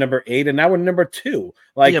 Then we were number 8, and now we're number 2.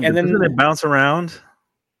 And then doesn't it bounce around?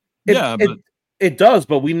 It does,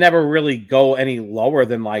 but we never really go any lower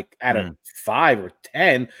than like at a 5 or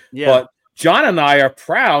 10. Yeah. But John and I are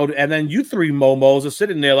proud, and then you 3 momos are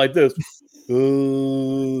sitting there like this.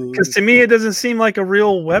 Because to me, it doesn't seem like a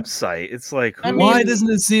real website. It's like, why doesn't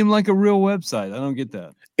it seem like a real website? I don't get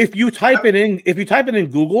that. If you type it in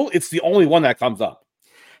Google, it's the only one that comes up.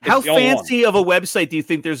 How fancy of a website do you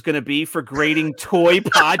think there's going to be for grading toy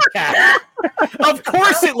podcasts? Of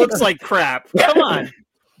course it looks like crap. Come on.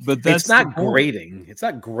 But that's not grading. It's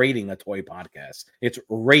not grading a toy podcast. It's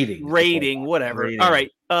rating. Rating, whatever. Rating. All right.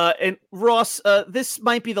 And Ross, this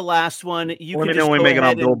might be the last one. Let me know when we make it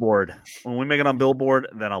on Billboard. When we make it on Billboard,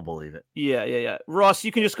 then I'll believe it. Yeah. Ross,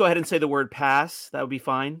 you can just go ahead and say the word pass. That would be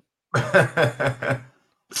fine.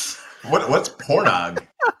 What's pornog?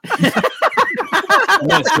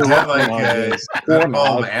 Is that like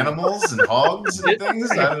animals and hogs and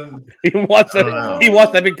things? He wants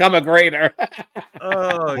to become a grader.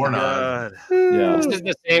 Oh God! Yeah, this is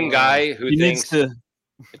the same guy who thinks John.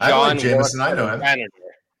 I know Jameson. I know him.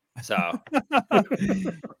 So I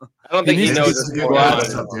don't think he knows this in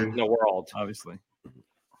the world. Obviously,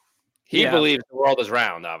 he believes the world is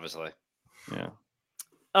round. Obviously, yeah.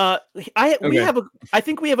 I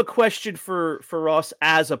think we have a question for Ross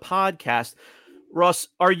as a podcast. Ross,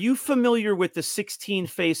 are you familiar with the 16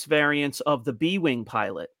 face variants of the B-wing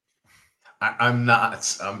pilot? I'm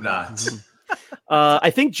not. I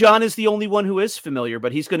think John is the only one who is familiar,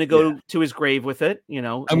 but he's going to go to his grave with it. You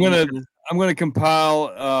know, I'm gonna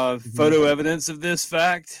compile photo evidence of this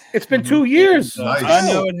fact. It's been 2 years. Nice.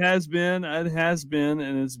 I know it has been. It has been,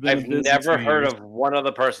 and it's been. I've never heard of one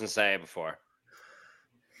other person say it before.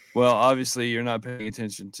 Well, obviously, you're not paying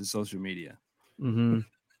attention to social media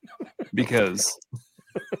because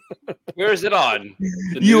Where is it on?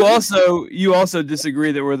 you also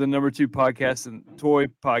disagree that we're the number 2 podcast and toy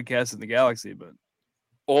podcast in the galaxy. But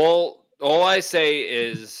all I say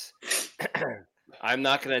is I'm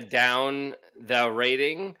not going to down the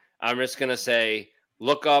rating. I'm just going to say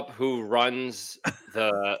look up who runs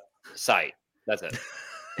the site. That's it.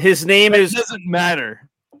 His name is. Doesn't matter.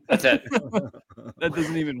 That's it. That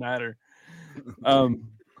doesn't even matter.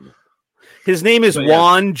 His name is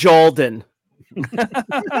Juan Jalden. No,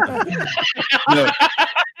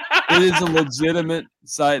 it is a legitimate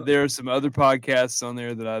site. There are some other podcasts on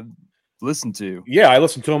there that I've listened to. Yeah, I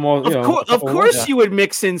listened to them all. Of course, you would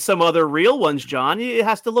mix in some other real ones, John. It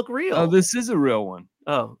has to look real. Oh, this is a real one.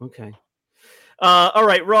 Oh, okay. All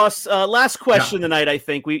right, Ross. Last question tonight. I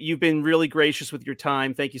think you've been really gracious with your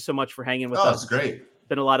time. Thank you so much for hanging with us. Oh, it's great.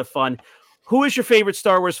 Been a lot of fun. Who is your favorite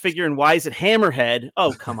Star Wars figure and why is it Hammerhead?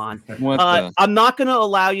 Oh, come on. I'm not going to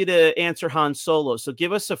allow you to answer Han Solo. So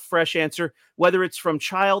give us a fresh answer, whether it's from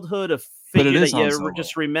childhood, a figure that you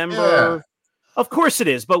just remember. Yeah. Of course it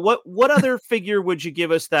is. But what other figure would you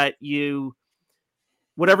give us that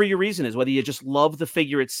whatever your reason is, whether you just love the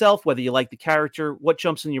figure itself, whether you like the character, what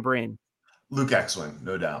jumps in your brain? Luke X-Wing,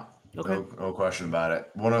 no doubt. Okay. No question about it.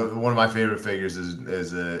 One of my favorite figures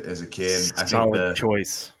as a kid. I Solid think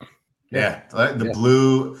choice. Yeah, the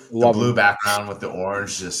blue background with the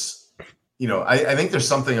orange, just I think there's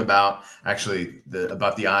something about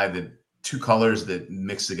about the eye that 2 colors that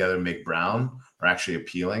mix together make brown are actually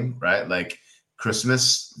appealing, right? Like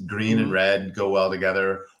Christmas, green and red go well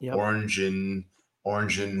together. Yep. Orange and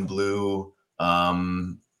blue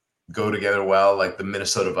go together well. Like the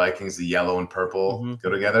Minnesota Vikings, the yellow and purple go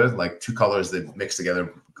together. Like 2 colors that mix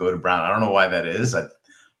together go to brown. I don't know why that is.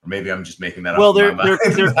 Or maybe I'm just making that up. Well, they're I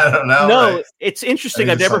don't know. No, right? It's interesting.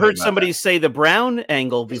 I've never heard somebody say the brown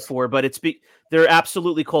angle before, but they're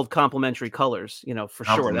absolutely called complementary colors, for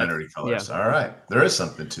sure. Complementary colors. Yeah. All right. There is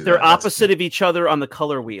something to They're opposite of each other on the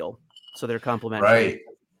color wheel. So they're complementary.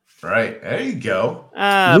 Right. There you go.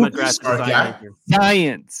 I'm a graphic designer.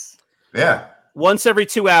 Science. Yeah. Once every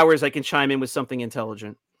 2 hours, I can chime in with something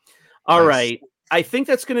intelligent. All right. I think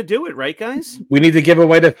that's going to do it, right, guys? We need to give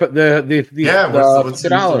away the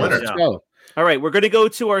 $50. Let's go. All right, we're going to go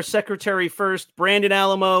to our secretary first, Brandon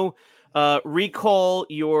Alamo. Recall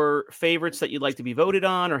your favorites that you'd like to be voted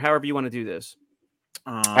on, or however you want to do this.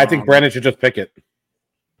 I think Brandon should just pick it.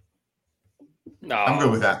 No, I'm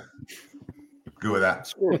good with that. Good with that.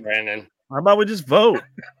 Screw Brandon. How about we just vote?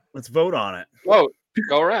 Let's vote on it. Vote.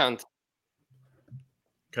 Go around.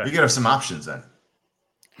 Okay. We could have some options then.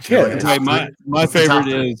 Yeah, my favorite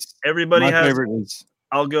is everybody has. Favorite is.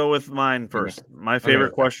 I'll go with mine first. My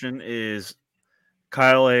favorite question is,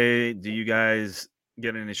 Kyle A. Do you guys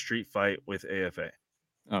get in a street fight with AFA?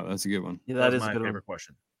 Oh, that's a good one. Yeah, that is my favorite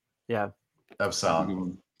question. Yeah, that was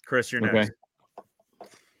solid. Chris, you're next.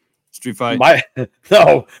 Street fight.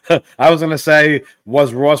 No, I was gonna say,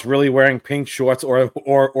 was Ross really wearing pink shorts or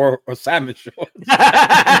salmon shorts?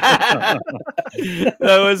 That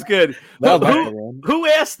was good. Who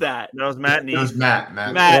asked that? That was Matt. It was Matt.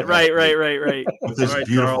 Matt. Right. With his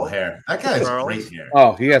beautiful hair. That guy has great hair.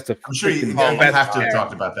 Oh, he has to. I'm sure you have to have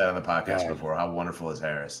talked about that on the podcast before. How wonderful his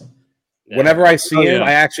hair is. Yeah. Whenever I see him,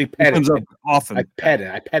 I actually pet it. Often. I pet it.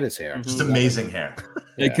 I pet his hair. Just amazing hair.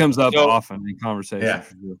 It comes up often in conversation. Yeah,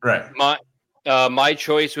 right. My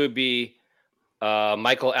choice would be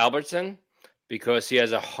Michael Albertson because he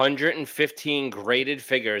has 115 graded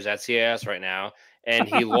figures at CAS right now, and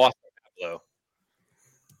he lost it.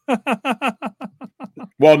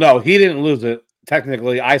 Well, no, he didn't lose it.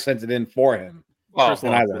 Technically, I sent it in for him. Oh,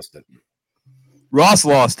 and I lost it. Ross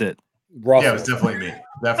lost it. Yeah, it was definitely me.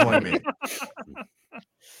 Definitely me.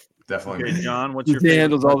 Definitely me. John, what's he your favorite?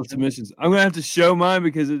 Handles all the submissions. I'm gonna have to show mine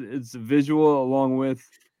because it's a visual along with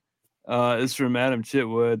it's from Adam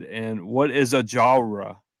Chitwood. And what is a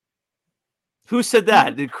Jawra? Who said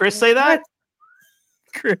that? Did Chris say that?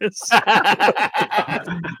 Chris.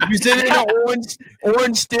 You said it in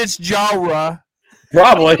orange stitch Jawra.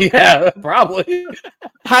 Probably, yeah, probably.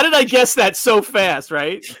 How did I guess that so fast,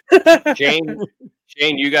 right?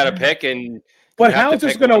 Shane, you got to pick, and But You have how to is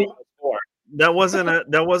this pick one gonna? of the four. That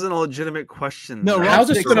wasn't a legitimate question. No, Ross How's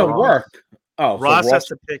this picks gonna Ross. work? Oh, so Ross has Ross.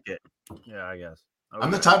 to pick it. Yeah, I guess. I'm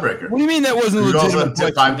the Okay. tiebreaker. What do you mean that wasn't a You also legitimate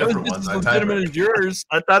did question? 5 That was different just ones. as I legitimate tiebreaker. as yours.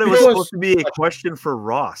 I thought it was Because- supposed to be a question for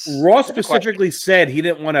Ross. Ross specifically said he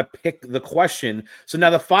didn't want to pick the question. So now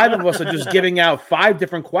the 5 of us are just giving out 5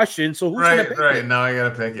 different questions. So who's gonna pick Right. it? Now I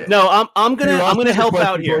gotta pick it. No, I'm Hey, gonna Ross, here's a help question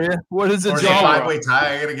out for here. you. What is a Or is it genre? 5-way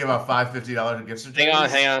tie? I gotta give out $50 gift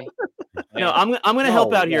certificates. Hang on. No, I'm gonna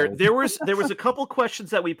help out here. no. There was a couple questions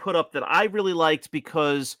that we put up that I really liked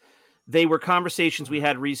because they were conversations we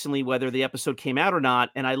had recently, whether the episode came out or not,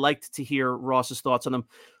 and I liked to hear Ross's thoughts on them.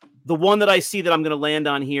 The one that I see that I'm going to land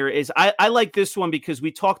on here is I like this one because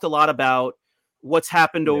we talked a lot about what's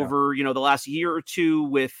happened over the last year or two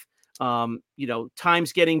with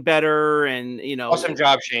times getting better and Awesome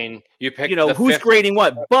job, Shane. You picked who's fifth. grading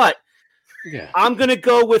what, but. Yeah. I'm gonna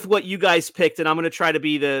go with what you guys picked, and I'm gonna try to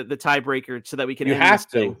be the tiebreaker so that we can. You end have this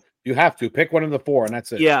to. thing. You have to pick one of the 4, and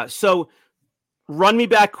that's it. Yeah. So, run me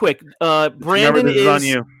back quick. Remember, Brandon this is on is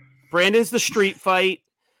you. Brandon's the street fight.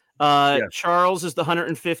 Yes. Charles is the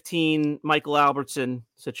 115 Michael Albertson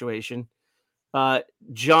situation.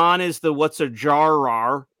 John is the what's a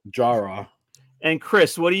jar, Jara. and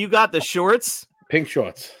Chris, what do you got? The shorts. Pink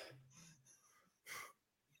shorts.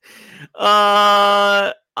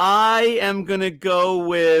 I am gonna go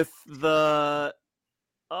with the.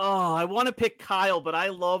 Oh, I want to pick Kyle, but I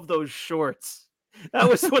love those shorts. That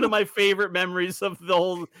was one of my favorite memories of the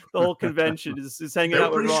whole convention is hanging They're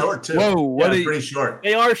out with pretty Ross. short too. Whoa, what They're do you- pretty short.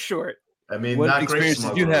 They are short. I mean, What not great experience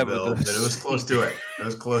did you smuggler have with build, this? but it was close to it. It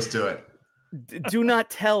was close to it. Do not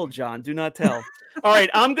tell, John. Do not tell. All right,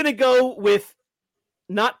 I'm gonna go with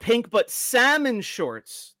not pink, but salmon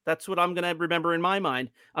shorts. That's what I'm gonna remember in my mind.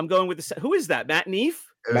 I'm going with who is that? Matt Neef?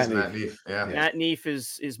 It was Matt Matt Neef. Yeah. Matt Neef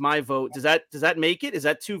is my vote. Does that make it? Is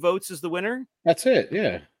that 2 votes as the winner? That's it.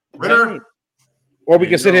 Yeah. Winner. Or we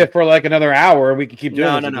can sit here for like another hour and we can keep doing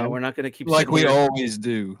No, this no. again. We're not gonna keep Like sitting we here. always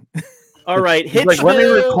do. All right, He's like, let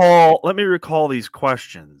me recall these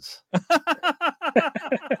questions.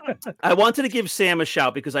 I wanted to give Sam a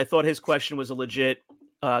shout because I thought his question was a legit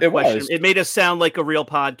It question. was. It made us sound like a real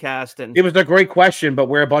podcast, and It was a great question, but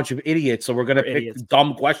we're a bunch of idiots, so we're gonna We're pick idiots.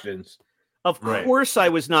 dumb questions. of Right. course I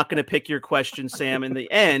was not going to pick your question, Sam. In the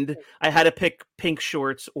end, I had to pick pink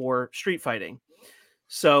shorts or street fighting.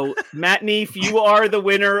 So, Matt Neef, you are the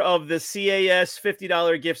winner of the CAS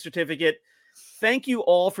 $50 gift certificate. Thank you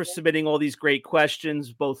all for submitting all these great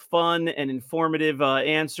questions, both fun and informative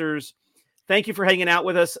answers. Thank you for hanging out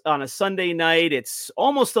with us on a Sunday night. It's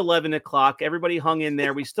almost 11 o'clock. Everybody hung in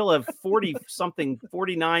there. We still have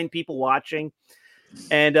 49 people watching.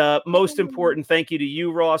 And most important, thank you to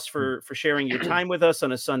you, Ross, for sharing your time with us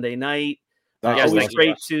on a Sunday night. Thank It you. was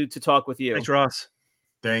great to talk with you. Thanks, Ross.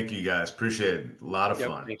 Thank you guys. Appreciate it. A lot of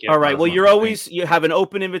fun. Thank you. All right. Well, fun. you're always you have an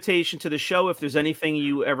open invitation to the show. If there's anything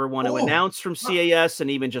you ever want to Oh. announce from CAS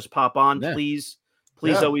and even just pop on, Yeah. please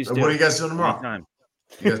Yeah. always And do. What are you guys doing tomorrow? Anytime.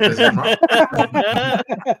 You guys busy tomorrow?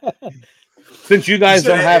 Since you guys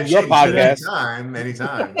don't have your podcast,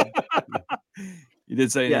 Anytime. You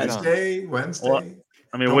did say Yes. anytime. Wednesday. Well,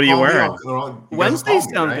 I mean, Don't what are you call me. wearing? You guys will Wednesdays call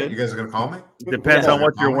me, sound right? good. You guys are gonna call me. Depends Yeah. on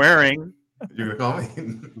what you're wearing. You're gonna call me.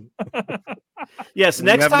 Yes, You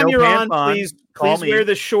next have time no you're pants on, on, please call me. wear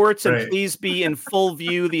the shorts and Right. please be in full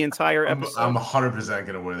view the entire episode. I'm 100%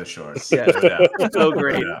 gonna wear the shorts. Yeah. No doubt. So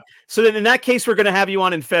great. No So then in that case, we're going to have you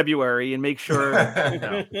on in February and make sure.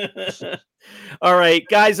 doubt. All right,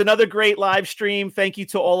 guys, another great live stream. Thank you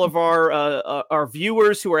to all of our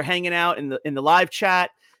viewers who are hanging out in the live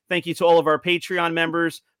chat. Thank you to all of our Patreon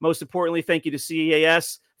members. Most importantly, thank you to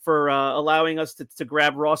CAS for allowing us to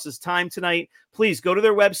grab Ross's time tonight. Please go to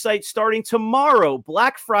their website starting tomorrow,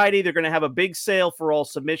 Black Friday. They're going to have a big sale for all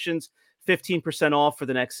submissions, 15% off for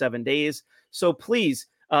the next 7 days. So please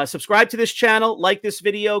subscribe to this channel, like this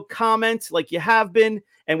video, comment like you have been,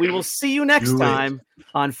 and we will see you next Do it. time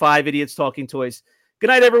on 5 Idiots Talking Toys. Good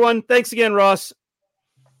night, everyone. Thanks again, Ross.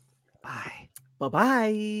 Bye.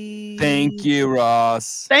 Bye-bye. Thank you,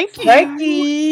 Ross. Thank you.